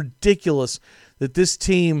it's ridiculous that this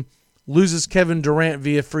team loses Kevin Durant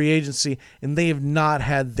via free agency, and they have not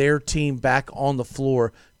had their team back on the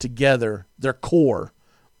floor together, their core.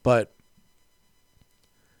 But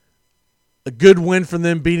a good win from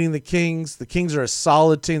them beating the Kings. The Kings are a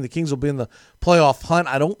solid team. The Kings will be in the playoff hunt.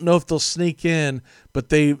 I don't know if they'll sneak in, but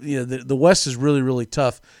the West is really, really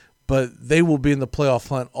tough. But they will be in the playoff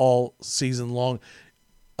hunt all season long.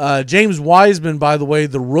 James Wiseman, by the way,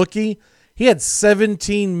 the rookie, he had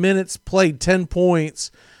 17 minutes played, 10 points,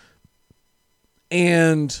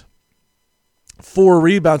 and 4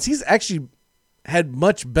 rebounds. He's actually had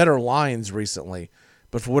much better lines recently,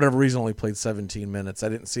 but for whatever reason only played 17 minutes. I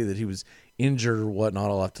didn't see that he was injured or whatnot.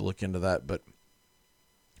 I'll have to look into that. But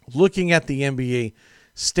looking at the NBA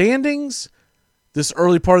standings, this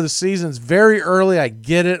early part of the season is very early. I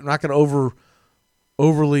get it. I'm not going to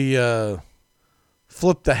overly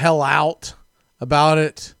flip the hell out about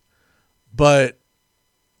it. But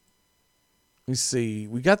let me see.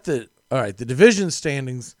 We got the division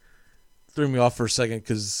standings threw me off for a second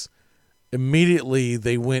because immediately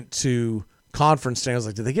they went to conference standings.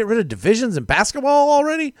 Like, did they get rid of divisions in basketball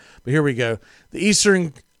already? But here we go. The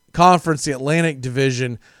Eastern Conference, the Atlantic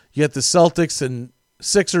Division, you got the Celtics and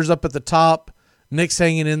Sixers up at the top. Knicks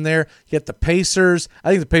hanging in there. You got the Pacers. I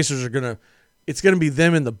think the Pacers are it's going to be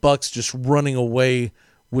them and the Bucks just running away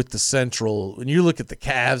with the Central. When you look at the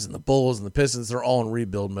Cavs and the Bulls and the Pistons, they're all in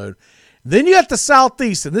rebuild mode. Then you got the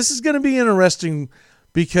Southeast, and this is going to be interesting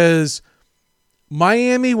because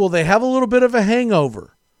Miami, will they have a little bit of a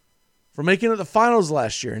hangover for making it the finals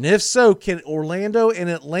last year? And if so, can Orlando and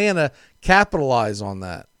Atlanta capitalize on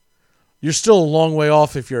that? You're still a long way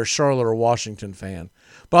off if you're a Charlotte or Washington fan.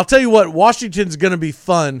 But I'll tell you what, Washington's going to be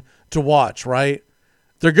fun to watch, right?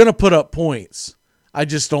 They're going to put up points. I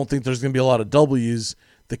just don't think there's going to be a lot of W's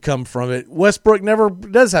that come from it. Westbrook never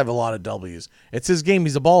does have a lot of W's. It's his game.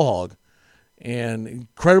 He's a ball hog. And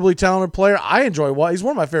incredibly talented player. I enjoy he's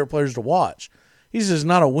one of my favorite players to watch. He's just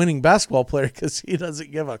not a winning basketball player because he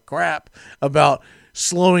doesn't give a crap about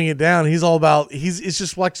slowing it down. He's all about it's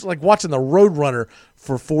just like watching the Roadrunner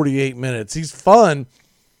for 48 minutes. He's fun,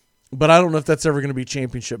 but I don't know if that's ever going to be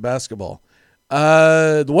championship basketball.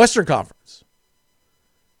 The Western Conference.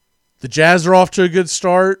 The Jazz are off to a good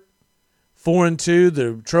start. 4-2.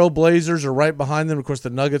 The Trailblazers are right behind them. Of course, the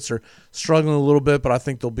Nuggets are struggling a little bit, but I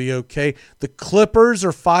think they'll be okay. The Clippers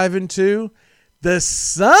are 5-2. The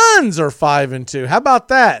Suns are 5-2. How about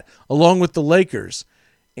that? Along with the Lakers.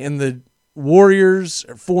 And the Warriors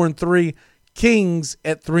are 4-3. Kings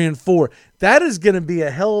at 3-4. That is going to be a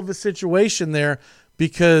hell of a situation there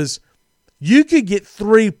because you could get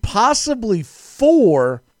 3, possibly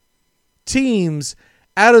 4 teams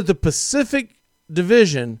out of the Pacific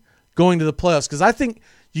Division going to the playoffs. Because I think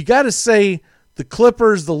you got to say the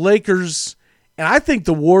Clippers, the Lakers, and I think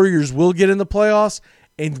the Warriors will get in the playoffs.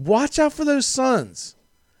 And watch out for those Suns.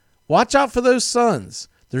 Watch out for those Suns.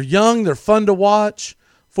 They're young. They're fun to watch.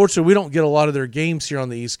 Fortunately, we don't get a lot of their games here on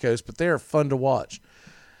the East Coast, but they are fun to watch.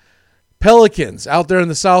 Pelicans out there in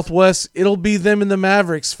the Southwest, it'll be them and the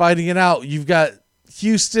Mavericks fighting it out. You've got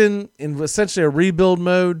Houston in essentially a rebuild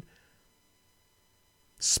mode.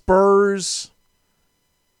 Spurs,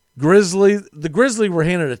 Grizzlies. The Grizzlies were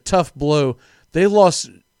handed a tough blow. They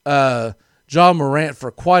lost John Morant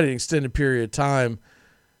for quite an extended period of time,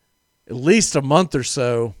 at least a month or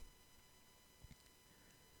so.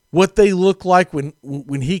 What they look like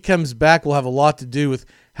when he comes back will have a lot to do with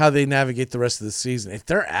how they navigate the rest of the season. If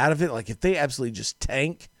they're out of it, like if they absolutely just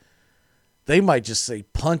tank, they might just say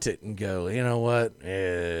punt it and go, you know what,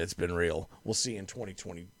 it's been real. We'll see in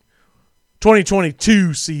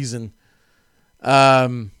 2022 season.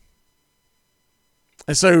 And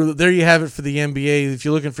so there you have it for the NBA. If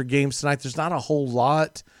you're looking for games tonight, there's not a whole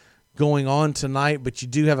lot going on tonight, but you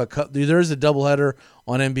do have there is a doubleheader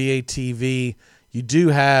on NBA TV. You do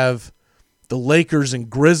have the Lakers and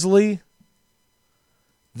Grizzly.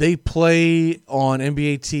 They play on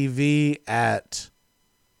NBA TV at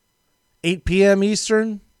 8 p.m.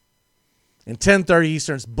 Eastern and 10:30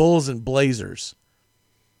 Eastern. It's Bulls and Blazers.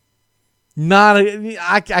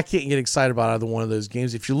 I can't get excited about either one of those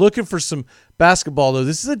games. If you're looking for some basketball, though,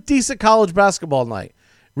 this is a decent college basketball night.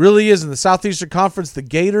 Really is. In the Southeastern Conference, the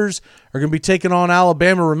Gators are going to be taking on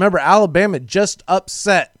Alabama. Remember, Alabama just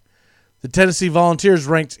upset the Tennessee Volunteers,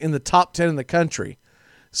 ranked in the top 10 in the country.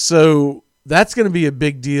 So that's going to be a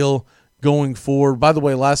big deal going forward. By the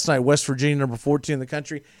way, last night, West Virginia, number 14 in the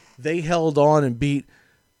country, they held on and beat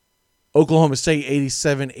Oklahoma State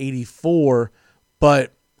 87-84.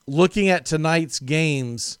 But looking at tonight's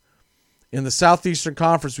games in the Southeastern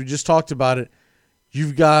Conference, we just talked about it.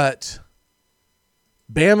 You've got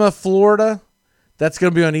Bama, Florida. That's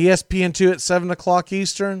going to be on ESPN2 at 7 o'clock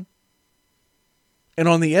Eastern. And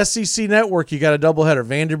on the SEC network, you got a doubleheader.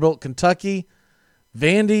 Vanderbilt, Kentucky.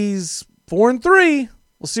 Vandy's 4-3.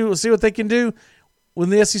 We'll see what they can do when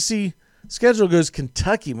the SEC schedule goes.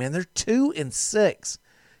 Kentucky, man, they're 2-6.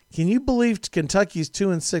 Can you believe Kentucky's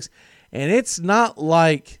 2-6? And it's not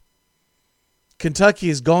like Kentucky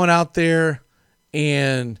is going out there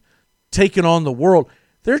and taking on the world.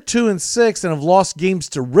 They're 2-6 and have lost games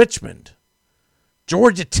to Richmond,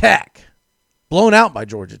 Georgia Tech, blown out by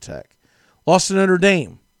Georgia Tech, lost to Notre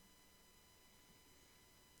Dame.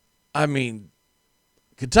 I mean,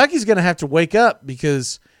 Kentucky's going to have to wake up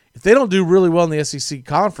because if they don't do really well in the SEC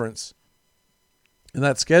conference in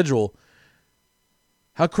that schedule,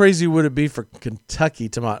 how crazy would it be for Kentucky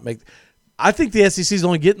to not make? I think the SEC is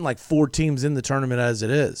only getting like 4 teams in the tournament as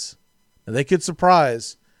it is. And they could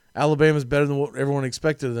surprise. Alabama's better than what everyone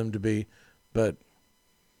expected them to be. But,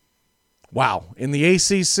 wow. In the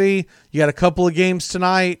ACC, you got a couple of games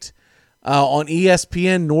tonight. On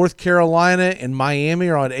ESPN, North Carolina and Miami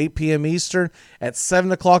are on 8 p.m. Eastern. At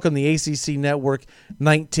 7 o'clock on the ACC network,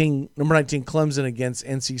 number 19 Clemson against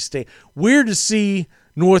NC State. Weird to see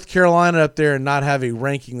North Carolina up there and not have a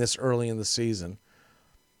ranking this early in the season.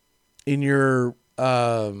 In your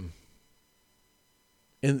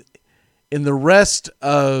in the rest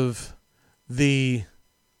of the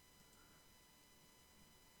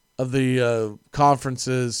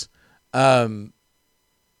conferences for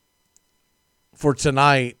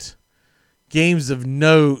tonight, games of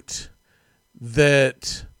note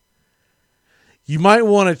that you might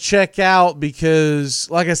want to check out because,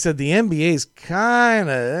 like I said, the NBA is kind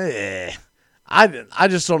of I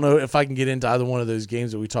just don't know if I can get into either one of those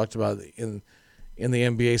games that we talked about in the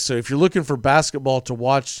NBA. So if you're looking for basketball to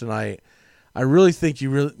watch tonight, I really think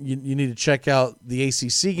you need to check out the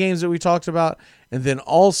ACC games that we talked about, and then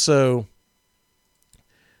also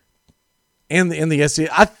in the SEC.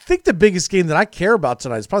 I think the biggest game that I care about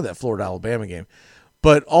tonight is probably that Florida-Alabama game.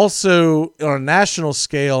 But also on a national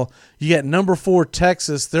scale, you got number 4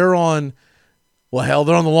 Texas. They're on, well, hell,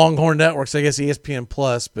 they're on the Longhorn Networks, I guess ESPN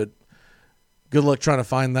Plus, but good luck trying to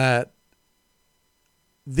find that.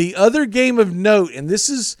 The other game of note, and this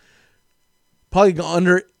is probably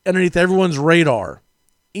underneath everyone's radar,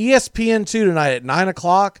 ESPN2 tonight at 9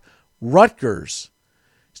 o'clock, Rutgers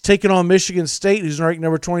is taking on Michigan State, who's ranked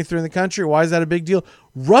number 23 in the country. Why is that a big deal?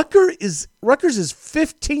 Rutgers is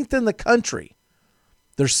 15th in the country.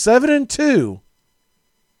 They're 7-2.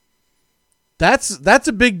 That's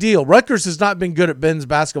a big deal. Rutgers has not been good at men's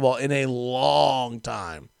basketball in a long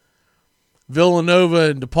time.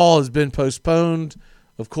 Villanova and DePaul has been postponed,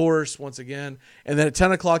 of course, once again. And then at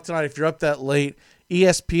 10 o'clock tonight, if you're up that late,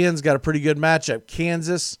 ESPN's got a pretty good matchup.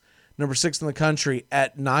 Kansas, number 6 in the country,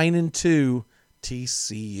 at 9-2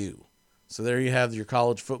 TCU. So there you have your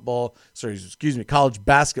college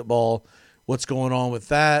basketball, what's going on with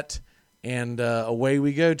that. And away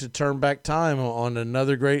we go to turn back time on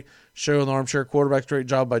another great show on the Armchair Quarterbacks. Great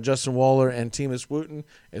job by Justin Waller and Timus Wooten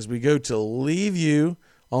as we go to leave you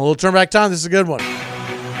on a little turn back time. This is a good one. If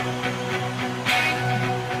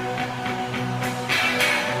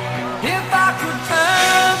I could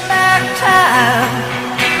turn back time,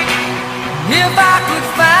 if I could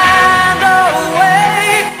find a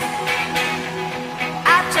way,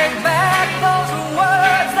 I'd take back those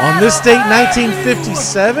words. On this date,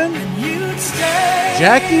 1957,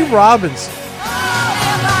 Jackie Robinson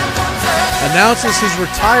announces his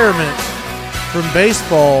retirement from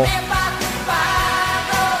baseball.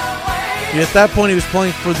 At that point, he was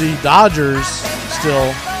playing for the Dodgers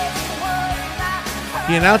still.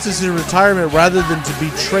 He announces his retirement rather than to be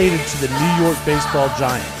traded to the New York Baseball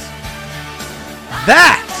Giants.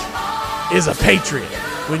 That is a Patriot.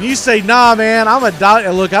 When you say, nah, man, I'm a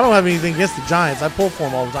Dodger. Look, I don't have anything against the Giants. I pull for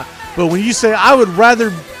them all the time. But when you say, I would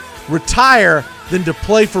rather retire than to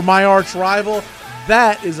play for my arch rival,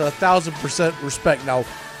 that is 1,000% respect. Now,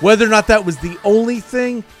 whether or not that was the only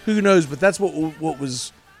thing, who knows? But that's what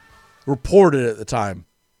was reported at the time.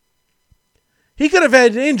 He could have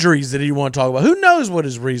had injuries that he didn't want to talk about. Who knows what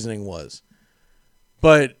his reasoning was?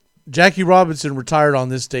 But Jackie Robinson retired on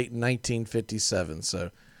this date in 1957.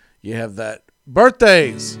 So you have that.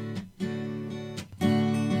 Birthdays.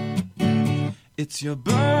 It's your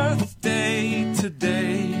birthday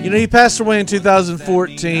today. You know, he passed away in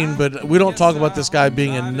 2014, but we don't talk about this guy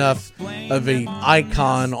being enough of an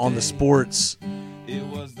icon on the sports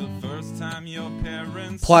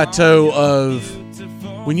plateau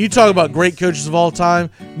of, when you talk about great coaches of all time,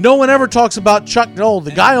 no one ever talks about Chuck Noll.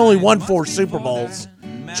 The guy only won 4 Super Bowls.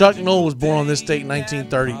 Chuck Noll was born on this date in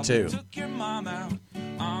 1932.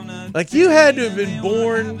 Like, you had to have been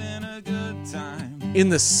born in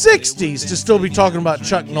the 60s to still be talking about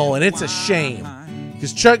Chuck Noll, and it's a shame.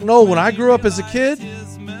 Because Chuck Noll, when I grew up as a kid,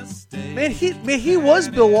 man, he was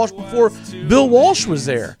Bill Walsh before Bill Walsh was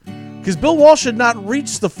there. Because Bill Walsh had not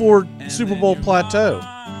reached the 4 Super Bowl plateau.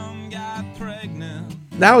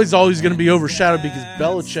 Now he's always going to be overshadowed because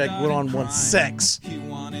Belichick went on 1 6.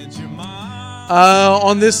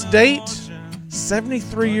 On this date,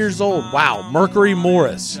 73 years old. Wow. Mercury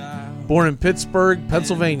Morris, born in Pittsburgh,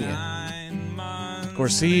 Pennsylvania. Of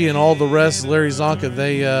course, he and all the rest, Larry Zonka,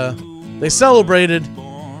 they celebrated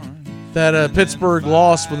that Pittsburgh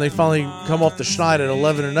loss when they finally come off the schneid at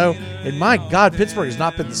 11-0. And my God, Pittsburgh has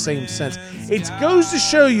not been the same since. It goes to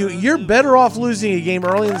show you, you're better off losing a game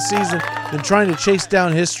early in the season than trying to chase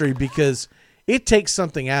down history, because it takes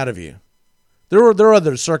something out of you. There are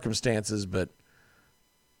other circumstances, but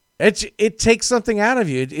it takes something out of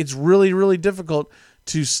you. It's really, really difficult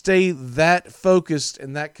to stay that focused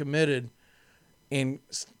and that committed and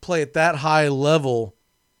play at that high level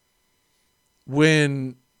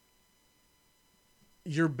when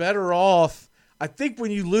you're better off. I think when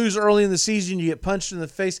you lose early in the season, you get punched in the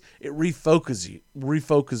face, it refocuses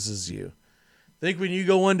you. I think when you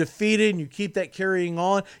go undefeated and you keep that carrying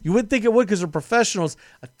on, you wouldn't think it would because they're professionals.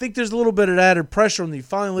 I think there's a little bit of added pressure when you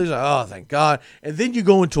finally lose. Like, oh, thank God. And then you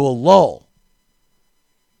go into a lull.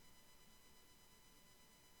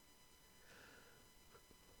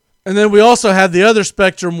 And then we also have the other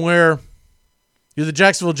spectrum where you're the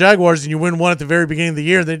Jacksonville Jaguars and you win one at the very beginning of the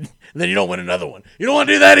year, then you don't win another one. You don't want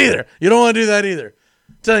to do that either.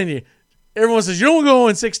 I'm telling you, everyone says you don't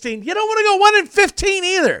want to go 1-16. You don't want to go 1-15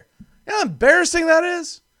 either. You know how embarrassing that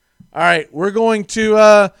is? All right, we're going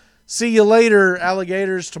to see you later,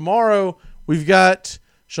 alligators. Tomorrow we've got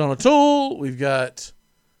Sean O'Toole, we've got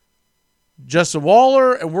Justin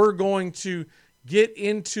Waller, and we're going to get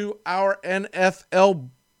into our NFL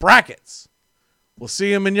brackets. We'll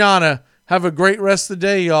see you manana. Have a great rest of the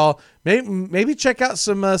day, y'all. Maybe check out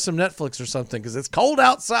some Netflix or something because it's cold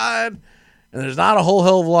outside and there's not a whole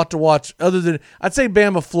hell of a lot to watch other than I'd say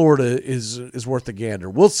Bama, Florida is worth a gander.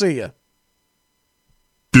 We'll see you.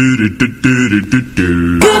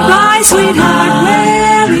 Goodbye, sweetheart.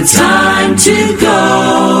 Well, it's time to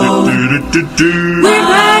go. We're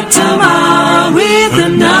back tomorrow with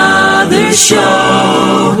another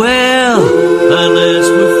show. Well, unless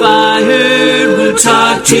we're fired, we'll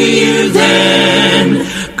talk to you then.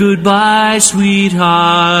 Goodbye,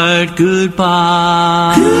 sweetheart.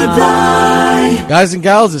 Goodbye. Goodbye. Guys and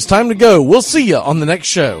gals, it's time to go. We'll see you on the next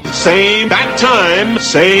show. Same bat time,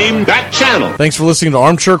 same bat channel. Thanks for listening to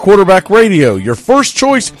Armchair Quarterback Radio, your first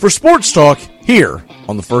choice for sports talk here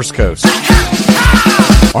on the First Coast.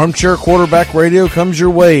 Armchair Quarterback Radio comes your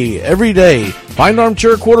way every day. Find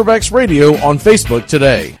Armchair Quarterbacks Radio on Facebook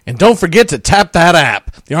today. And don't forget to tap that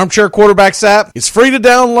app. The Armchair Quarterbacks app is free to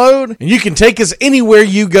download, and you can take us anywhere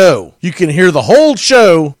you go. You can hear the whole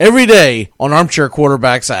show every day on Armchair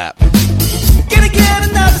Quarterbacks app. Can I get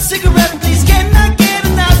another cigarette, please? Can I get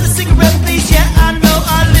another cigarette, please? Yeah, I know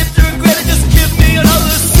I live to regret it. Just give me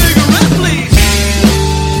another cigarette, please.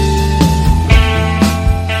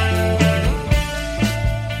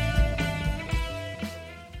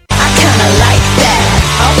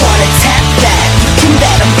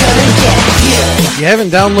 If you haven't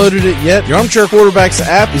downloaded it yet, the Armchair Quarterbacks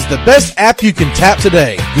app is the best app you can tap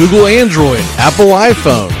today. Google Android, Apple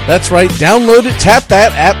iPhone. That's right, download it, tap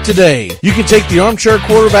that app today. You can take the Armchair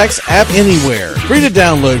Quarterbacks app anywhere. Free to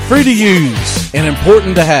download, free to use, and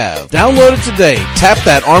important to have. Download it today. Tap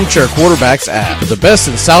that Armchair Quarterbacks app. The best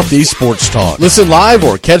in Southeast sports talk. Listen live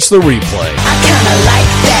or catch the replay. I kinda like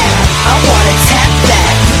that. I wanna tap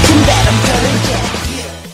that. You can bet I'm gonna